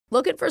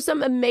Looking for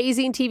some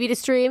amazing TV to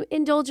stream?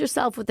 Indulge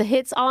yourself with the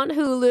hits on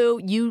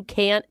Hulu you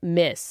can't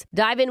miss.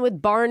 Dive in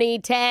with Barney,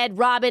 Ted,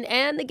 Robin,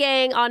 and the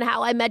gang on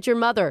How I Met Your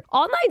Mother.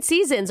 All 9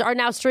 seasons are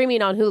now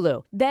streaming on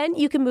Hulu. Then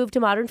you can move to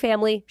Modern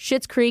Family,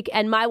 Schitt's Creek,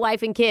 and My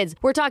Wife and Kids.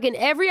 We're talking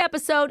every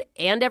episode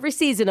and every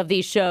season of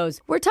these shows.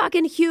 We're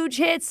talking huge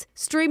hits,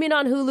 streaming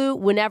on Hulu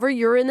whenever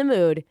you're in the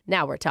mood.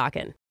 Now we're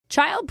talking.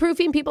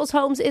 Child-proofing people's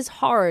homes is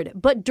hard,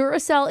 but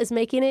Duracell is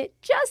making it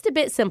just a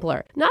bit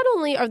simpler. Not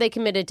only are they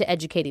committed to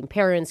educating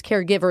parents,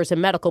 caregivers,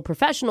 and medical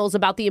professionals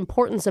about the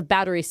importance of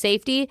battery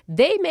safety,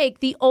 they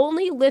make the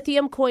only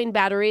lithium coin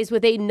batteries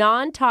with a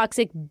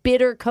non-toxic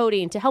bitter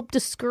coating to help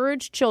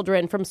discourage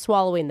children from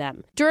swallowing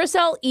them.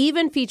 Duracell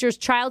even features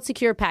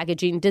child-secure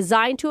packaging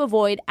designed to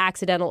avoid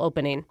accidental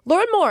opening.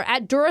 Learn more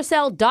at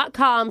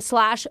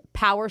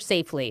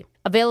Duracell.com/powersafely.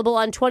 Available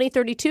on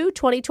 2032,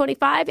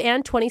 2025,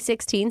 and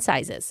 2016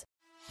 sizes.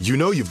 You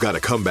know you've got a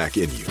comeback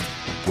in you.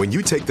 When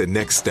you take the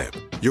next step,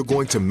 you're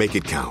going to make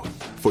it count.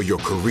 For your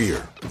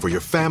career, for your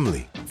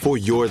family, for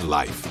your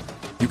life.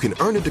 You can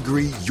earn a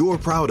degree you're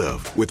proud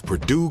of with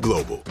Purdue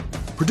Global.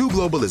 Purdue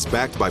Global is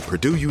backed by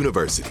Purdue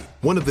University,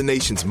 one of the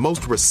nation's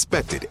most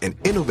respected and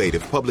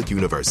innovative public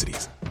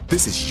universities.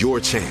 This is your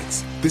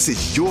chance. This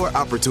is your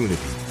opportunity.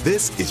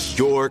 This is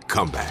your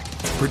comeback.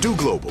 Purdue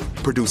Global,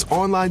 Purdue's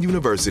online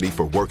university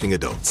for working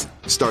adults.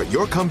 Start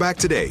your comeback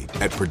today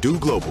at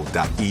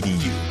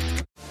purdueglobal.edu.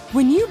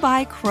 When you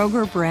buy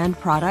Kroger brand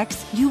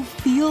products, you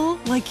feel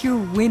like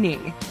you're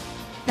winning.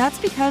 That's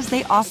because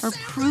they offer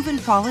proven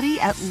quality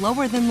at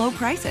lower than low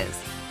prices.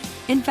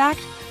 In fact,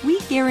 we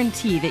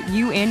guarantee that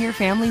you and your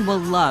family will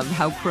love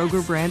how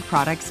Kroger brand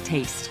products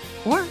taste,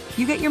 or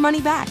you get your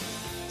money back.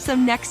 So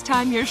next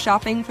time you're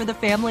shopping for the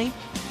family,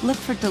 look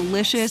for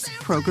delicious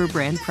Kroger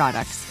brand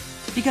products,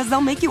 because they'll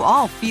make you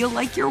all feel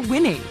like you're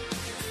winning.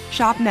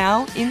 Shop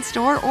now,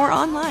 in-store, or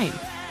online.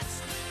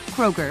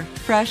 Kroger,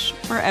 fresh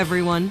for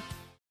everyone.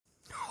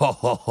 Ho,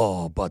 ho,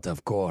 ho, but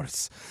of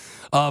course,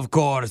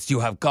 you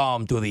have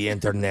come to the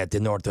internet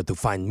in order to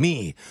find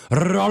me,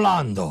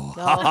 Rolando.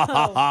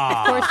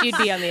 Of course you'd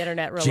be on the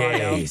internet, Rolando.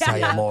 Jace,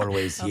 I am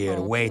always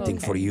here waiting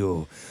for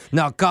you.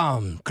 Now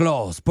come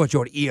close, put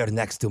your ear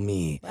next to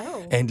me,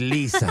 and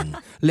listen.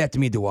 Let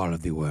me do all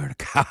of the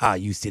work.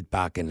 You sit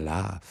back and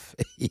laugh.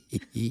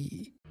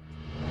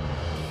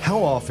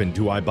 How often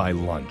do I buy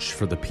lunch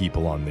for the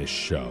people on this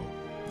show?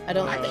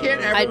 I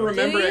can't ever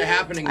remember it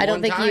happening. I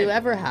don't think time. you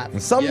ever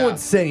have. Some would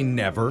say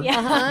never.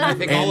 I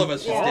think all of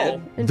us just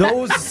did.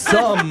 Those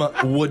some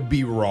would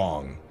be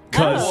wrong.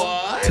 Because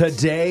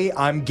today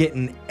I'm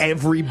getting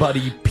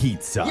everybody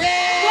pizza. Yay,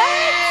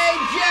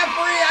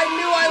 Jeffrey! I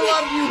knew I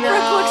loved you.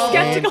 No, Brooke.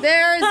 skeptical.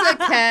 There's a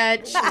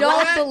catch.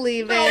 Don't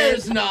believe it. No,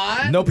 there's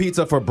not. No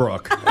pizza for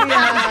Brooke.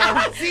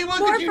 See, look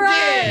what you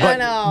did. But I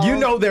know. you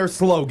know their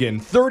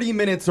slogan, 30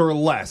 minutes or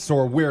less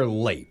or we're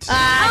late.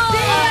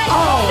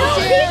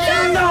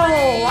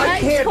 No, I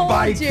can't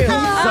buy you.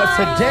 pizza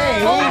today.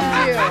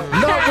 you.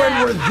 Not when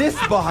we're this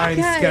behind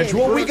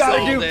schedule. We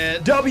gotta do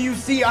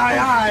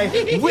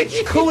WCII.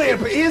 Which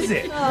clip is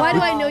it? Why do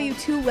I know you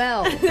too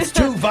well? It's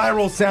 2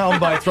 viral sound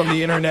bites from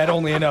the internet.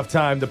 Only enough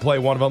time to play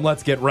one of them.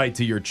 Let's get right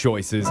to your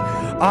choices.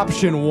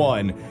 Option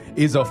 1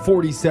 is a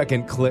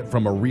 40-second clip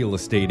from a real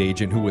estate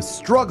agent who was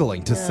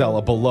struggling to sell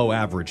a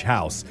below-average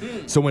house.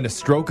 So in a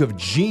stroke of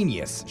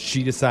genius,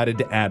 she decided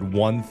to add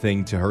one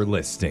thing to her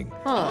listing.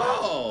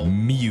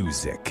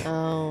 Music.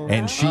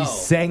 And she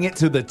sang it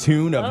to the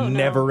tune of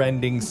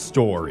Never-Ending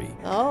Story.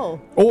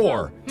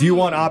 Or do you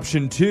want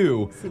option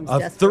 2,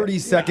 a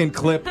 30-second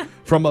clip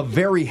from a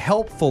very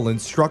helpful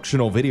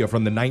instructional video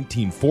from the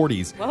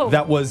 1940s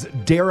that was,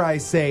 dare I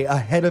say,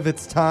 ahead of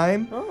its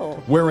time,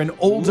 where an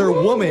older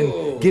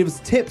woman gives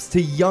tips to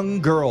young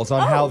girls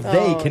on how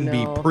they can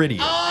be pretty.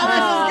 This is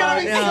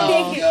gonna be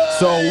so good.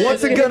 So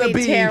what's it gonna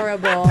be?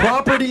 Terrible.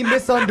 Property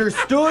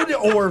misunderstood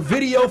or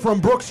video from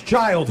Brooke's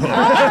childhood?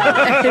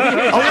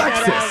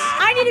 Alexis.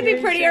 I need to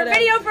be prettier.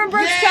 Video from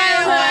Brooke's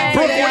childhood.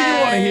 Brooke, what do you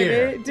want to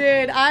hear?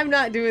 Dude, I'm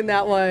not doing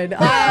that one.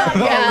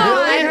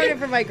 I heard it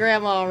from my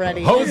grandma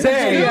already.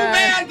 Jose. Too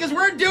bad, because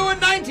we're doing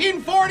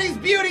 1940s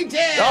beauty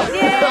tips.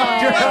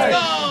 Let's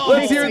go.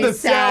 Let's hear me the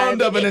sad.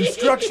 sound of an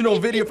instructional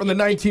video from the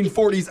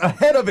 1940s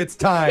ahead of its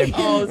time,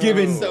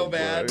 giving so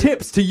bad.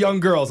 tips to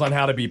young girls on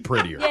how to be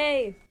prettier.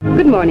 Yay.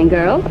 Good morning,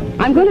 girls.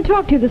 I'm going to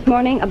talk to you this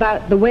morning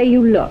about the way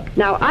you look.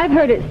 Now, I've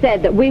heard it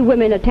said that we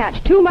women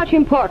attach too much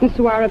importance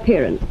to our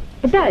appearance,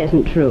 but that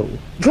isn't true.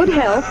 Good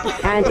health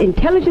and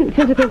intelligent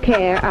physical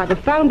care are the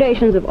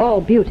foundations of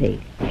all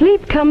beauty.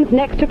 Sleep comes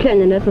next to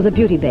cleanliness as a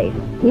beauty base.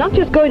 Not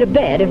just going to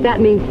bed if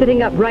that means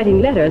sitting up writing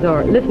letters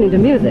or listening to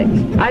music.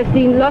 I've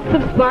seen lots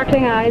of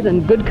sparkling eyes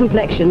and good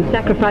complexion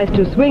sacrificed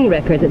to swing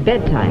records at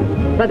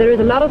bedtime. But there is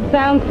a lot of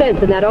sound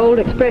sense in that old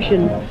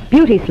expression,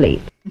 beauty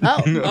sleep. So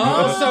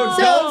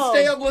don't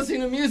stay up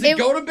listening to music.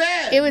 Go to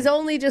bed. It was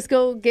only just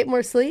go get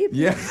more sleep?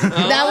 Yeah.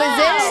 That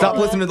was it? Stop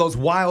listening to those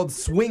wild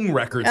swing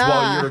records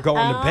while you were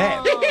going to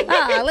bed.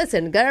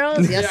 Listen,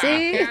 girls, you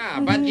see?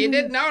 Yeah, but you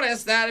did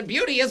notice that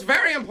beauty is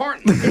very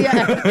important.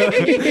 Yeah.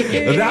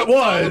 That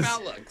was All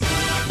about looks.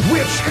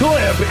 Which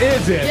clip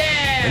is it?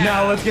 And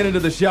now let's get into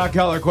the shot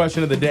collar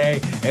question of the day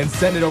and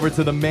send it over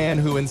to the man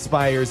who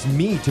inspires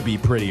me to be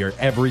prettier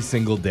every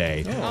single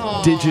day.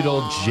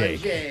 Digital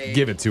Jake.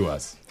 Give it to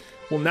us.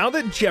 Well, now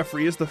that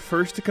Jeffrey is the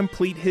first to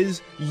complete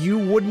his You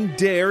Wouldn't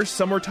Dare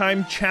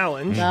Summertime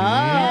Challenge,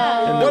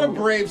 What a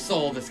brave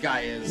soul this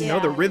guy is.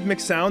 the rhythmic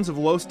sounds of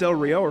Los Del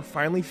Rio are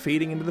finally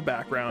fading into the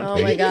background. Oh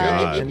my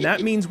God. And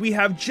that means we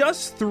have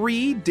just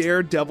 3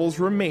 daredevils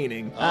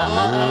remaining.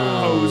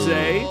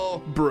 Jose,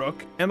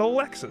 Brooke, and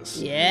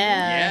Alexis.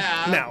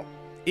 Yeah. Now,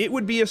 it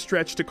would be a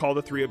stretch to call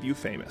the 3 of you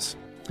famous.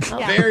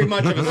 Very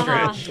much of a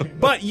stretch.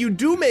 But you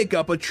do make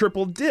up a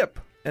triple dip.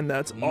 And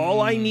that's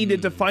all I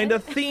needed to find a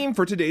theme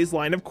for today's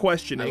line of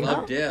questioning. I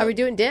love dip. Are we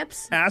doing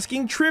dips?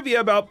 Asking trivia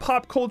about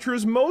pop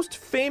culture's most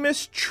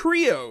famous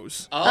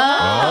trios.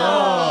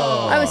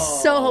 I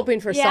was so hoping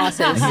for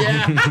sauces.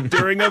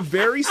 During a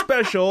very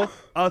special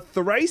A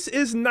Thrice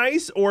is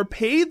Nice or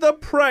Pay the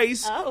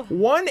Price.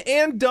 One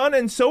and done,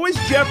 and so is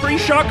Jeffrey.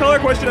 Shot collar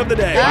question of the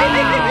day.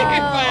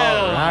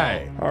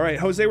 All right,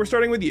 Jose, we're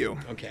starting with you.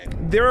 Okay.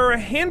 There are a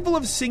handful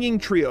of singing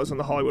trios on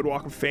the Hollywood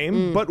Walk of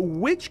Fame, but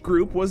which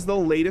group was the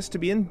latest to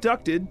be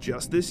inducted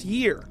just this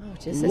year?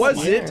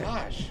 Was it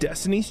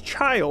Destiny's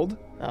Child,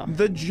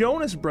 the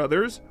Jonas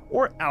Brothers,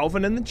 or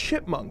Alvin and the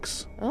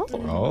Chipmunks?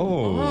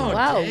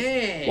 Wow.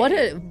 Dang. What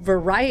a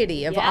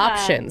variety of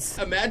options.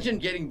 Imagine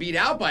getting beat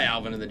out by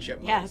Alvin and the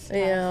Chipmunks.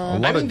 Yeah.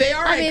 I mean, they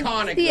are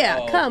iconic,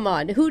 though. Come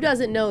on. Who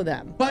doesn't know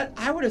them? But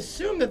I would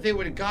assume that they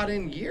would have got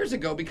in years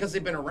ago because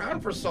they've been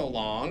around for so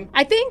long.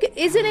 I think,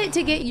 isn't it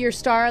to get your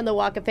star on the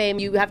Walk of Fame,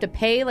 you have to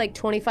pay like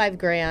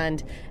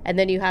 $25,000 and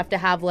then you have to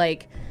have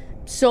like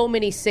so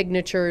many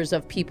signatures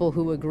of people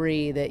who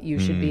agree that you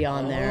should be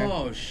on there.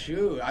 Oh,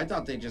 shoot. I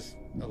thought they just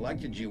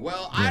elected you.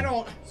 Well, I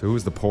don't... So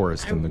who's the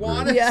poorest in the group?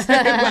 want to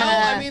say,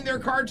 well, I mean, they're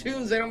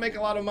cartoons. They don't make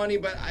a lot of money,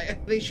 but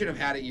they should have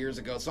had it years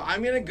ago. So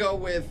I'm going to go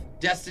with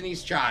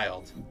Destiny's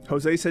Child.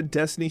 Jose said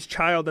Destiny's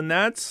Child, and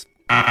that's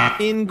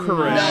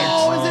incorrect.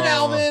 No, is it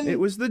Alvin? It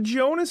was the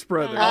Jonas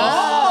Brothers.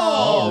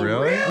 Oh,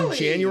 really? In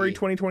January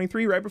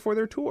 2023, right before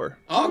their tour.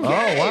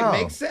 Okay, wow.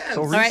 makes sense.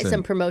 So All right, recent.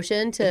 some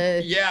promotion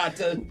to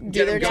to do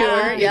get their them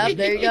tour. going. Yep,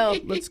 there you go.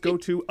 Let's go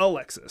to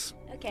Alexis.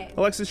 Okay.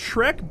 Alexis,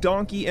 Shrek,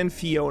 Donkey, and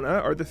Fiona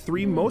are the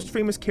 3 most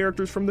famous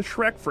characters from the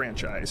Shrek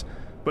franchise.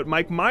 But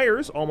Mike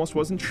Myers almost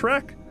wasn't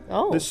Shrek.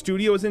 Oh. The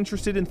studio was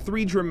interested in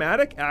 3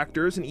 dramatic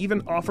actors and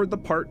even offered the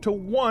part to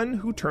one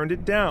who turned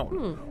it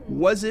down.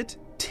 Was it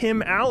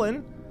Tim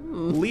Allen,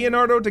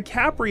 Leonardo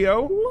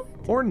DiCaprio,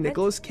 or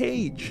Nicolas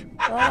Cage?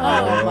 Oh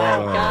my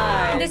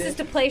God. And this is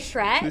to play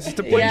Shrek? This is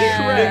to play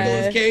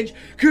Nicolas Cage,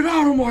 get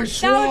out of my That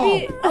swamp!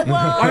 would be...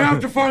 Well, I have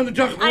to find the I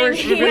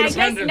Declaration mean, of I guess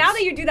Independence. now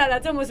that you do that,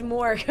 that's almost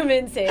more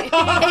convincing. It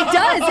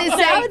does. It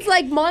sounds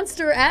like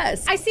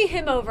Monster-esque. I see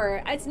him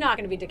over. It's not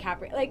going to be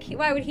DiCaprio. Like,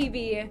 why would he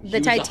be? The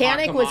was a hot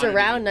Titanic was commodity.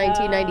 around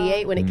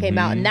 1998 when it came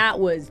out, and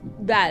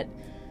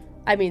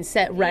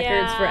set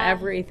records for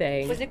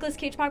everything. Was Nicolas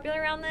Cage popular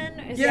around then?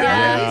 Is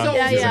Yeah, he's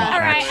always been yeah. All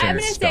right, Action I'm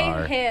going to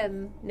star. say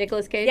him.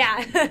 Nicolas Cage?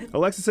 Yeah.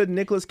 Alexa said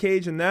Nicolas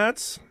Cage, and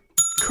that's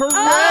correct.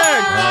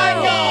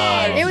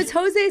 It was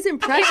Jose's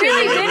impression. He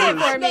really did it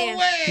for No me.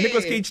 way!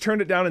 Nicolas Cage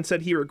turned it down and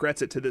said he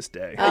regrets it to this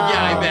day.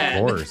 Yeah, I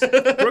bet. Of course.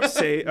 Brooke's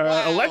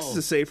Alexis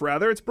is safe,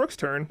 rather. It's Brooke's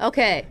turn.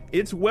 Okay.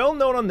 It's well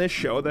known on this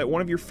show that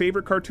one of your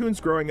favorite cartoons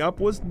growing up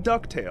was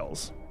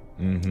DuckTales.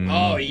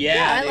 Oh,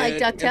 yeah. I like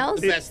dude. DuckTales.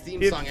 It's the best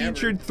theme It song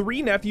featured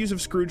 3 nephews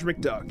of Scrooge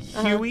McDuck,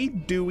 Huey,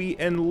 Dewey,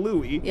 and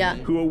Louie, Yeah.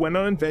 who went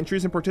on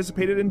adventures and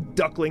participated in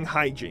duckling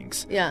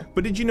hijinks. Yeah.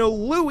 But did you know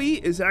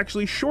Louie is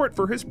actually short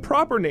for his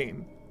proper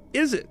name?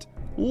 Is it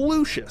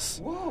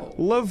Lucius,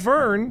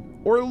 Laverne,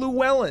 or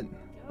Llewellyn?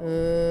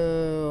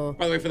 Ooh.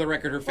 By the way, for the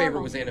record, her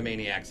favorite was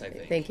Animaniacs, I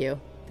think. Thank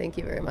you. Thank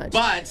you very much.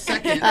 But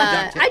second,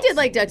 I did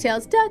like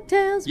DuckTales.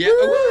 DuckTales. Yeah.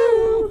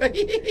 Woo!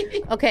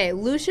 Woo! Okay,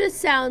 Lucius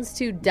sounds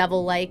too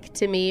devil-like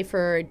to me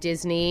for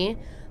Disney.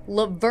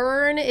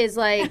 Laverne is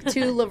like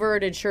too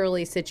Laverne and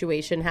Shirley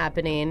situation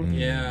happening.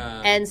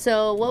 Yeah. And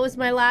so, what was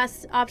my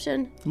last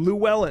option?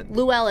 Llewellyn.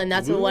 Llewellyn.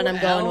 That's the one I'm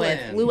going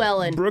with.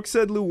 Llewellyn. Brooke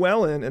said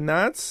Llewellyn, and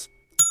that's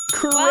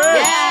correct.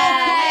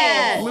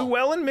 Yeah!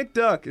 Llewellyn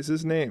McDuck is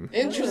his name.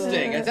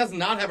 Interesting. It does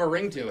not have a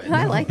ring to it.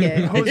 I like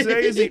it.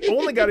 Jose is the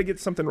only guy to get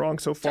something wrong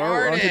so far.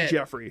 We're Darn on to it.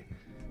 Jeffrey.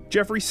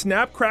 Jeffrey,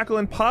 Snap, Crackle,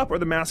 and Pop are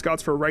the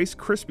mascots for Rice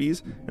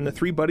Krispies, and the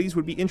 3 buddies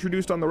would be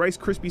introduced on the Rice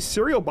Krispies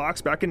cereal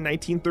box back in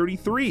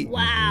 1933.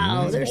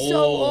 Wow, they're so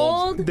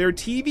old. Their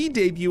TV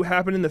debut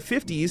happened in the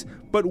 50s,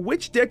 but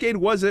which decade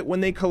was it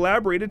when they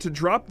collaborated to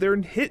drop their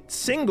hit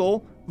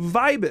single,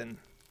 Vibin'?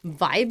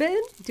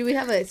 Vibin'? Do we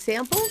have a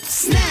sample?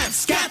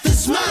 Snap's got the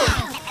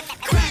smile.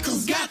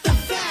 Crackle's got the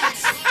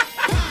facts.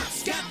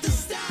 Pop's got the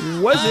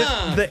style. Was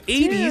it the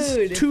 80s,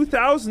 dude.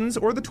 2000s,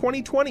 or the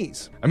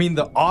 2020s? I mean,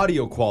 the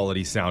audio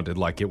quality sounded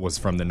like it was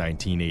from the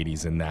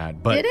 1980s in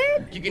that, but Did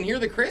it? You can hear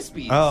the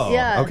Krispies. oh,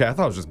 Yeah. okay. I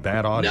thought it was just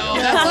bad audio. No,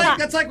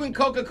 that's like when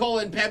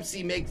Coca-Cola and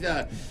Pepsi make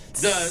the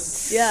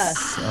Yeah.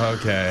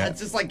 Okay. It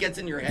just like gets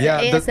in your head.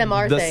 Yeah,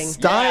 ASMR the thing.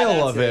 style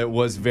Yeah, of that's it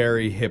was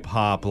very hip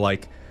hop.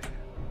 Like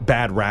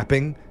bad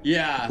rapping.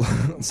 Yeah.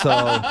 So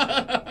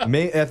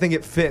I think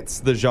it fits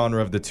the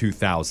genre of the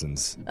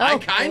 2000s. I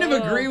kind of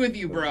agree with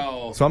you,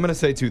 bro. So I'm going to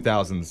say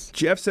 2000s.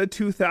 Jeff said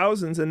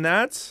 2000s, and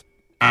that's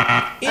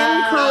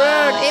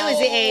incorrect. It was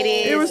the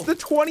 80s. It was the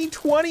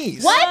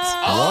 2020s. What?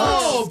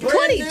 Oh, brand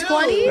new.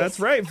 2020? That's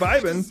right,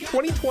 vibin'.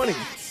 2020.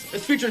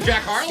 It's featuring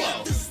Jack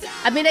Harlow.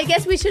 I mean, I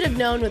guess we should have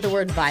known with the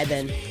word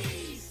vibin'.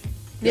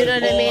 You know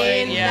what I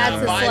mean? Yeah,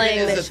 That's the vibin' slang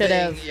is that a should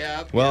thing. have.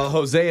 Yep. Well,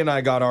 Jose and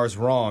I got ours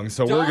wrong,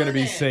 so we're going to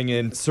be Darn it.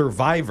 singing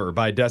Survivor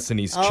by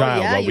Destiny's Oh,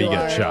 Child yeah, while we you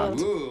get are. shot.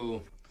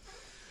 Ooh.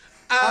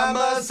 I'm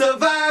a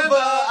survivor.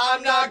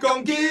 I'm not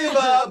going to give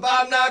up.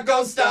 I'm not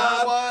going to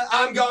stop.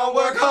 I'm going to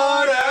work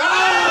harder.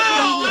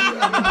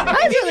 That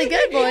was really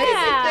good, boys.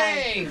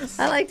 Thanks.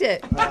 I liked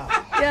it.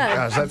 Yeah.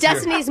 Gosh, that's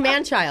Destiny's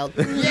man-child.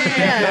 Yeah,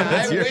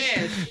 That's I your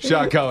wish.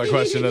 shot collar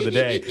question of the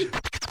day.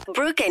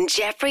 Brooke and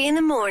Jeffrey in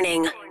the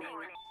morning.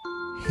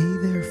 Hey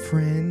there,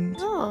 friend.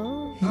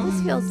 Oh,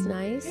 this feels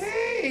nice.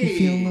 You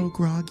feeling a little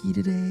groggy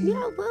today?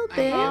 Yeah, a little I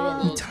bit. am a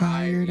little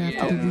Tired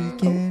after the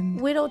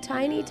weekend? Widow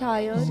tiny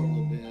tired.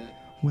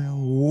 Well,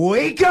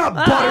 wake up,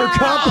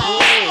 Buttercup!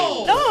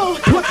 Oh!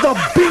 Put the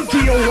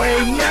binky away.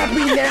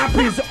 Nappy nap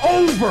is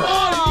over.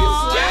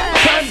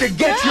 Time to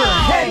get your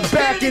head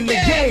back in the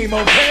game,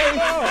 okay?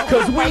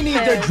 Because we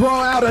need to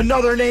draw out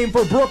another name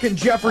for Brooke and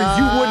Jeffrey's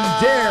You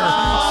Wouldn't Dare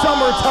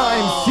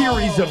Summertime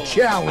Series of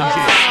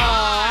Challenges.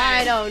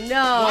 I don't know.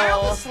 Why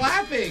all the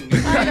slapping?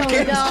 I don't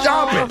Can't know.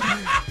 stop it.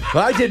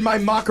 I did my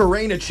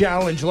Macarena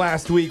challenge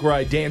last week where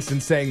I danced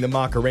and sang the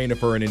Macarena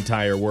for an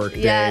entire work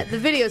day. Yeah, the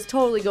video is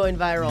totally going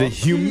viral. The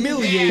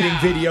humiliating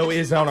video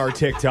is on our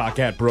TikTok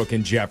at Brooke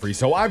and Jeffrey.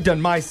 So I've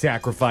done my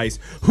sacrifice.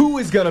 Who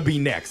is going to be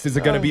next? Is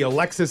it going to be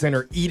Alexis and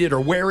her Eat It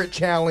or Wear It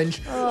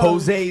challenge?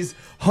 Jose's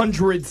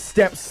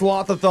 100-step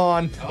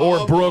sloth-a-thon? Or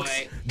Oh,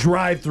 Brooke's boy.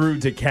 drive-through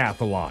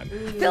decathlon?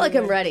 I feel like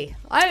I'm ready.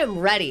 I am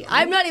ready.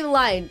 I'm not even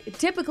lying.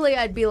 Typically,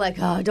 I'd be like,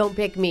 oh, don't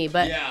pick me.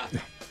 But Yeah.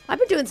 I've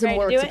been doing some Ready to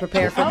work do to it?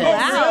 prepare for Oh, this.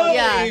 wow.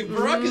 Yeah.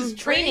 Brooke is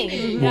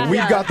training. Well,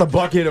 we've got the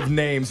bucket of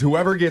names.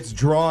 Whoever gets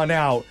drawn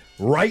out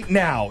right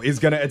now is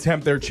going to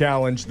attempt their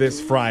challenge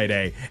this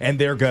Friday, and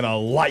they're going to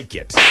like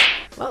it.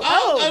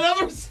 Oh,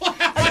 another slap.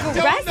 I don't know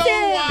Aggressive.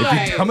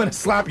 why. I'm going to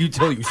slap you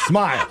till you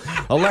smile.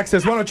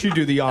 Alexis, why don't you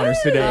do the honors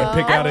today and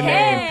pick out a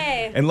name?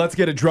 Okay. And let's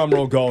get a drum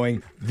roll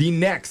going. The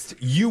next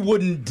You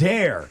Wouldn't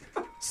Dare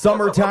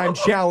Summertime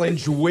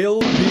Challenge will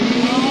be...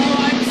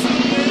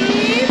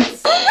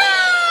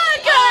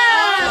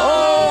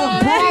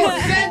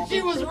 She said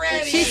she was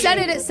ready. She said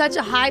it at such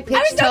a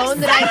high-pitched tone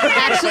that I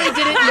actually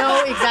didn't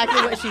know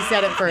exactly what she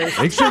said at first.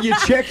 Make sure you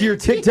check your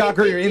TikTok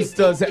or your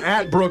Instas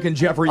at Brooke and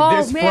Jeffrey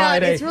this man,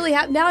 Friday it's really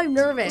now I'm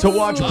nervous. to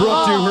watch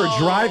Brooke do her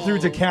drive-through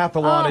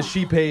decathlon as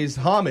she pays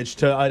homage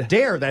to a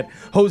dare that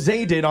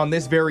Jose did on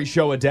this very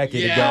show a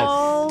decade Yeah. ago.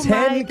 Oh,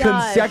 10 my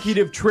gosh.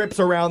 consecutive trips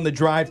around the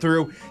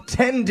drive-through,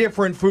 10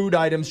 different food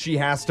items she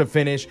has to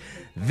finish.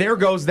 There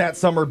goes that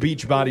summer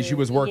beach body she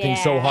was working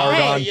so hard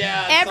Hey, on.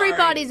 Yeah,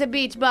 everybody's a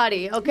beach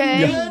buddy,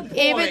 okay? Good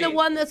Even point. the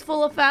one that's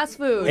full of fast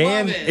food.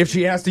 And it. if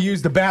she has to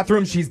use the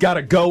bathroom, she's got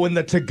to go in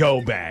the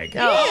to-go bag.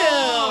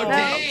 Oh,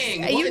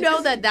 dang. You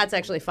know that's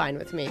actually fine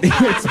with me.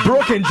 It's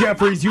Brooke and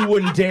Jeffrey's You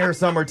Wouldn't Dare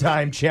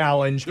Summertime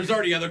Challenge. There's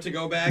already other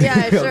to-go bags.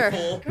 Yeah, sure.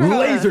 Full.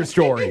 Laser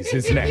Stories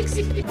is next.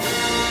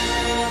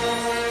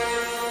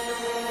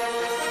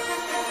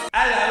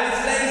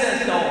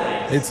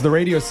 It's the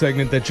radio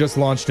segment that just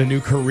launched a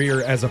new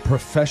career as a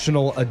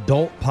professional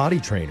adult potty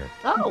trainer.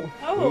 Oh.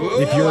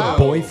 If your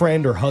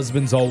boyfriend or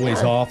husband's always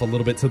off a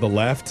little bit to the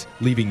left,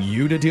 leaving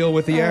you to deal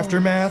with the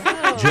aftermath,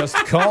 just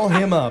call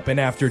him up, and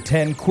after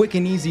 10 quick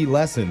and easy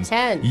lessons,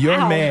 10. your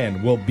Ow.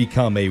 man will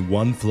become a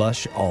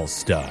one-flush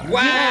all-star.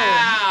 Wow.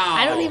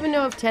 I don't even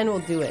know if 10 will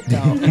do it,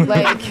 though.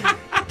 Like,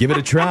 Give it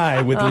a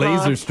try with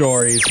Laser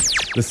Stories,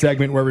 the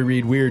segment where we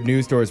read weird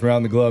news stories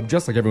around the globe,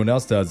 just like everyone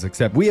else does,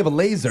 except we have a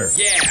laser.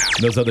 Yeah.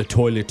 Those other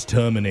toilet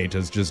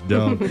terminators just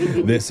don't.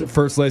 This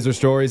first laser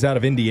story is out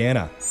of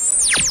Indiana.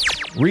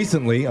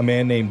 Recently, a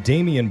man named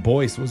Damian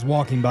Boyce was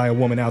walking by a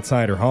woman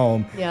outside her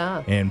home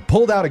yeah. and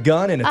pulled out a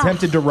gun and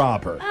attempted to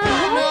rob her.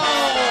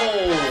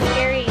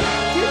 Scary. Dude,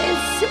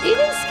 it's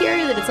even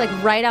scarier that it's like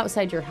right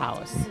outside your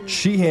house.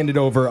 She handed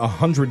over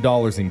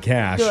 $100 in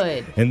cash.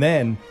 Good. And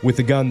then, with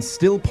the gun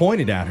still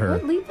pointed at her,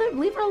 Leave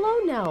her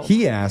alone now.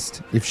 he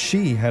asked if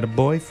she had a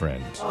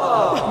boyfriend.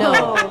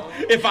 No.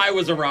 If I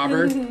was a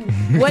robber,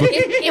 What,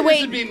 this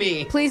wait, would be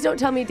me. please don't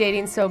tell me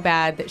dating's so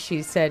bad that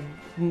she said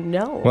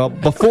no. Well,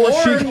 before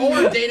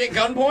Or date at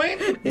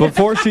gunpoint.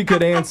 before she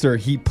could answer,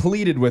 he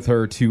pleaded with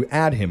her to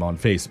add him on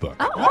Facebook.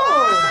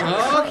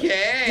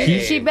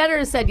 Okay. She better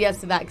have said yes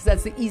to that because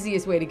that's the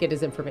easiest way to get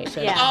his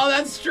information. Yeah. Oh,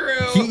 that's true.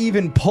 He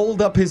even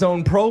pulled up his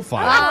own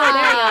profile Oh,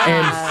 there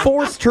you go. and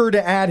forced her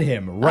to add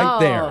him right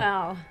there.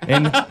 Oh.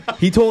 And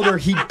he told her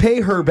he'd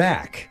pay her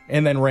back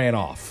and then ran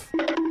off.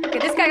 Okay,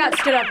 this guy got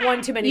stood up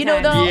one too many You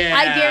know, times. though, Yeah.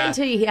 I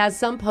guarantee you he has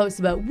some posts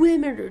about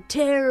women are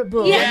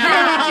terrible.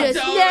 Yeah, They just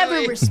totally.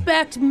 never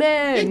respect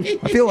men.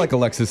 I feel like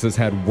Alexis has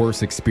had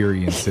worse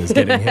experiences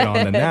getting hit on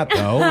than that,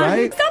 though, right?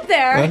 It's up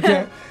there.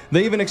 Okay.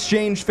 They even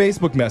exchanged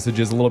Facebook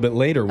messages a little bit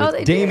later with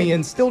they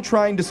Damien still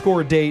trying to score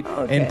a date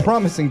and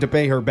promising to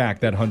pay her back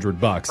that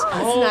 $100.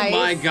 Oh nice.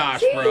 my gosh,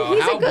 See, bro.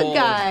 he's How a good bold.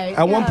 guy.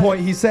 At one point,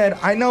 he said,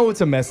 "I know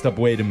it's a messed up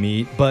way to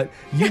meet, but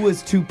you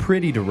was too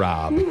pretty to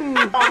rob."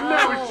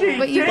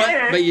 But you,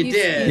 But you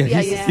did.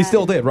 Yeah, he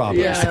still did rob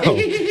her. Yeah. So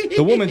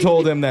the woman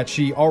told him that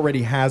she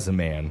already has a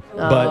man,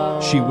 but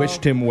she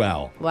wished him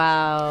well.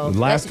 wow.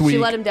 Last She week-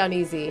 let him down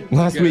easy.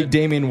 Last Good. week,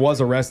 Damien was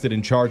arrested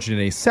and charged in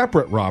a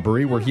separate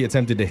robbery where he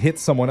attempted to hit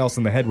someone else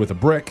in the head with a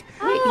brick.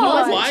 He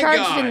wasn't my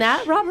charged in gosh.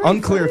 that robbery?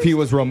 Unclear if he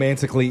was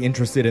romantically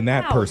interested in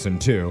that person,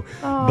 too.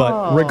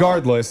 But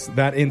regardless,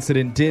 that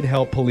incident did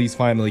help police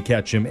finally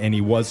catch him, and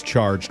he was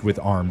charged with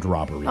armed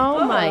robbery.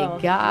 Oh, my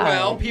God.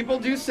 Well, people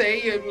do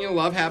say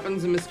love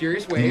happens in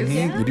mysterious ways.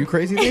 Mhm. You do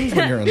crazy things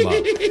when you're in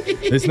love.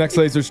 This next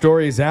laser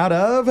story is out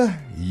of,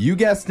 you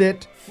guessed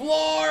it,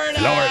 Florida.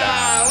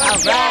 All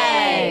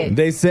right.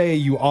 They say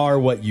you are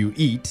what you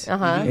eat,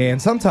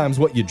 and sometimes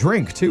what you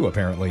drink, too,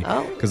 apparently.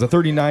 Because a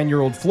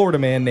 39-year-old Florida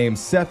man named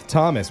Seth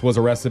Thomas was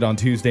arrested on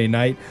Tuesday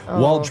night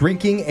while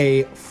drinking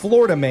a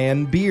Florida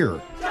Man beer.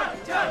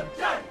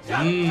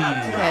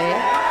 Okay.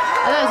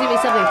 I thought it was going to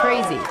be something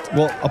crazy.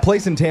 Well, a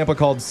place in Tampa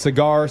called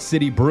Cigar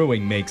City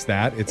Brewing makes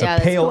that. It's Yeah, a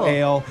that's pale cool.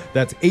 ale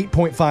that's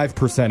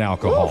 8.5%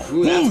 alcohol.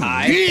 Ooh, that's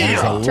high. That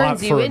is a lot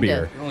Turns you for a into,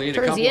 beer. Only need a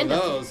turns couple you of into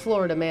those.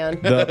 Florida man.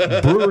 The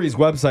brewery's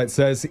website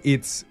says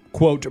it's,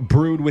 quote,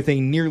 brewed with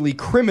a nearly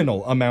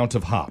criminal amount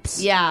of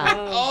hops. Yeah.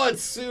 Oh,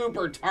 it's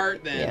super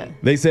tart then. Yeah.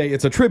 They say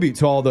it's a tribute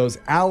to all those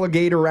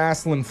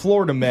alligator-wrestling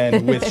Florida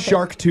men with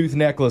shark tooth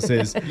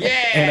necklaces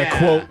and a,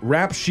 quote,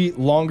 rap sheet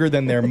longer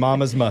than their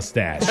mama's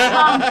mustache.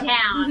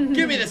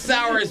 Give me the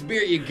sourest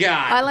beer you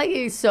got. I like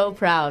he's so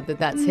proud that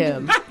that's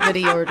him, that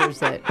he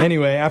orders it.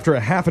 Anyway, after a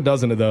half a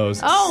dozen of those,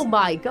 Oh,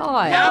 my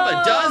God. Half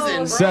a dozen,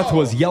 bro. Seth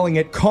was yelling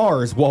at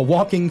cars while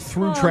walking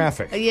through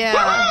traffic. Yeah.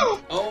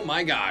 Oh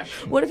my gosh.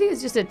 What if he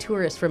was just a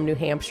tourist from New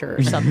Hampshire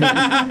or something?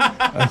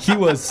 He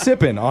was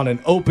sipping on an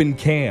open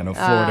can of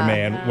Florida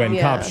Man when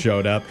yeah. cops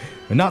showed up.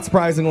 And not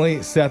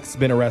surprisingly, Seth's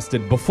been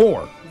arrested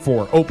before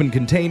for open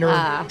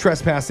container,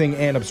 trespassing,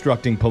 and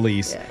obstructing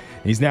police.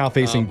 He's now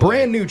facing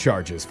brand new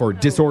charges for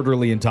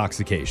disorderly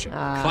intoxication.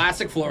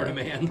 Classic Florida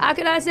man. How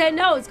could I say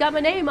no? It's got my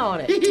name on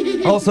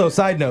it. Also,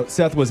 side note,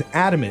 Seth was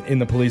adamant in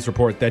the police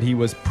report that he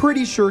was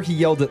pretty sure he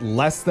yelled at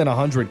less than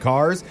 100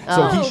 cars,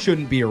 so he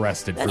shouldn't be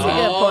arrested for That's that.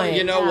 a good point.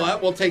 You know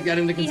what? We'll take that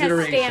into He has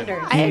consideration.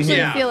 standards. I actually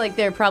Yeah. feel like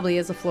there probably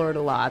is a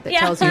Florida law that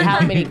Yeah. tells you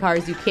how many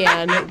cars you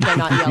can but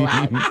not yell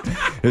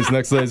at. This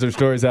next laser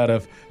story is out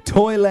of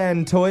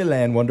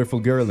Toyland, wonderful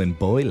girl in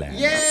Boyland.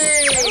 Yay!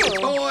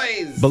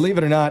 Toys! Believe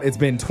it or not, it's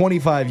been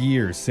 25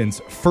 years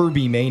since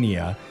Furby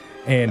Mania,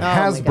 and Oh my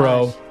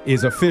Hasbro gosh.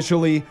 is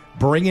officially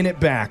bringing it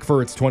back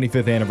for its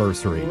 25th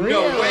anniversary.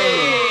 No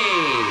way!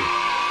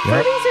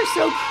 Yep. Furbies are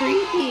so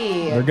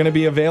creepy. They're going to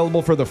be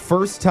available for the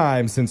first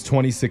time since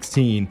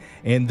 2016,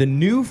 and the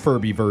new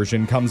Furby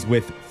version comes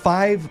with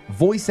 5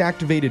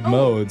 voice-activated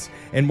modes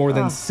and more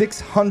than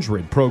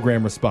 600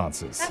 program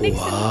responses. That makes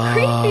them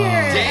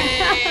creepier.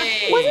 Dang!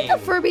 Wasn't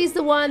the Furbies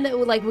the one that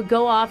would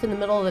go off in the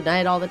middle of the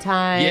night all the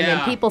time, Yeah.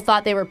 and people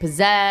thought they were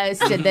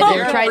possessed, and then they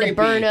were trying to Creepy.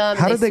 burn them?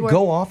 How did they swore-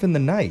 go off in the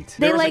night?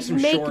 They There was, like like,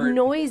 some make short-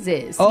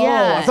 noises. Oh,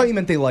 yeah. I thought you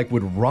meant they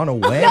would run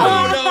away.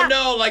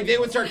 No. Like they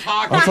would start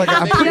talking. I was like,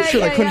 I'm They pretty would-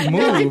 sure they couldn't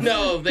move.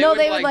 No, they no, would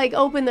they would like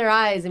open their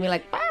eyes and be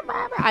like, bah,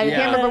 bah, bah. I Yeah.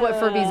 can't remember what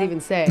Furbies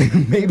even say.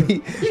 Maybe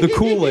the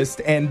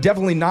coolest and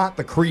definitely not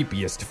the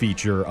creepiest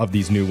feature of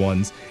these new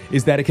ones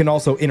is that it can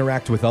also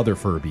interact with other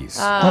Furbies.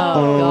 Oh,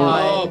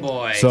 God. Oh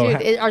boy. So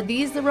Dude, are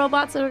these the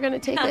robots that are going to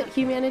take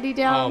humanity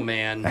down? oh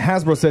man.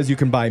 Hasbro says you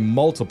can buy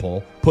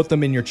multiple, put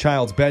them in your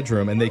child's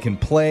bedroom, and they can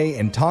play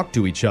and talk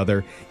to each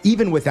other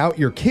even without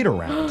your kid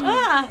around.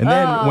 And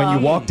then when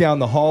you walk down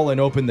the hall and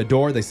open the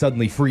door, they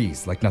suddenly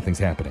freeze like nothing's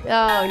happening.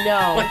 Oh,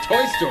 no. Like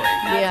Toy Story.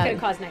 That's Yeah. going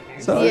to cause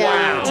nightmares. So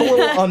Yeah. it's a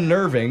little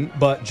unnerving,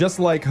 but just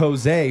like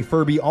Jose,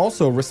 Furby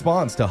also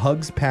responds to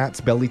hugs,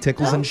 pats, belly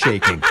tickles, and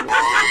shaking.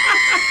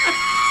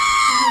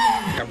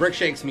 Yeah, Brick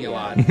shakes me a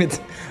lot. It's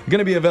going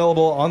to be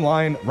available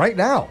online right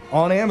now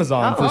on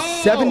Amazon for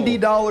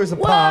 $70 a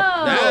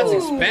pop. That's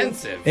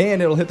expensive.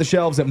 And it'll hit the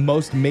shelves at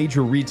most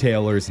major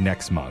retailers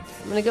next month.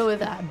 I'm going to go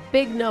with a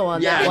big no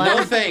on Yeah, that one.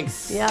 no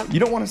thanks. Yep. You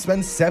don't want to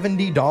spend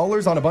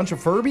 $70 on a bunch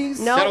of Furbies?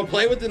 No. That'll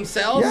play with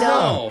themselves? Yeah.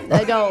 No.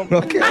 I don't.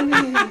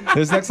 Okay.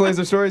 This next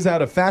laser story is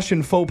out of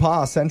Fashion Faux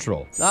Pas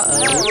Central.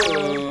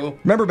 Oh.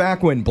 Remember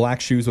back when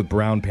black shoes with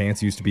brown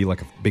pants used to be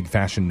like a big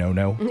fashion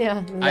no-no?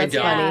 Yeah, I that's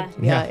don't.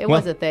 funny. Yeah, it Well,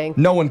 was a thing.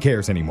 No one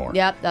cares anymore.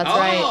 Yep, that's Oh.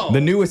 right.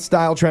 The newest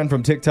style trend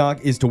from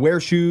TikTok is to wear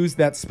shoes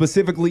that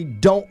specifically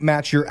don't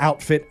match your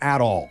outfit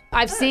at all.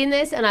 I've seen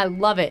this and I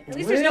love it. At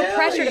least there's no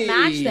pressure to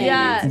match them.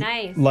 Yeah. It's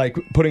nice. Like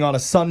putting on a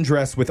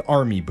sundress with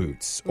army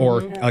boots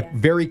or a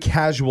very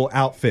casual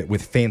outfit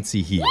with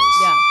fancy heels.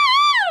 Yeah.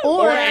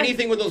 Or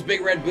anything with those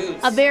big red boots.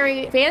 a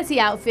very fancy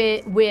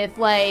outfit with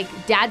like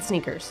dad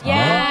sneakers.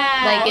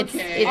 Yeah. Like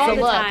it's All a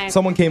the look. time.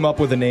 Someone came up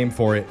with a name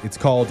for it. It's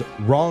called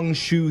wrong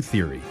shoe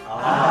theory.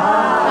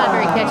 Not a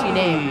very catchy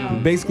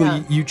name.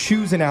 Basically, you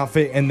choose an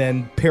outfit and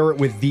then pair it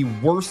with the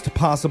worst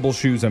possible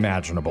shoes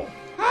imaginable.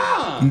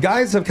 And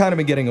guys have kind of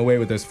been getting away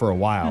with this for a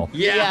while.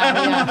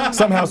 Yeah.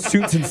 Somehow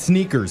suits and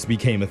sneakers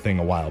became a thing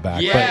a while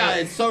back. Yeah,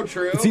 it's so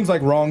true. It seems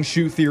like wrong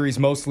shoe theory is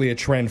mostly a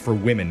trend for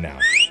women now.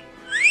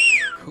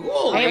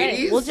 Cool, Hey,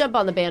 ladies. we'll jump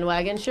on the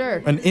bandwagon,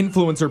 sure. An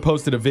influencer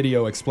posted a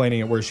video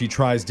explaining it where she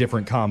tries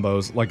different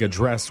combos, like a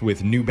dress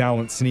with New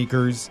Balance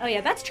sneakers Oh,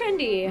 yeah, that's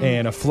trendy.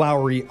 and a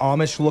flowery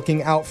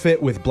Amish-looking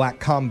outfit with black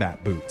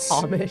combat boots.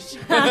 Amish.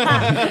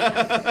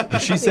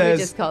 And she we says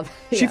just called-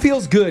 she yeah.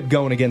 feels good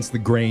going against the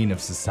grain of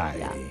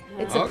society.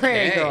 It's a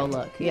prairie girl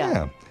look.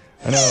 Yeah.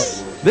 I know.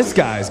 This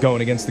guy's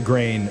going against the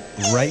grain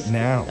right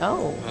now.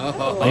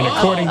 Oh. And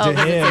according to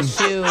him, it's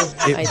a shoe.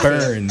 I it see.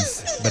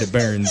 burns, but it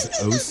burns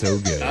oh so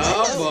good.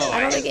 Oh,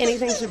 I don't think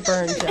anything should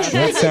burn, Jeff.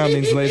 That Sound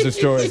Means Laser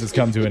Stories has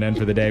come to an end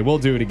for the day. We'll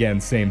do it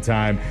again same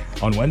time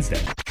on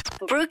Wednesday.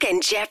 Brooke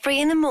and Jeffrey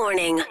in the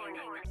morning.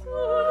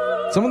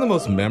 Some of the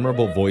most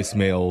memorable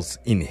voicemails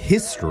in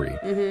history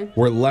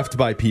were left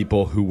by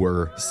people who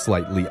were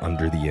slightly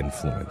under the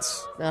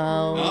influence.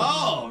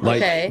 Oh.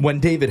 Like Okay. when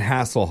David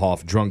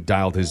Hasselhoff drunk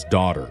dialed his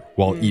daughter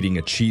while eating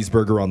a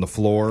cheeseburger on the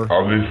floor.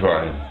 I'll be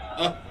fine.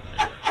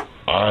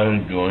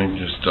 I'm going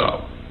to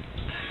stop.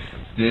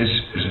 This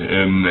is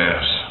a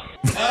mess.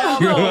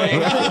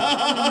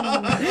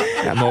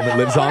 That moment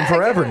lives on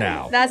forever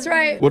now. That's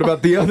right. What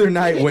about the other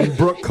night when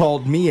Brooke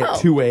called me at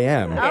 2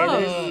 a.m.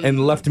 Oh.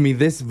 and left me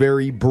this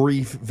very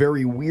brief,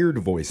 very weird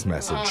voice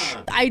message?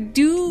 I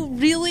do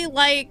really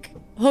like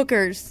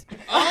hookers.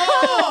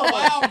 Oh,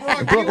 wow,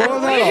 Brooke. Brooke, what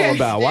was that all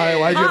about?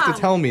 Why'd you have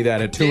to tell me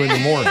that at 2 in the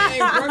morning? Hey,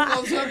 Brooke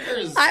loves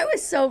hookers. I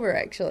was sober,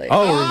 actually.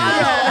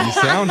 Oh, you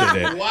sounded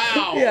it.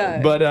 Wow.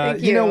 Yeah. But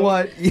Thank you know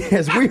what?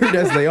 As weird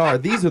as they are,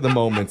 these are the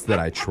moments that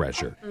I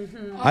treasure.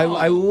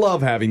 I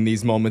love having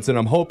these moments, and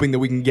I'm hoping that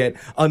we can get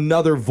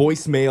another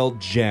voicemail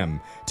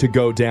gem to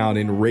go down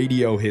in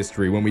radio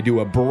history when we do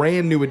a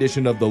brand new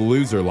edition of the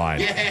Loser Line.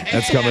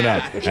 That's coming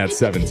up at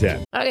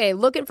 7:10. Okay,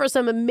 looking for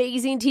some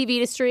amazing TV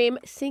to stream?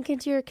 Sink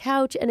into your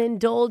couch and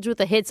indulge with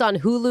the hits on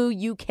Hulu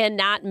you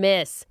cannot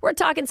miss. We're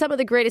talking some of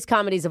the greatest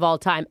comedies of all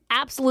time,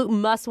 absolute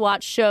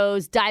must-watch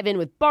shows. Dive in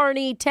with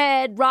Barney,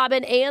 Ted,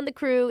 Robin, and the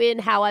crew in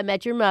How I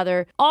Met Your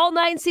Mother. All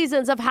 9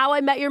 seasons of How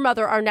I Met Your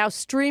Mother are now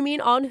streaming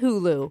on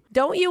Hulu.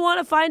 Don't you want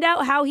to find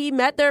out how he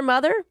met their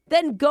mother?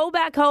 Then go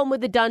back home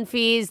with the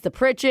Dunphys, the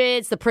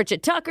Pritchett's, the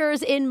Pritchett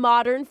Tuckers in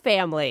Modern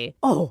Family.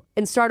 Oh,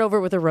 and start over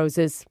with the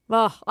Roses.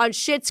 On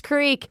Schitt's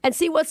Creek. And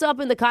see what's up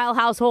in the Kyle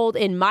household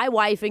in My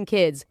Wife and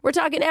Kids. We're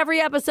talking every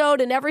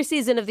episode and every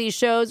season of these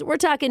shows. We're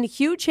talking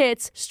huge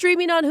hits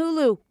streaming on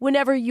Hulu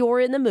whenever you're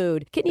in the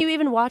mood. Can you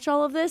even watch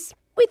all of this?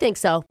 We think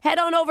so. Head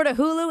on over to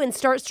Hulu and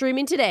start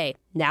streaming today.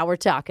 Now we're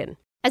talking.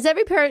 As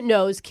every parent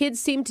knows, kids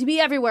seem to be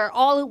everywhere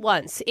all at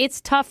once. It's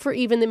tough for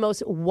even the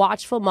most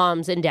watchful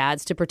moms and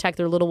dads to protect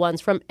their little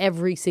ones from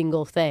every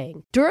single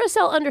thing.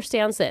 Duracell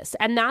understands this,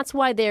 and that's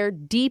why they're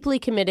deeply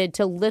committed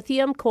to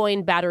lithium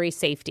coin battery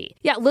safety.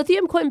 Yeah,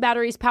 lithium coin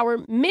batteries power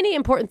many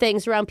important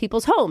things around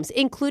people's homes,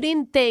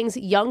 including things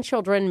young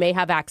children may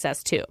have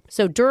access to.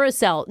 So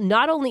Duracell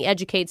not only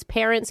educates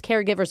parents,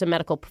 caregivers, and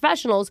medical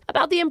professionals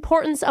about the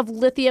importance of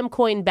lithium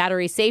coin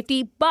battery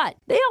safety, but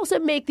they also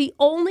make the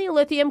only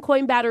lithium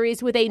coin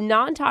batteries with a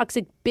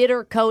non-toxic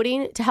bitter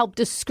coating to help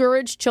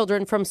discourage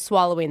children from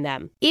swallowing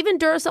them. Even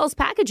Duracell's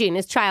packaging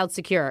is child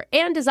secure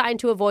and designed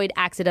to avoid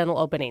accidental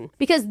opening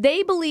because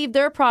they believe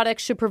their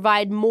products should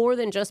provide more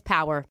than just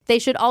power. They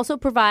should also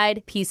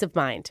provide peace of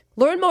mind.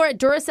 Learn more at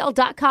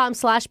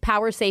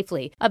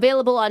Duracell.com/powersafely.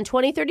 Available on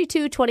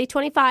 2032,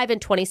 2025,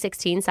 and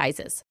 2016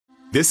 sizes.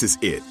 This is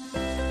it.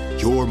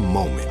 Your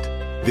moment.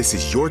 This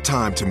is your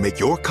time to make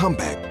your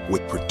comeback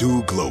with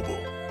Purdue Global.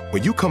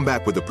 When you come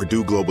back with a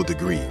Purdue Global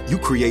degree, you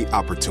create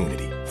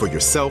opportunity for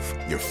yourself,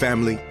 your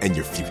family, and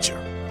your future.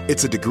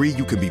 It's a degree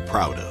you can be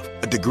proud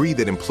of, a degree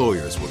that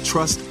employers will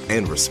trust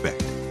and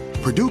respect.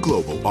 Purdue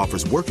Global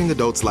offers working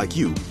adults like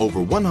you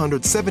over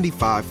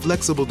 175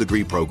 flexible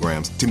degree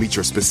programs to meet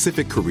your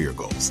specific career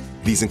goals.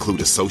 These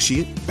include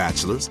associate,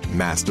 bachelor's,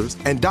 master's,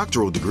 and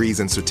doctoral degrees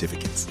and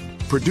certificates.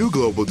 Purdue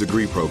Global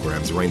degree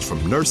programs range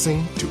from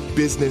nursing to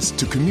business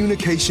to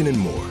communication and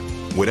more.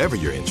 Whatever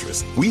your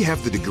interest, we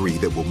have the degree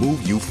that will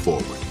move you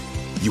forward.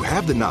 You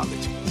have the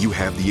knowledge, you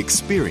have the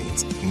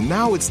experience.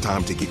 Now it's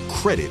time to get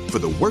credit for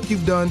the work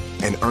you've done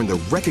and earn the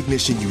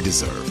recognition you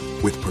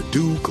deserve with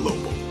Purdue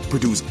Global,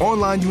 Purdue's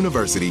online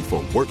university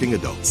for working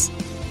adults.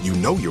 You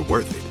know you're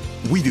worth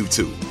it. We do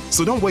too.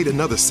 So don't wait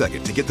another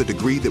second to get the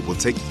degree that will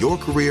take your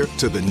career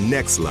to the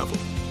next level.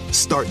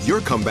 Start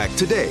your comeback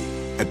today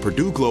at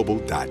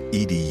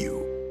purdueglobal.edu.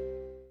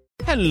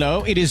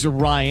 Hello, it is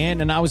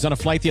Ryan, and I was on a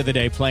flight the other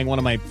day playing one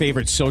of my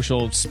favorite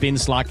social spin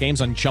slot games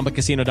on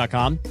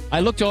ChumbaCasino.com. I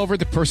looked over at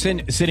the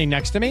person sitting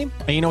next to me,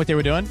 and you know what they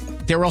were doing?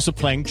 they were also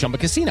playing Chumba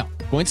Casino.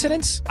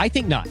 Coincidence? I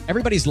think not.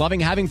 Everybody's loving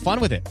having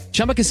fun with it.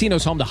 Chumba Casino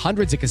is home to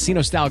hundreds of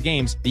casino-style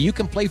games that you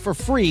can play for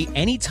free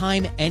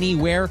anytime,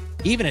 anywhere,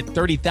 even at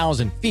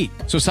 30,000 feet.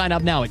 So sign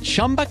up now at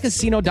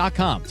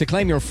ChumbaCasino.com to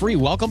claim your free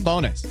welcome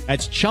bonus.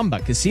 That's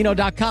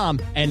ChumbaCasino.com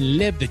and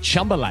live the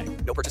Chumba life.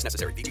 No purchase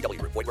necessary.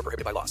 VGW. Void where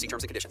prohibited by law. See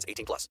terms and conditions.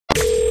 18+.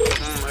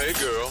 Hey,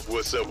 girl.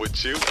 What's up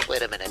with you?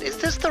 Wait a minute. Is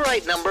this the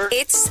right number?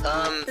 It's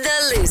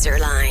the loser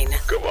line.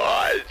 Come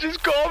on.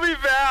 Just call me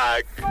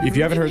back. If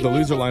you haven't heard the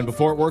loser line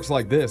before, it works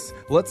like this.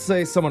 Let's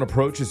say someone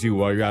approaches you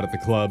while you're out at the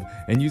club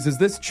and uses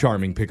this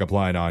charming pickup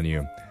line on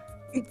you.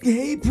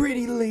 Hey,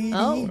 pretty lady.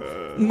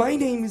 My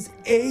name is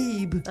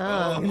Abe,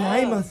 and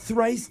I'm a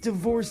thrice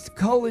divorced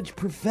college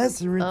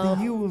professor at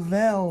the U of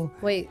L.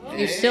 Wait,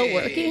 you're still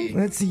working?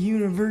 That's the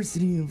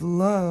University of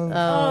Love.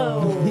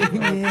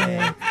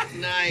 Yeah.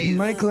 Nice.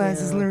 My class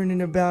is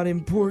learning about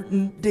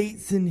important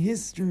dates in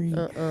history.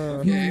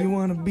 You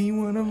want to be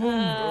one of them?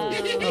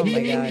 Oh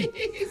my God.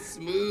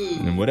 Smooth.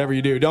 And whatever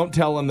you do, don't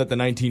tell them that the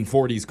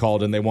 1940s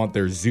called and they want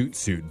their zoot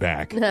suit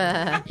back.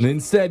 And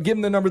instead, give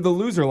him the number of the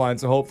loser line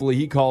so hopefully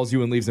he calls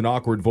you and leaves an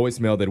awkward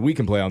voicemail that we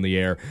can play on the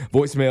air.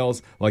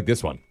 Voicemails like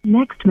this one.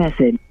 Next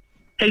message.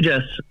 Hey,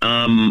 Jess.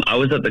 I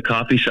was at the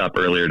coffee shop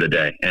earlier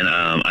today, and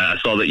I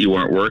saw that you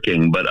weren't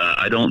working, but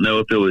I don't know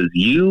if it was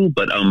you,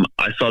 but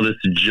I saw this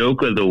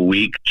joke of the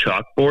week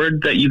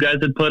chalkboard that you guys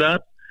had put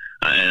up,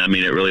 and I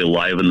mean, it really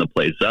livened the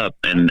place up.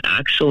 And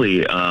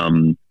actually,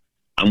 I'm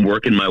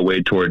working my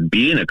way toward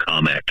being a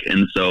comic,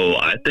 and so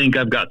I think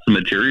I've got some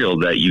material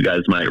that you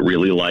guys might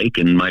really like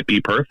and might be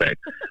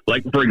perfect.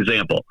 Like, for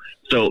example,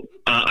 so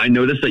I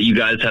noticed that you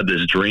guys have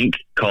this drink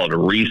called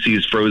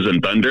Reese's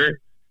Frozen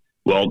Thunder.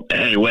 Well,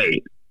 hey,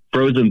 wait.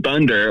 Frozen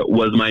Thunder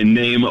was my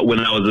name when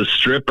I was a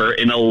stripper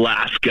in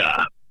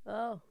Alaska.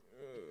 Oh.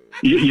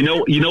 You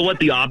know what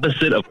the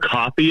opposite of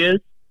coffee is?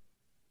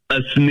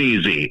 A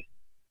sneezy.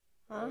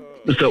 Huh?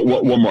 So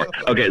one more.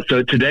 Okay,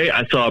 so today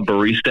I saw a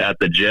barista at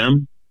the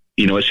gym.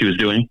 You know what she was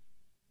doing?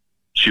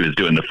 She was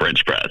doing the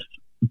French press.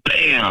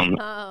 Bam!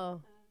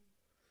 Oh.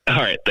 All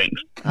right,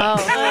 thanks.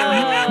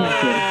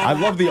 I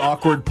love the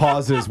awkward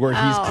pauses where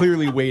he's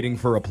clearly waiting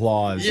for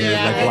applause or like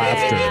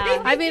laughter.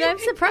 I mean, I'm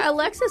surprised.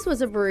 Alexis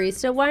was a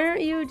barista. Why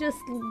aren't you just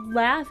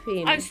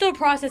laughing? I'm still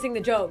processing the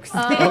jokes.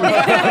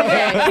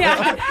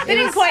 Yeah. They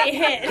didn't quite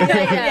hit.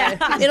 Yeah.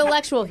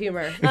 Intellectual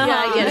humor. Yeah,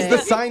 I get It's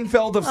it. the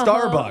Seinfeld of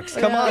Starbucks.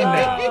 Come on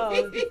now.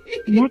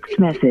 Next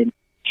message.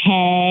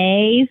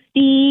 Hey,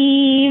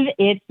 Steve.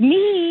 It's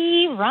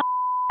me, Ron.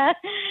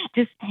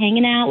 Just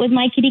hanging out with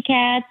my kitty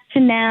cats,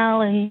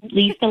 Chanel and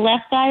Lisa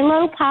Left Eye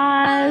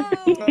Lopez.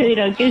 You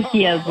know, because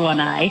she has one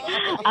eye.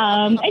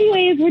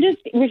 Anyways,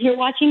 we're here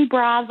watching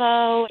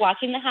Bravo,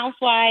 watching The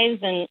Housewives,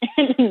 and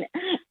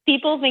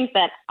people think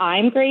that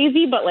I'm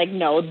crazy, but like,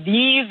 no,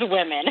 these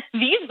women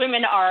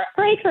are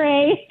cray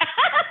cray.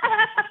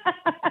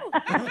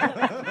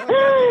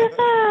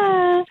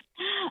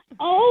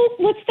 Oh,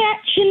 what's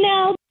that,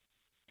 Chanel?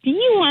 Do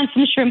you want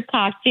some shrimp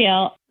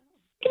cocktail?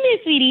 Come here,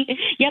 sweetie.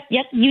 Yep.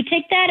 You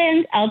take that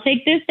end. I'll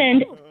take this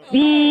end.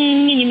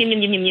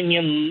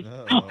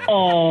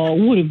 Oh,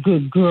 what a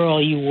good girl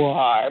you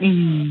are.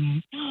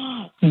 You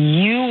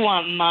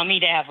want mommy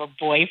to have a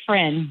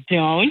boyfriend,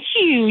 don't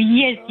you?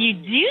 Yes, you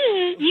do.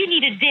 You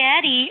need a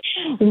daddy.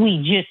 We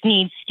just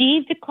need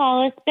Steve to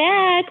call us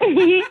back.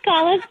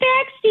 Call us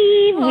back,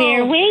 Steve.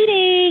 We're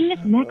waiting.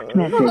 Next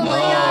message. Oh my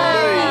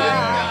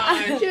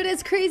God. Dude,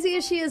 as crazy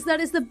as she is,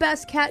 that is the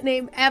best cat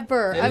name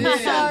ever. I'm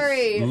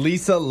sorry.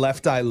 Lisa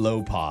Left Eye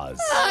Lopez.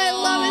 I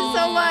love it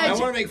so much. I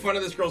want to make fun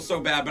of this girl so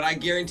bad, but I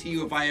guarantee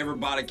you if I ever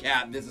bought a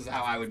cat, this is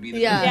how I would be.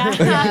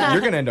 You're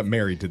going to end up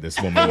married to this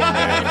woman one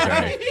day,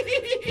 okay?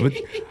 But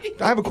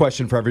I have a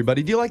question for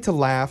everybody. Do you like to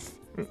laugh?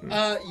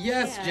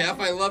 Yes, Jeff,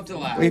 I love to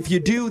laugh. If you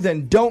do,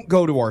 then don't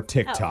go to our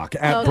TikTok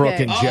at Brooke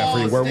and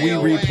Jeffrey, where we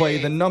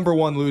replay the number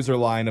one loser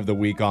line of the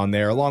week on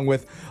there, along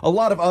with a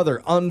lot of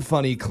other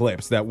unfunny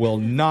clips that will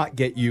not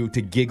get you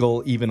to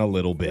giggle even a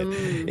little bit,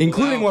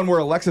 including one where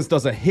Alexis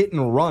does a hit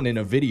and run in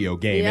a video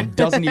game and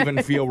doesn't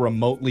even feel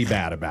remotely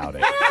bad about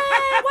it.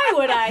 Why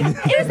would I?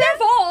 It was their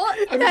fault.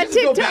 I mean, doesn't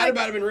feel bad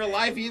about him in real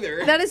life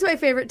either. That is my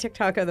favorite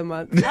TikTok of the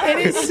month. It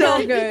is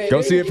so good.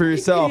 Go see it for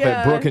yourself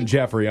at Brooke and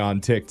Jeffrey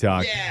on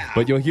TikTok.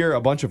 But you'll hear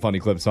a bunch of funny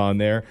clips on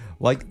there,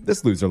 like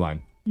this loser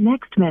line.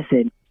 Next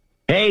message.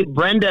 Hey,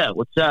 Brenda,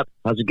 what's up?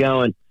 How's it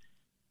going?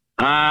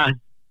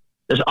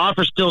 This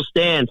offer still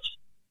stands.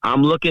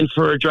 I'm looking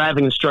for a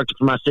driving instructor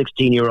for my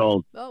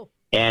 16-year-old. Oh.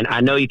 And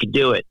I know you could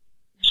do it,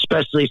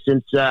 especially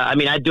since,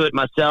 I do it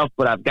myself,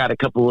 but I've got a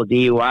couple of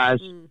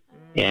DUIs.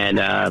 And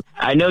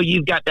I know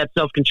you've got that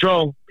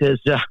self-control because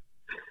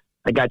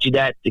I got you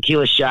that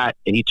tequila shot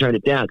and you turned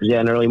it down because you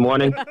had an early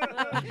morning.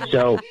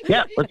 So,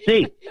 yeah, let's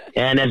see.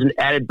 And as an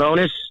added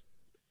bonus,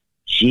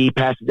 she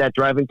passes that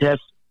driving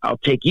test. I'll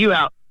take you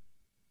out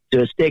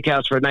to a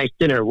steakhouse for a nice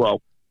dinner.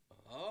 Well,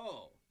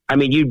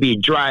 you'd be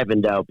driving,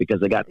 though,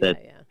 because I got the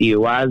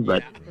DUIs,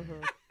 but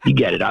you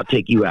get it. I'll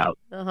take you out.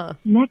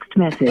 Next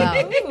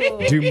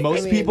message. Do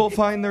most people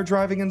find their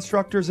driving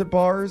instructors at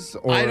bars?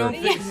 Or? I don't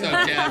think so,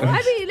 Jeff.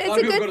 I mean, A lot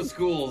it's of a people go to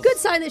schools. good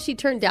sign that she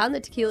turned down the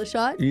tequila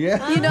shot.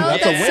 Yeah. You know,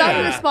 That's a that's win.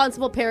 some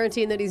responsible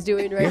parenting that he's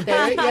doing right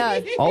there.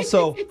 Yeah.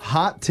 Also,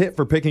 hot tip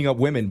for picking up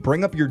women: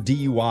 bring up your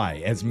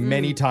DUI as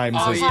many times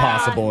Oh, as yeah.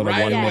 possible in a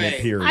Right 1 minute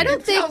away. period. I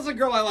don't think Tells a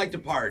girl I like to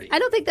party. I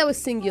don't think that was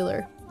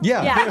singular.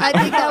 Yeah. I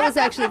think that was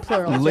actually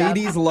plural. Jeff.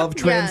 Ladies love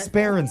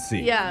transparency.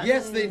 Yeah.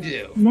 Yes, they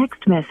do.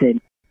 Next message.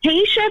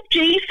 Hey, Chef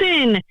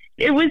Jason.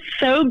 It was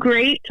so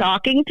great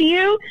talking to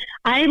you.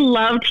 I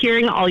loved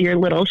hearing all your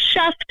little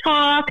chef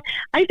talk.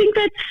 I think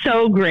that's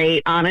so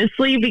great,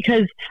 honestly,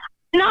 because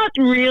I'm not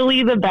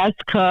really the best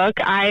cook.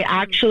 I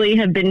actually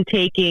have been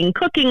taking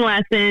cooking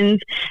lessons,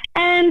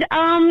 and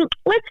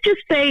let's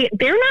just say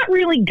they're not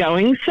really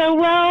going so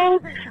well.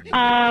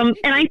 And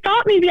I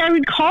thought maybe I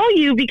would call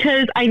you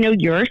because I know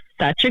you're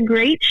such a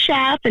great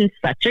chef and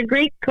such a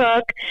great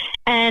cook.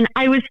 And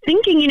I was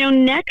thinking,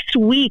 next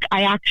week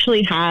I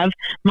actually have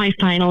my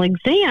final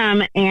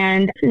exam.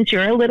 And since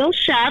you're a little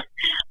chef,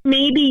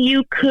 maybe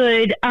you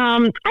could,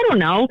 I don't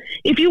know,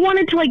 if you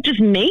wanted to just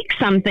make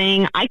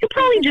something, I could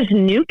probably just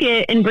nuke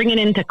it and bring it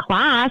into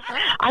class.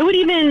 I would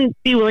even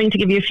be willing to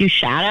give you a few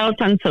shout outs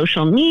on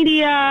social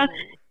media.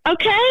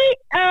 Okay.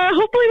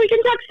 Hopefully we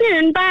can talk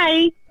soon.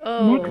 Bye.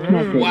 Next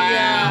message.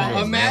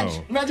 Wow.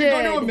 Imagine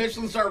going to a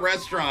Michelin star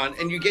restaurant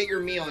and you get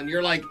your meal and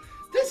you're like,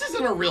 this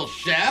isn't a real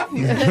chef.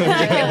 These are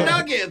chicken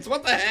nuggets.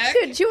 What the heck?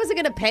 Dude, she wasn't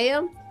going to pay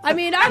him. I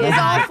mean, I was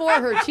all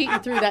for her cheating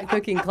through that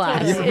cooking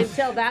class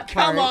until that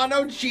part. Come on,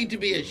 don't cheat to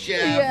be a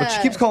chef. Yeah. But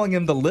she keeps calling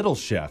him the little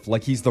chef,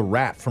 like he's the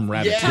rat from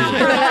Ratatouille.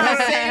 Yeah,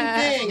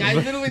 same thing. I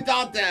literally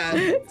thought that.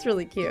 It's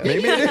really cute.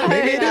 Maybe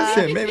it is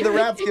him. Maybe the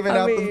rat's giving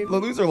out the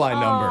loser line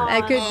number.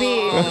 That could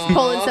be just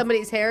pulling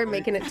somebody's hair and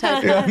making it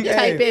type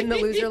in the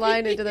loser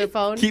line into their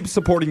phone. Keep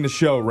supporting the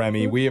show,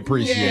 Remy. We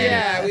appreciate it.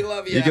 Yeah, we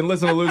love you. You can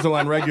listen to Loser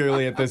Line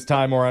regularly at this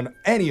time or on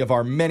any of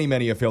our many,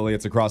 many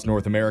affiliates across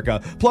North America.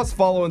 Plus,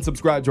 follow and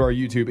subscribe to our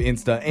YouTube,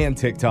 Insta, and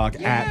TikTok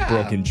at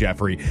Brooke and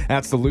Jeffrey.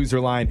 That's the Loser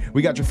Line.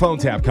 We got your phone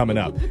tap coming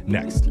up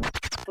next.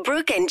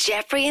 Brooke and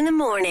Jeffrey in the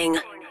morning.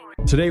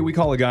 Today, we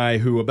call a guy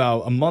who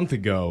about a month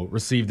ago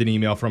received an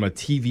email from a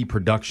TV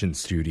production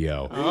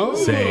studio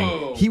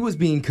saying he was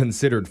being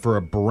considered for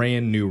a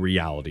brand new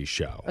reality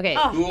show. Okay.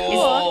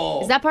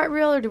 Cool. Is that part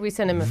real, or did we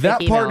send him a That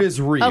fake part email? is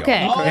real.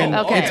 Okay. And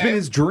Okay. it's been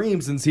his dream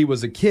since he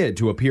was a kid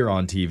to appear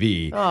on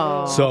TV.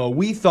 Oh. So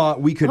we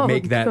thought we could Oh,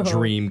 make that no.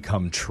 dream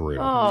come true.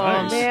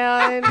 Oh,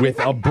 man. With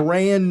a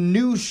brand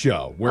new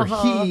show where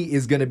he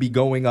is going to be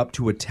going up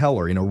to a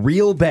teller in a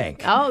real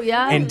bank Oh,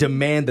 yeah. and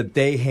demand that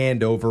they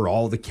hand over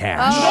all the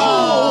cash.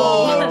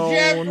 Oh,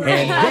 Jeffrey.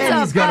 And then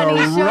he's going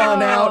to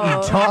run out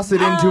and toss it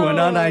into an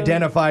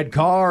unidentified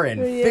car and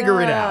figure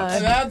it out.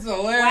 That's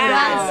hilarious.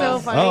 That's so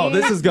funny. Oh,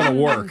 this is going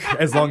to work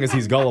as long as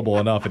he's gullible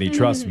enough and he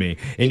trusts me.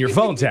 In your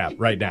phone tap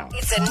right now.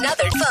 It's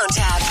another phone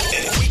tap.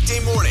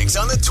 Weekday mornings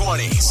on the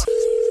 20s.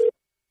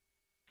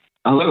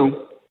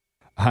 Hello.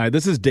 Hi,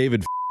 this is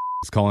David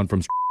calling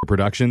from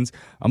Productions.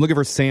 I'm looking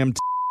for Sam.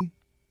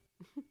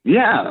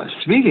 Yeah,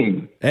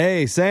 speaking.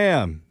 Hey,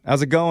 Sam.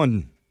 How's it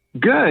going?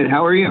 Good.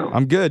 How are you?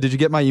 I'm good. Did you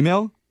get my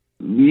email?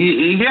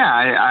 Yeah,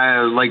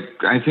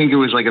 I think it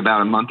was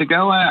about a month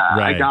ago.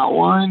 I got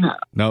one.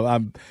 No,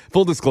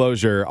 full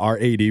disclosure, our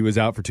AD was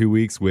out for 2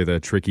 weeks with a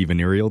tricky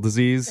venereal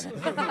disease.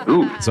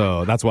 Ooh.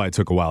 So that's why it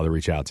took a while to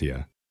reach out to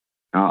you.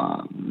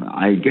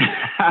 I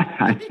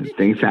guess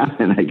things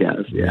happen, I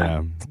guess.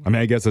 Yeah. I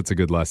mean, I guess that's a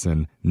good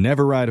lesson.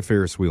 Never ride a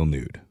Ferris wheel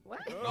nude.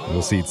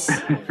 Those seats,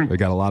 they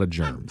got a lot of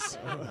germs.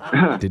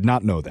 Did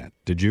not know that.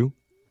 Did you?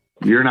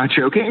 You're not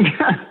joking?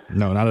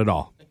 No, not at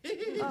all.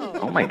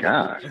 Oh my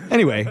God.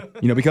 Anyway,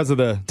 because of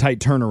the tight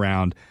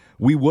turnaround,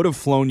 we would have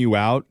flown you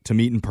out to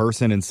meet in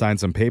person and sign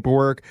some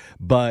paperwork,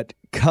 but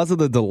because of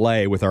the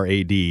delay with our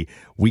AD,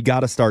 we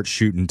got to start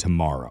shooting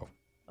tomorrow.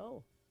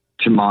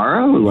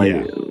 Tomorrow?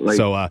 Yeah.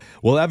 So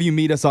we'll have you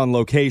meet us on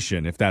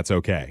location if that's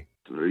okay.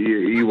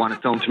 You want to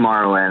film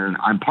tomorrow and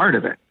I'm part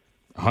of it.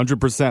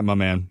 100%, my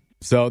man.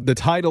 So the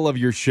title of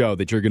your show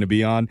that you're going to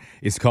be on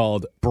is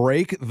called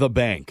Break the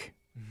Bank.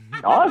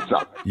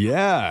 Awesome.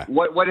 Yeah.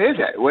 What is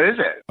it? What is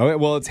it? Okay,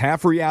 well, it's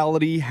half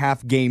reality,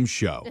 half game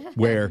show,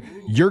 where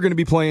you're going to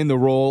be playing the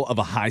role of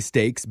a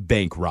high-stakes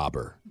bank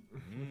robber.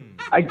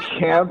 I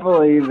can't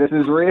believe this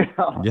is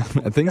real. Yeah,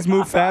 things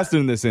move fast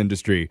in this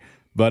industry,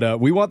 but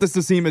we want this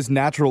to seem as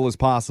natural as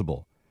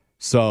possible.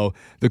 So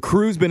the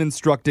crew's been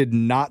instructed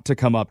not to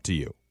come up to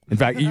you. In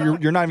fact,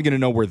 you're not even going to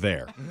know we're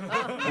there.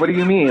 What do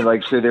you mean?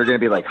 So they're going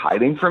to be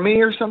hiding from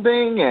me or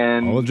something?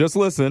 And well, just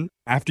listen.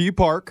 After you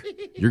park,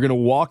 you're going to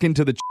walk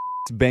into the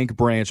bank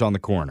branch on the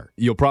corner.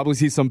 You'll probably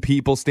see some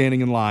people standing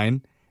in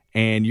line,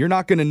 and you're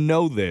not going to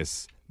know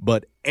this,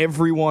 but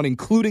everyone,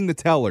 including the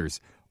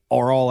tellers,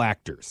 are all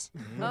actors.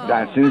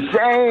 That's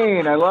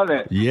insane. I love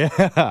it.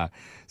 Yeah.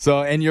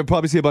 So, and you'll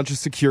probably see a bunch of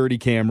security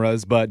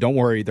cameras, but don't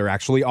worry, they're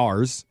actually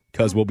ours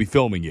because we'll be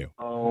filming you.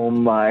 Oh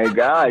my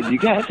God. You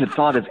guys have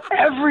thought of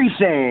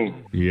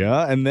everything.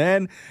 Yeah. And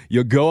then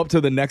you'll go up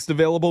to the next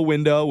available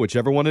window,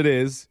 whichever one it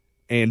is,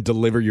 and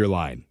deliver your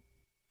line.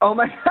 Oh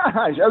my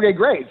gosh. Okay,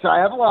 great. So I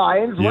have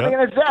lines. What am I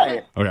going to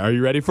say? Okay, are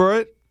you ready for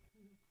it?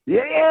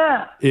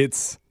 Yeah.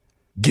 It's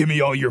give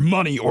me all your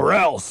money or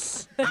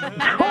else.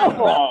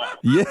 Come on.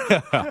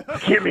 Yeah.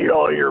 Give me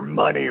all your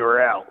money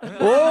or else.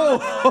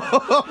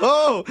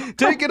 Oh,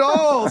 take it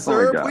all,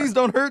 sir. God. Please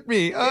don't hurt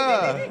me.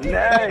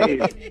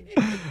 Nice.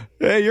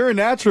 Hey, you're a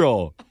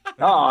natural.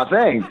 Oh,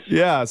 thanks.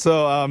 Yeah,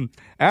 so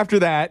after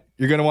that,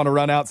 you're going to want to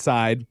run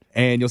outside,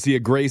 and you'll see a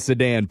gray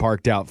sedan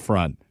parked out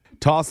front.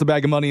 Toss the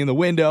bag of money in the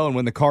window, and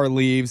when the car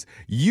leaves,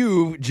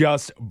 you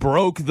just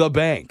broke the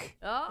bank.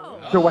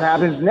 So what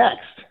happens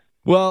next?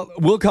 Well,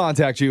 we'll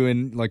contact you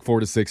in like 4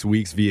 to 6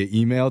 weeks via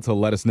email to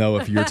let us know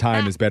if your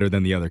time is better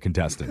than the other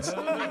contestants.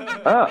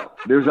 Oh,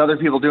 there's other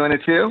people doing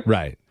it too?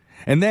 Right.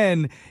 And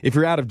then if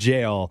you're out of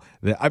jail,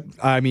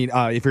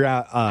 if you're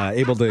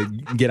able to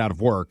get out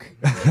of work.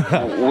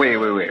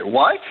 Wait.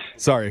 What?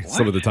 Sorry,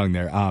 slip of the tongue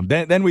there.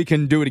 Then we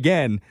can do it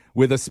again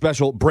with a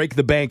special Break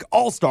the Bank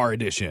All-Star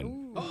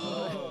Edition.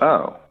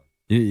 Oh.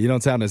 You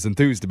don't sound as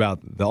enthused about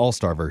the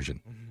All-Star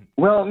version.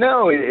 Well,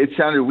 no, it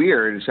sounded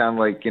weird. It sounded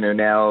like,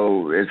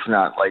 now it's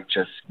not like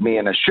just me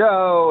and a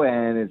show,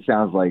 and it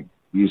sounds like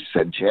you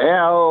said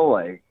jail,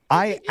 like.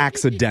 I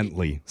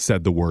accidentally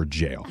said the word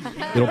jail.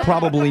 It'll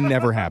probably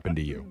never happen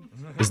to you,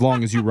 as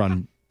long as you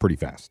run pretty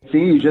fast. See,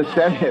 you just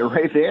said it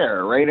right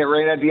there, right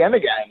at the end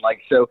again. Like,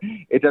 so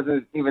it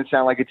doesn't even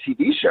sound like a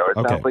TV show.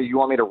 It sounds like you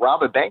want me to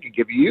rob a bank and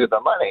give you the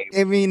money.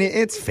 I mean,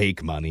 it's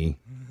fake money.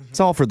 It's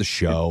all for the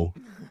show.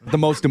 The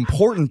most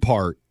important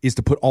part is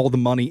to put all the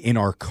money in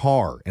our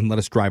car and let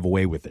us drive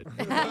away with it.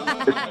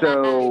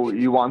 So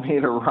you want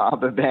me to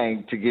rob a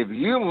bank to give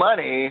you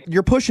money?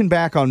 You're pushing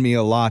back on me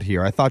a lot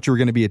here. I thought you were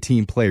going to be a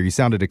team player. You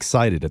sounded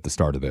excited at the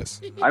start of this.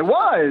 I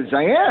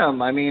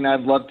am. I mean,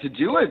 I'd love to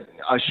do a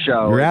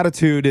show. Your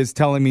attitude is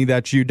telling me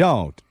that you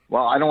don't.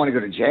 Well, I don't want to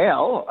go to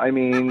jail. I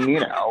mean,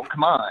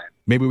 come on.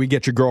 Maybe we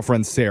get your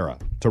girlfriend Sarah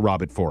to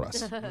rob it for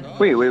us.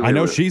 Wait. I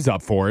know she's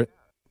up for it.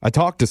 I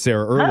talked to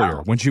Sarah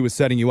earlier when she was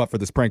setting you up for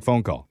this prank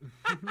phone call.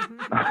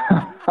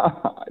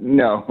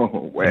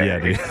 No way. Yeah,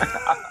 dude.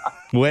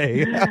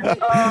 Way.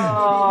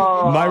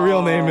 My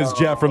real name is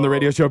Jeff from the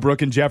radio show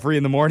Brooke and Jeffrey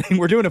in the Morning.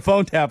 We're doing a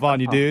phone tap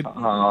on you, dude.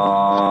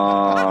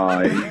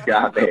 Oh, you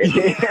got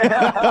me.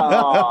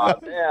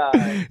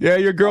 Yeah,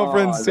 your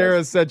girlfriend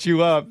Sarah set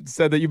you up,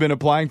 said that you've been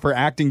applying for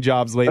acting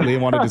jobs lately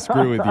and wanted to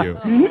screw with you.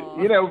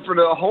 For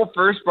the whole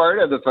first part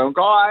of the phone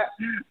call,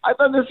 I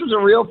thought this was a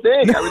real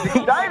thing. I was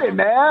excited,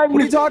 man.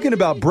 What are you talking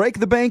about? Break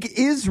the Bank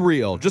is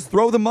real. Just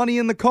throw the money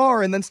in the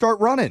car and then start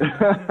running.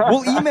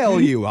 We'll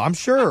email you, I'm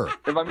sure.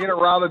 If I'm going to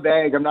rob a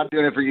bank, I'm not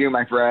doing it for you,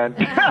 my friend.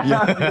 I'm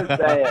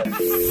just saying.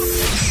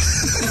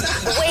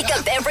 Wake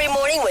up every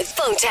morning with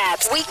phone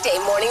taps. Weekday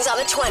mornings on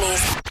the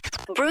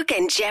 20s. Brooke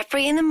and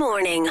Jeffrey in the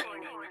Morning.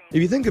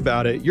 If you think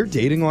about it, your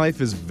dating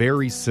life is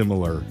very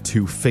similar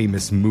to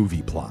famous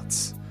movie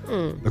plots.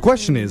 The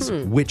question is,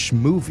 which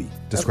movie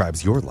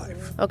describes your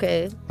life?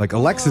 Okay. Like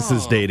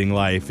Alexis's dating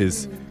life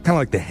is kind of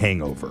like The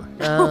Hangover.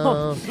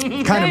 Oh.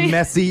 Kind of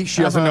messy.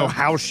 She doesn't know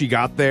how she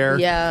got there.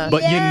 Yeah.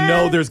 But you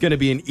know there's going to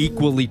be an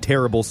equally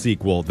terrible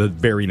sequel the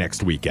very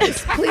next weekend.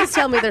 Please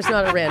tell me there's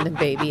not a random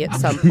baby at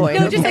some point.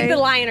 No, just like the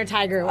lion or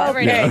tiger,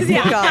 whatever it is.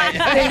 Thank God.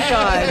 Thank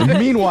God.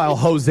 Meanwhile,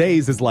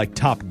 Jose's is like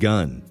Top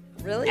Gun.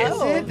 Really?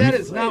 That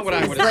is not what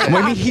I would have said.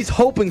 I mean, he's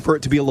hoping for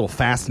it to be a little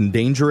fast and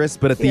dangerous,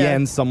 but at the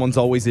end, someo's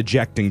always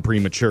ejecting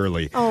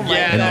prematurely. Oh, my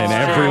And then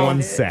God.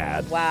 everyone's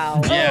sad.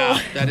 Wow.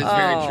 Yeah, that is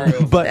very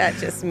true. But that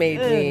just made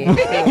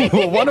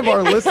me. one of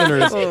our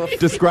listeners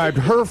described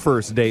her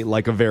first date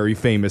like a very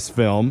famous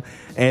film,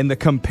 and the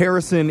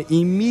comparison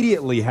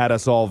immediately had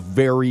us all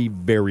very,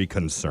 very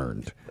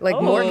concerned. Like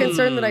more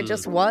concerned than I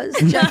just was,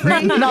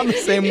 Jeffrey? Not in the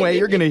same way.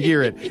 You're going to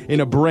hear it in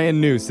a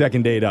brand new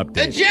second date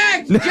update.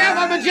 Eject! Jeff,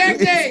 I'm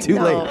ejecting! It's too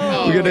late.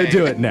 We're going to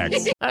do it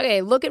next.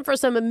 Okay, looking for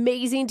some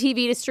amazing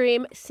TV to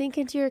stream? Sink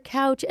into your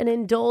couch and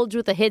indulge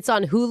with the hits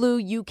on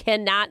Hulu you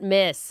cannot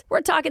miss.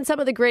 We're talking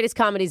some of the greatest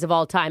comedies of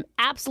all time.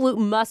 Absolute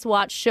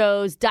must-watch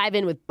shows. Dive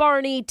in with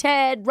Barney,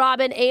 Ted,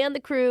 Robin, and the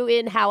crew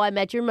in How I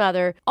Met Your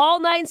Mother. All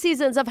 9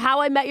 seasons of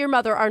How I Met Your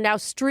Mother are now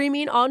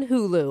streaming on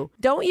Hulu.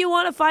 Don't you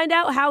want to find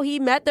out how he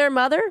met their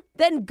mother?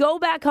 Then go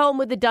back home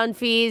with the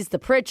Dunphys, the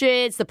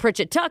Pritchett's, the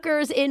Pritchett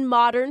Tuckers in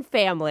Modern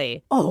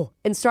Family. Oh,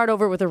 and start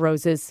over with the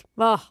Roses.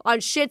 On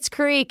Schitt's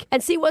Creek.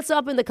 And see what's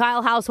up in the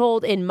Kyle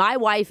household in My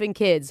Wife and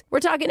Kids. We're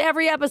talking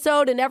every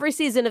episode and every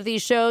season of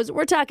these shows.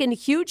 We're talking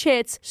huge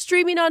hits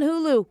streaming on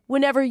Hulu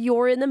whenever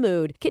you're in the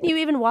mood. Can you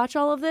even watch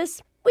all of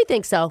this? We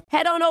think so.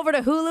 Head on over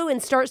to Hulu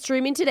and start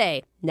streaming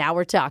today. Now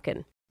we're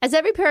talking. As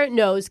every parent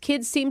knows,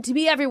 kids seem to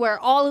be everywhere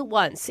all at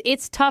once.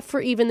 It's tough for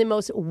even the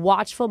most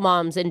watchful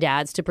moms and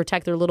dads to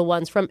protect their little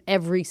ones from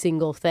every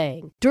single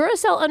thing.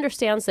 Duracell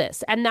understands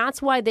this, and that's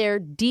why they're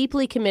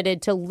deeply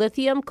committed to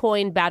lithium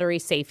coin battery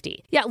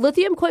safety. Yeah,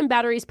 lithium coin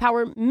batteries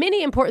power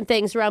many important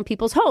things around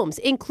people's homes,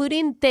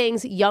 including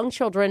things young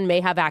children may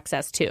have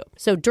access to.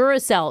 So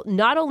Duracell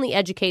not only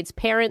educates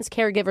parents,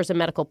 caregivers, and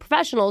medical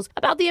professionals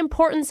about the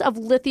importance of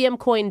lithium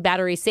coin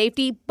battery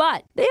safety,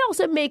 but they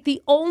also make the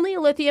only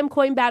lithium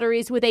coin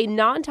batteries with with a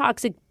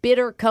non-toxic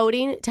bitter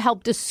coating to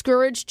help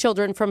discourage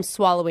children from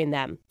swallowing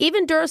them.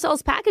 Even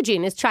Duracell's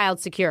packaging is child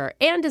secure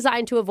and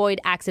designed to avoid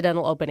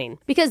accidental opening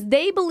because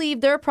they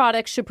believe their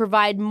products should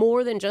provide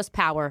more than just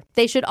power.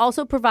 They should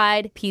also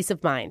provide peace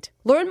of mind.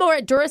 Learn more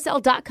at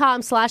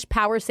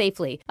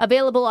Duracell.com/powersafely.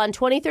 Available on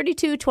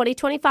 2032,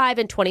 2025,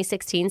 and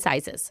 2016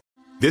 sizes.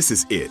 This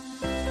is it.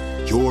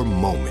 Your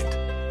moment.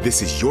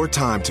 This is your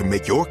time to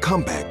make your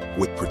comeback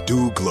with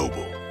Purdue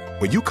Global.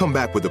 When you come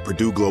back with a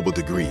Purdue Global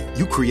degree,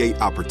 you create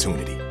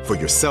opportunity for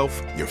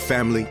yourself, your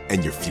family,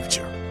 and your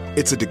future.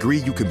 It's a degree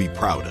you can be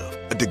proud of,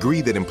 a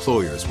degree that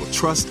employers will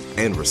trust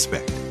and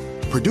respect.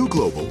 Purdue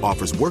Global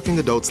offers working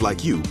adults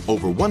like you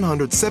over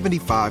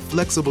 175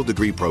 flexible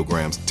degree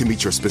programs to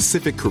meet your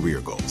specific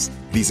career goals.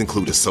 These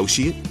include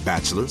associate,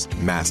 bachelor's,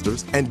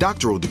 master's, and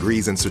doctoral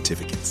degrees and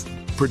certificates.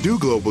 Purdue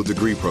Global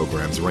degree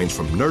programs range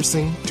from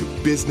nursing to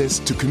business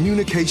to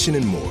communication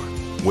and more.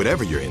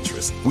 Whatever your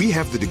interest, we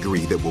have the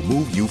degree that will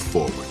move you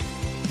forward.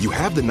 You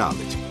have the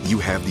knowledge, you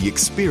have the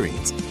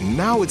experience.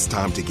 Now it's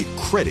time to get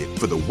credit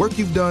for the work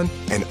you've done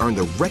and earn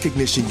the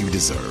recognition you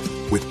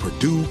deserve with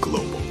Purdue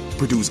Global,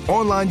 Purdue's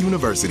online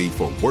university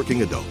for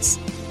working adults.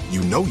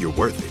 You know you're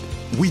worth it.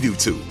 We do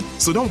too.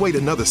 So don't wait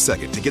another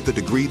second to get the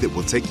degree that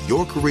will take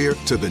your career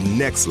to the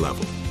next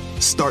level.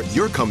 Start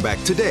your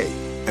comeback today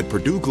at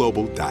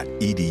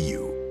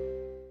purdueglobal.edu.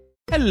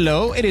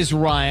 Hello, it is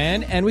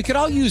Ryan, and we could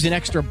all use an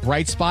extra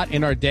bright spot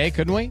in our day,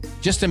 couldn't we?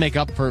 Just to make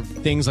up for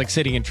things like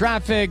sitting in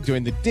traffic,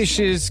 doing the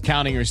dishes,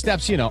 counting your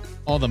steps, you know,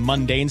 all the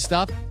mundane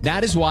stuff.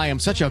 That is why I'm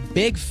such a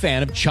big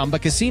fan of Chumba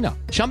Casino.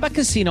 Chumba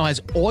Casino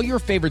has all your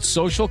favorite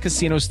social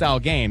casino-style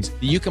games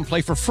that you can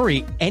play for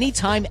free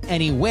anytime,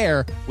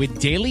 anywhere with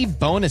daily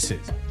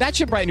bonuses. That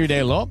should brighten your day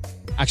a little.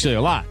 Actually,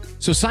 a lot.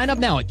 So sign up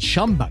now at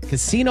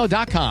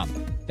ChumbaCasino.com.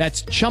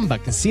 That's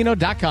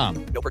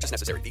ChumbaCasino.com. No purchase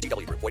necessary.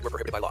 VGW Group. Void where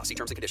prohibited by law. See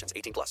terms and conditions.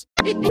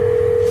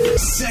 18+.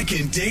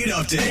 Second date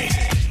update.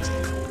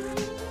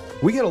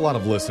 We get a lot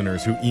of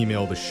listeners who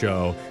email the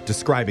show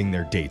describing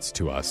their dates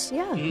to us.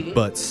 Yeah.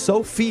 But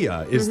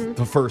Sophia is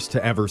the first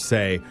to ever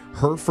say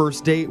her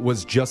first date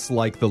was just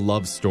like the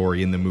love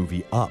story in the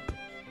movie Up.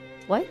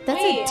 What?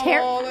 That's a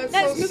terrible.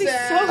 That's so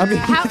sad. I mean,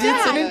 How it's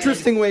sad? an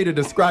interesting way to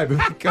describe it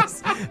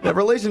because that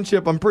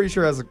relationship, I'm pretty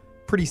sure, has a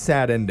pretty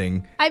sad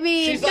ending. I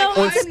mean, She's like,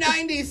 I'm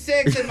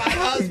 96 and my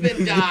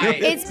husband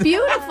died. It's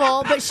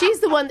beautiful, but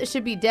she's the one that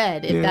should be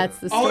dead if that's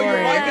the story. Oh,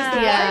 your wife is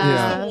the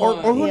Yeah. Or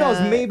who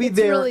knows, maybe It's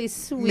they're really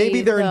sweet,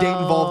 maybe their date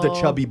involved a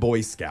though. chubby Boy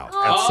Scout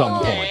at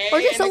some point.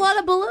 Or just a lot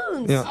of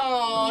balloons. Yeah.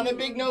 Oh, and a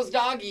big nosed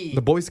doggy.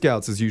 The Boy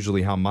Scouts is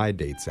usually how my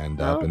dates end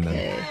up, and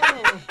then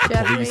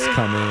the police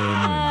come in.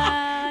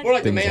 And More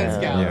like the things Man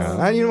happen. Scouts.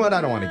 Yeah, and you know what?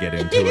 I don't want to get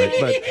into it,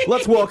 but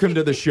let's welcome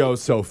to the show,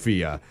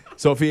 Sophia.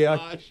 Sophia,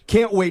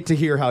 can't wait to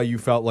hear how you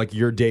felt like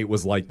your date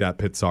was like that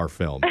Pixar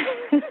film.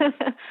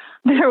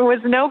 There was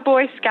no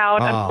Boy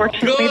Scout. Oh.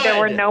 Unfortunately, there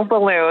were no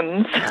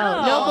balloons.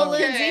 No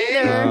balloons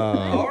either.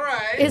 All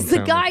right. Is the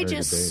Sounds guy like a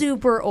just great date.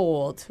 super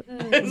old?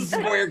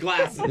 Square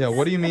glasses. Yeah,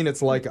 what do you mean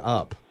it's like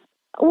Up?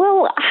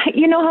 Well,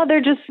 you know how they're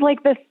just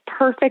like this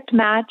perfect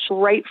match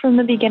right from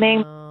the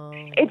beginning?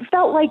 It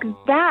felt like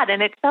that,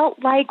 and it felt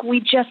like we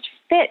just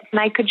fit, and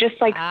I could just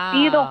like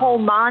see the whole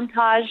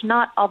montage,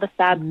 not all the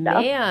sad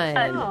stuff.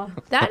 Man,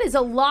 that is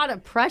a lot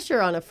of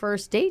pressure on a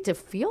first date to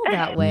feel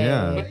that way.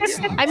 Yeah.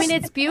 I mean,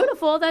 it's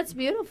beautiful. That's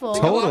beautiful.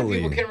 Totally.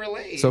 People can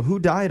relate. So who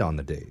died on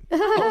the date?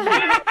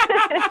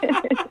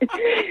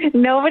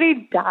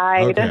 Nobody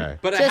died. Okay.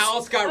 But a Just-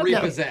 house got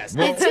repossessed.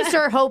 It's just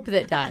our hope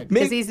that died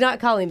because he's not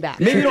calling back.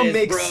 Maybe it'll it is,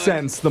 make Brooke.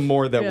 sense the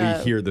more that Yeah.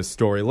 we hear the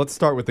story. Let's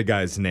start with the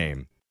guy's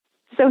name.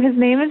 So his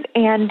name is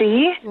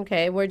Andy.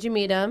 Okay, where'd you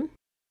meet him?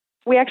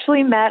 We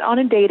actually met on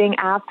a dating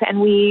app,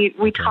 and we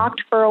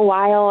talked for a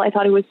while. I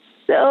thought he was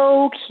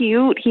so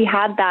cute. He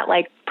had that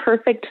like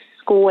perfect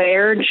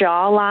square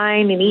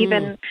jawline, and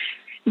even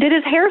did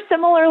his hair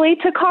similarly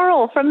to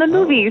Carl from the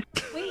movies.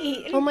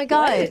 Oh my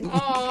God.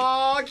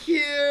 Oh,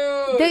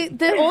 cute.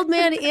 The old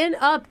man in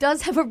Up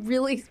does have a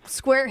really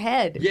square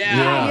head.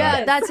 Yeah.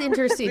 Yeah, that's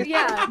interesting.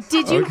 Yeah.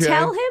 Did you Okay.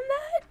 tell him that?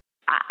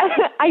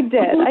 I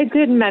did. I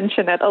did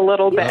mention it a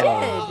little bit.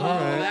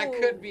 That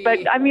could be. But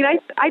I mean,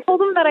 I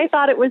told him that I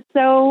thought it was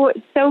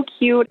so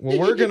cute. Well,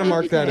 we're going to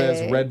mark that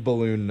as red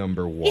balloon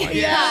number 1.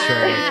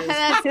 Yeah,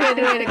 that's a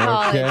good way to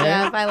call Okay. it,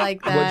 Jeff. I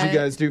like that. What'd you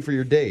guys do for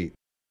your date?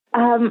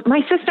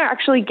 My sister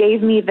actually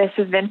gave me this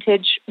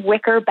vintage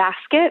wicker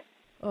basket.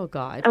 Oh,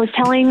 God. I was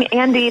telling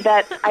Andy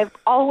that I've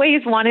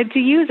always wanted to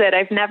use it.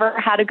 I've never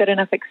had a good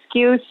enough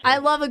excuse. I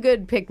love a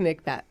good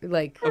picnic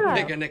like a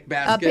picnic a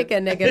basket.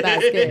 picnic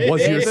basket.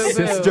 Was your Boo-boo.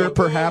 sister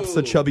perhaps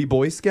a chubby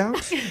Boy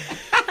Scout?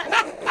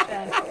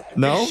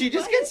 No? She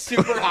just gets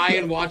super high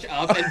and watch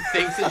Up and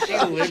thinks that she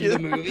lived the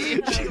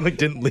movie. She like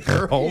didn't leave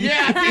her home?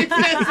 Yeah, it's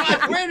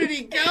like, where did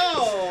he go?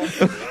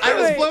 I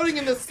was floating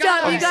in the sky.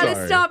 Stop, you gotta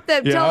sorry. stop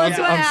them. Yeah, Tell us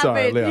what I'm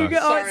sorry, happened. Leah.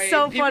 Oh, it's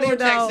so People funny are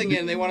though. texting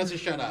in. They want us to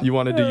shut up. You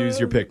wanted to use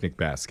your picnic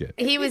basket.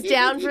 He was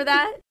down for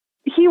that?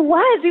 He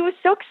was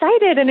so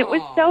excited, and it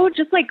was so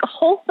just like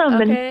wholesome.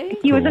 Okay. And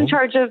he was in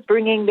charge of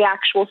bringing the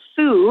actual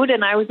food,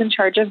 and I was in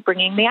charge of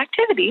bringing the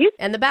activities.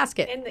 And the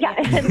basket.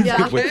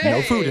 Yeah. With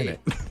no food in it.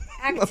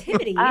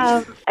 Activities.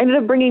 I ended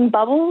up bringing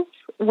bubbles,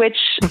 which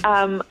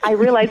I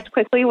realized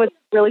quickly was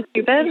really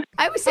stupid.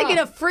 I was thinking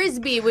a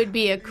Frisbee would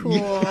be a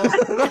cool...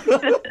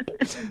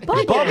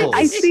 Bubbles.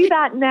 I see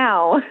that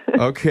now.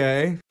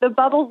 Okay. The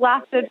bubbles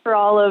lasted for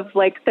all of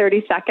like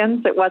 30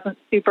 seconds. It wasn't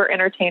super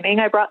entertaining.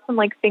 I brought some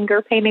like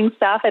finger painting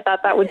stuff. I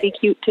thought that would be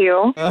cute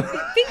too. How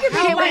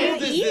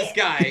old is this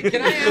guy?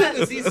 Can I ask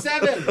this? He's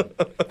 7.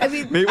 I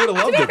mean, He would have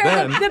loved it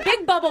then. The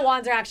big bubble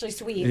ones are actually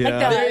sweet. Yeah.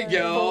 Like the There you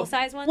go.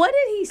 full-size ones. What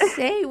did he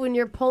say when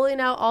you're pulling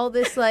out all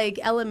this like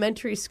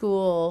elementary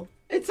school?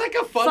 It's like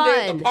a fun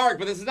day at the park,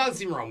 but this doesn't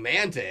seem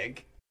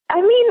romantic. I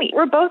mean,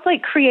 we're both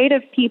like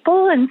creative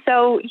people, and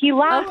so he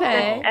laughed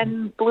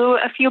and blew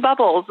a few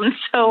bubbles. And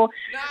so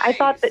I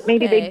thought that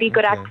maybe they'd be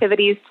good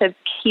activities to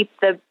keep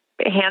the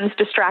hands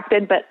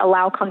distracted but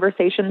allow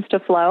conversations to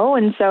flow.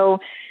 And so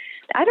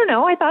I don't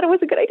know. I thought it was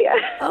a good idea.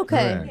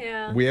 Okay. Right.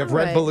 Yeah. We have All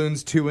red right.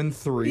 balloons 2 and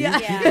 3. Yeah.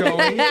 Keep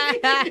going.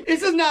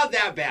 This is not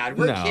that bad.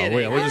 We're No, kidding.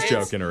 we're just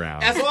It's- joking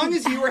around. As long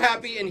as you were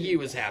happy and he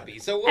was happy.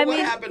 So what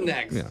happened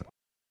next? Yeah.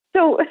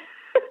 So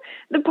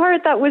the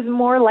part that was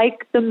more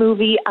like the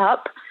movie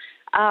Up,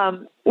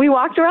 we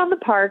walked around the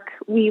park.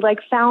 We like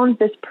found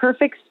this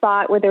perfect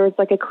spot where there was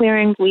like a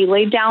clearing. We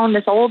laid down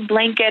this old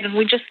blanket and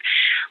we just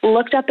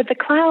looked up at the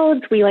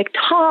clouds. We like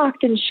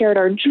talked and shared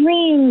our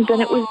dreams,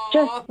 and it was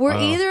just. Were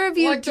either of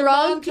you Like the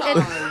drunk? And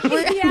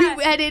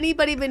montage. had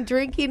anybody been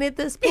drinking at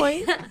this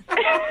point?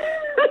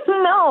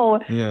 No,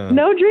 Yeah.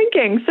 no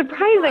drinking.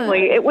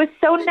 Surprisingly, it was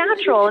so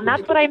natural, and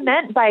that's what I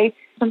meant by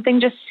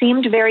something just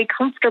seemed very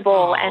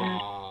comfortable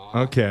and.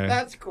 Okay.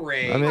 That's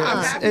great. I mean, I'm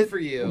it's- happy it- for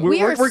you.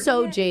 We are we're-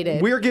 so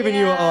jaded. We're giving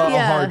you a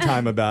Yeah. hard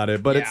time about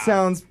it, but it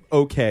sounds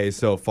okay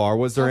so far.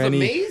 Was there Sounds any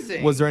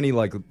amazing. Was there any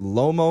like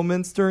low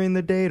moments during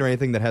the date or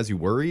anything that has you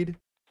worried?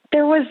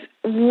 There was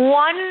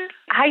one,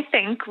 I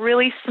think,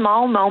 really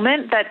small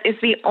moment that is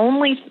the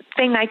only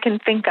thing I can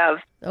think of.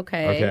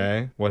 Okay.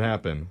 Okay. What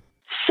happened?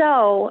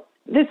 So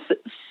this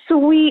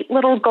sweet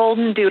little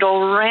golden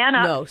doodle ran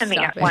up to me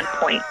stop at it. one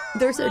point.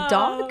 There's a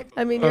dog?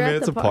 I mean, you're at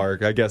it's the a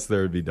park. I guess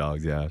there would be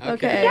dogs, yeah.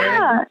 Okay.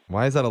 Yeah.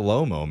 Why is that a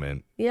low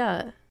moment?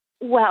 Yeah.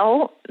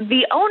 Well,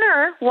 the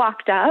owner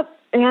walked up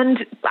and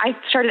I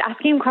started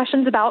asking him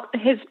questions about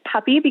his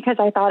puppy because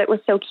I thought it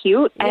was so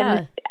cute.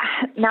 And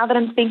now that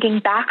I'm thinking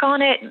back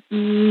on it,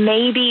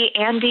 maybe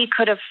Andy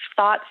could have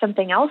thought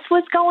something else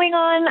was going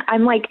on.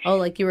 I'm like, Oh,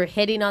 like you were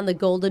hitting on the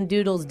golden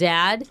doodle's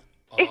dad?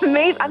 it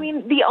may, I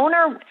mean, the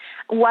owner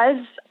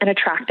was an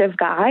attractive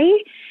guy,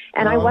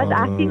 and I was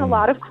asking a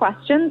lot of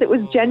questions. It was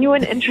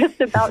genuine interest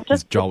about His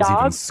just jaw the was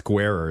even dog.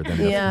 squarer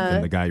than, Yeah.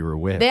 than the guy you were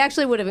with. They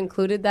actually would have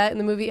included that in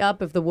the movie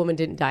Up if the woman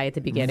didn't die at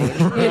the beginning.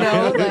 You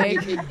know, like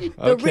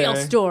the real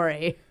Okay.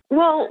 story.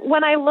 Well,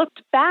 when I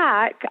looked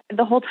back,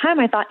 the whole time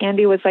I thought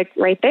Andy was like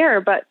right there,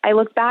 but I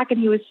looked back and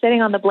he was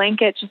sitting on the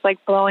blanket just like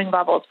blowing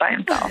bubbles by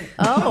himself.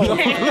 Oh.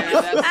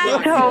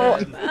 So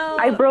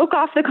I broke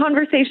off the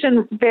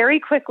conversation very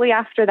quickly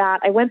after that.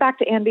 I went back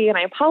to Andy and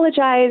I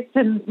apologized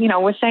and, you know,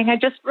 was saying I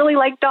just really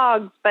like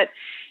dogs, but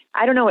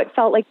I don't know, it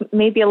felt like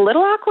maybe a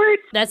little awkward.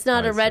 That's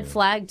not a red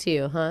flag to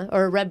you, huh?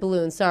 Or a red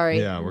balloon, sorry.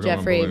 Yeah, we're going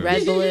Jeffrey, balloon.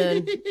 red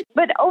balloon.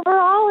 But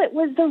overall, it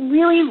was a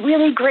really,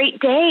 really great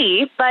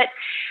day, but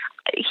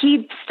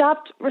he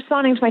stopped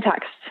responding to my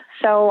texts.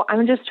 So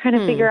I'm just trying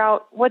to figure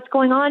out what's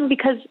going on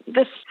because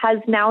this has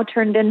now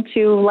turned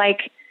into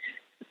like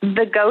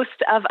the ghost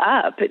of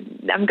Up.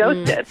 I'm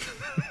ghosted.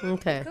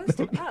 Okay.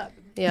 Ghosted up.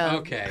 Yeah.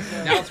 Okay.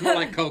 Now it's more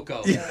like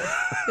Coco.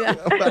 Yeah,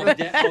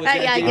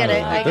 I get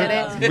it. I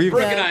get it. We've-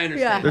 Brooke and I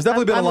understand. There's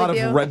definitely been I'm a lot with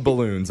of you. red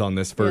balloons on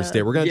this first Yeah.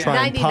 date. We're going to Yeah.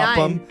 try and pop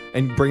 99. them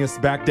and bring us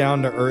back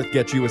down to earth,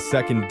 get you a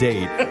second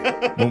date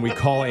when we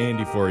call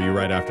Andy for you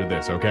right after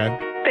this, okay?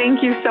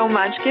 Thank you so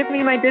much. Give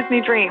me my Disney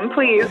dream,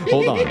 please.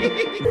 Hold on.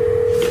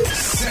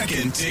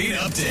 Second date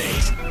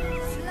update.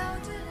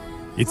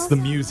 It's the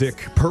music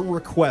per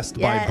request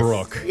Yes. by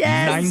Brooke.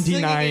 Yes.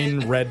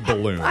 99 red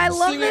balloons. I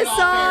love Sing this it off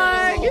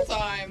song. the whole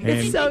time.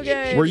 It's And so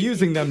good. We're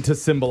using them to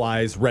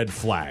symbolize red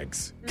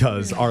flags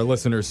because our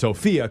listener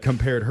Sophia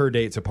compared her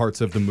date to parts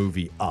of the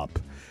movie Up.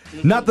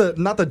 Not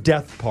the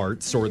death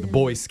parts or the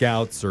Boy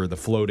Scouts or the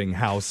floating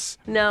house.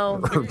 No.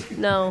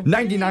 No.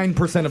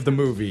 99% of the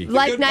movie.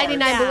 Like good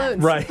 99 part.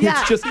 balloons. Right. Yeah.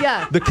 It's just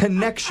yeah. the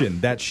connection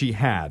that she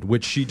had,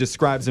 which she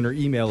describes in her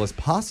email as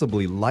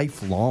possibly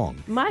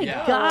lifelong. My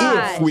Yeah.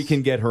 God. If we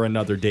can get her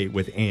another date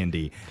with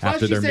Andy Plus,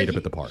 after she their said meetup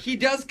at the park. He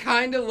does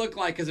kind of look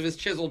like, because of his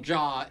chiseled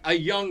jaw, a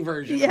young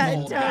version Yeah, of the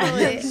old guy.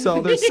 totally.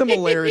 So there's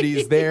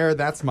similarities there.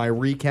 That's my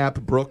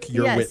recap. Brooke,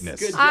 your Yes. witness.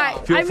 Good I-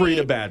 Feel I free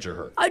to mean- badger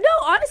her.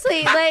 No,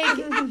 honestly,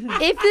 like,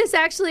 if this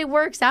actually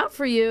works out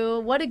for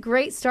you, what a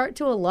great start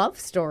to a love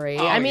story.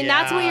 Oh, I mean,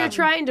 that's what yeah. you're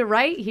trying to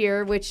write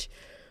here, which,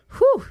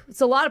 whew, it's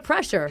a lot of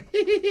pressure.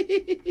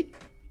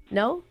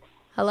 No?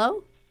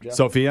 Hello?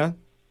 Sophia?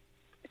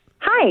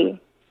 Hi.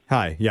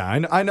 Hi. Yeah,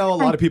 I know a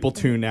lot of people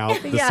tune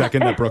out the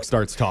second that Brooke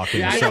starts talking.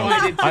 Yeah, I so know, I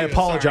did too. I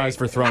apologize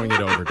for throwing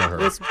it over to her.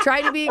 Was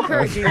trying to be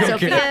encouraging, Okay.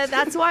 Sophia.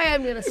 That's why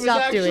I'm going to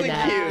stop doing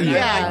that. Cute.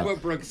 Yeah. I like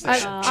what Brooke said.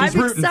 She's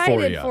I'm rooting for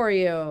excited you. for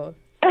you.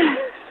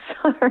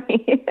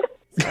 Sorry.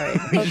 Sorry.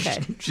 Okay.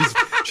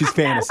 She's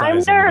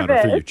fantasizing about her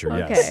nervous. future.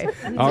 Yes.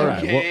 Okay. All right.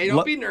 Okay, well,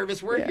 don't be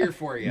nervous. We're here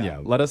for you. yeah,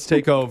 let us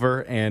take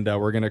over, and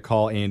we're going to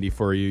call Andy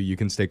for you. You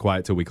can stay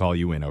quiet till we call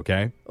you in,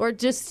 okay? Or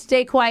just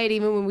stay quiet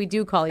even when we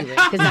do call you in,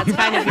 because that's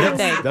kind of your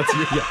thing. That's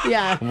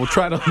Yeah. We'll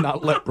try to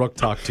not let Brooke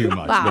talk too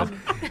much. Wow.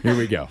 But here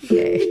we go.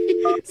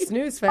 Okay.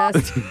 Snooze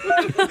fest.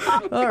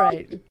 All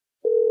right.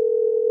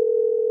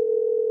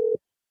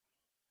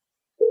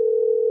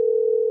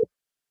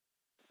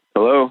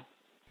 Hello.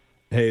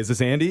 Hey, is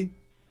this Andy?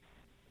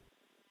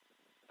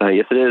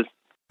 Yes, it is.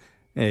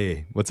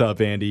 Hey, what's up,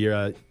 Andy?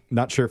 You're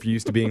not sure if you're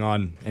used to being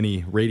on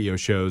any radio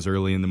shows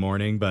early in the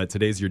morning, but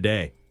today's your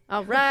day.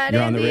 All right,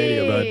 You're on the Andy.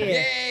 radio, bud.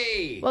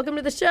 Yay! Welcome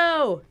to the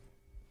show.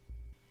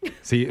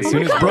 See, as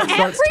soon as Brooke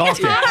starts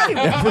talking,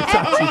 every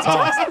time she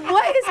talks.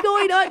 What is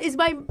going on? Is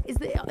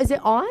it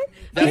on?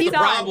 That's Can the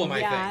problem, I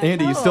think.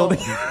 Andy, you still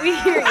there? We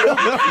hear you.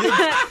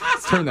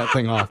 Let's turn that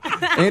thing off.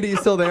 Andy, you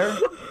still there?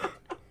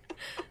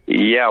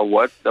 Yeah,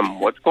 what's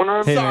going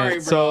on? Hey, Sorry, man. bro.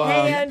 So,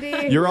 Hey,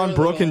 Andy. you're on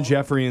Brooke and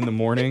Jeffrey in the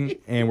morning,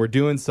 and we're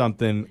doing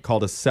something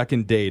called a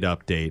second date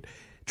update,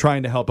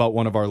 trying to help out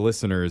one of our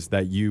listeners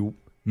that you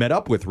met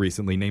up with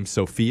recently named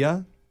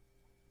Sophia.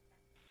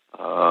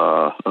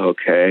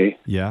 Okay.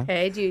 Yeah?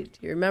 Hey, do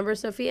you remember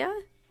Sophia?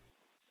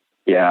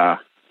 Yeah.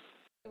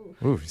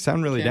 Ooh, you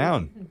sound really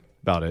down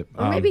about it.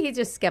 Or maybe he's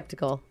just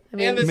skeptical. I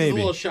mean, And this is a Maybe.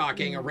 little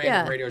shocking. A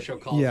random radio show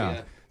calls Yeah.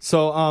 you.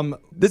 So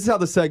this is how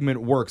the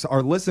segment works.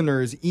 Our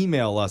listeners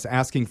email us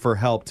asking for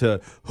help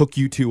to hook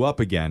you two up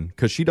again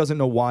because she doesn't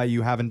know why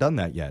you haven't done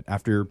that yet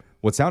after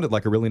what sounded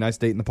like a really nice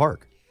date in the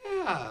park.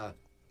 Yeah.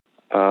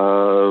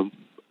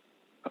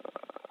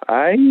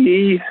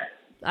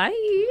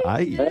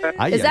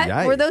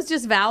 Were those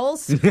just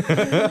vowels?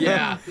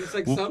 Yeah. It's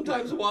like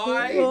sometimes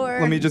why?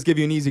 Let me just give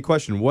you an easy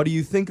question. What do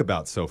you think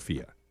about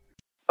Sophia?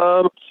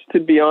 To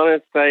be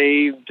honest,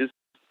 I just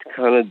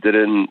kind of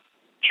didn't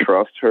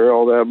trust her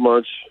all that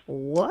much.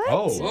 What?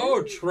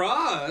 Oh,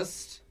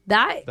 trust.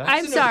 I'm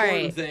an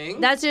sorry. important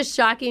thing. That's just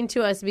shocking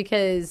to us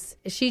because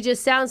she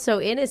just sounds so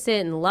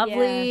innocent and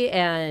lovely,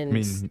 and I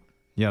mean,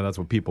 yeah, that's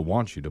what people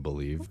want you to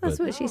believe. that's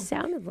but what she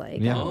sounded like.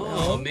 Yeah.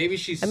 Oh, maybe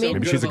she's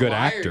maybe she's a good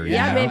actor.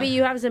 Yeah, maybe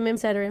you have some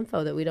insider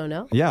info that we don't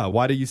know. Yeah,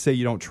 why do you say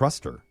you don't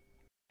trust her?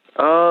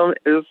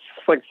 It was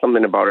like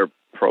something about her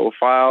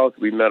profile.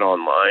 We met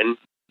online.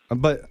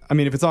 But, I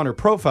mean, if it's on her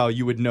profile,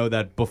 you would know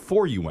that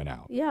before you went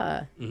out,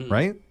 Yeah.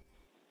 right?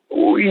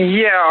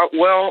 Yeah,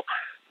 well,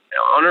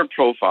 on her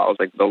profile,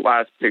 like the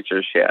last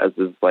picture she has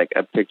is like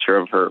a picture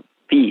of her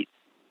feet.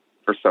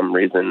 For some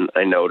reason,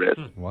 I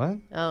noticed. What?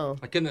 Oh.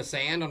 Like in the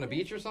sand on a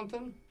beach or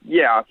something?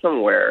 Yeah,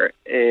 somewhere.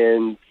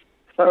 And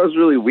that was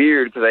really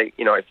weird because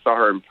I saw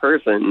her in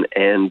person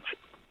and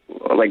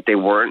like they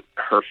weren't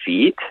her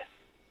feet.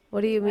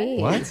 What do you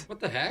mean? What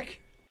the heck?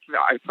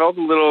 I felt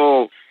a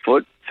little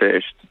foot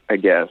fished, I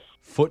guess.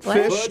 Foot What?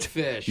 fished? Foot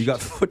fished. You got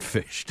foot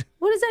fished.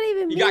 What does that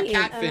even mean? You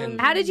got catfin.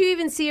 How did you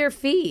even see her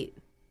feet?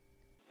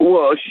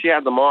 Well, she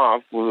had them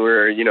off when we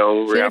were, She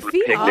having had a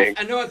feet off? picnic.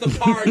 I know at the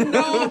park.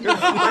 No.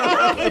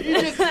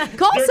 You just-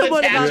 Call they're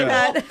someone about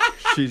detachable.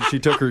 that. She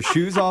took her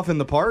shoes off in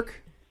the park?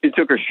 She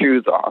took her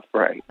shoes off,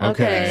 right?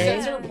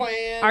 Okay. Sensor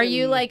plan. Are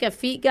you like a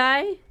feet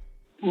guy?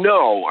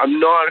 No, I'm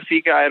not a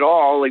feet guy at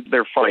all. Like,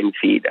 they're fine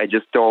feet. I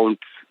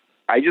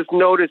just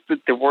noticed that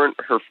they weren't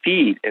her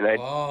feet, and I.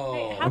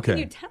 Oh. How Okay. can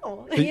you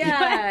tell?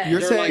 Yeah. You're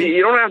They're saying...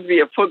 You don't have to be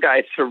a foot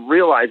guy to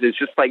realize it's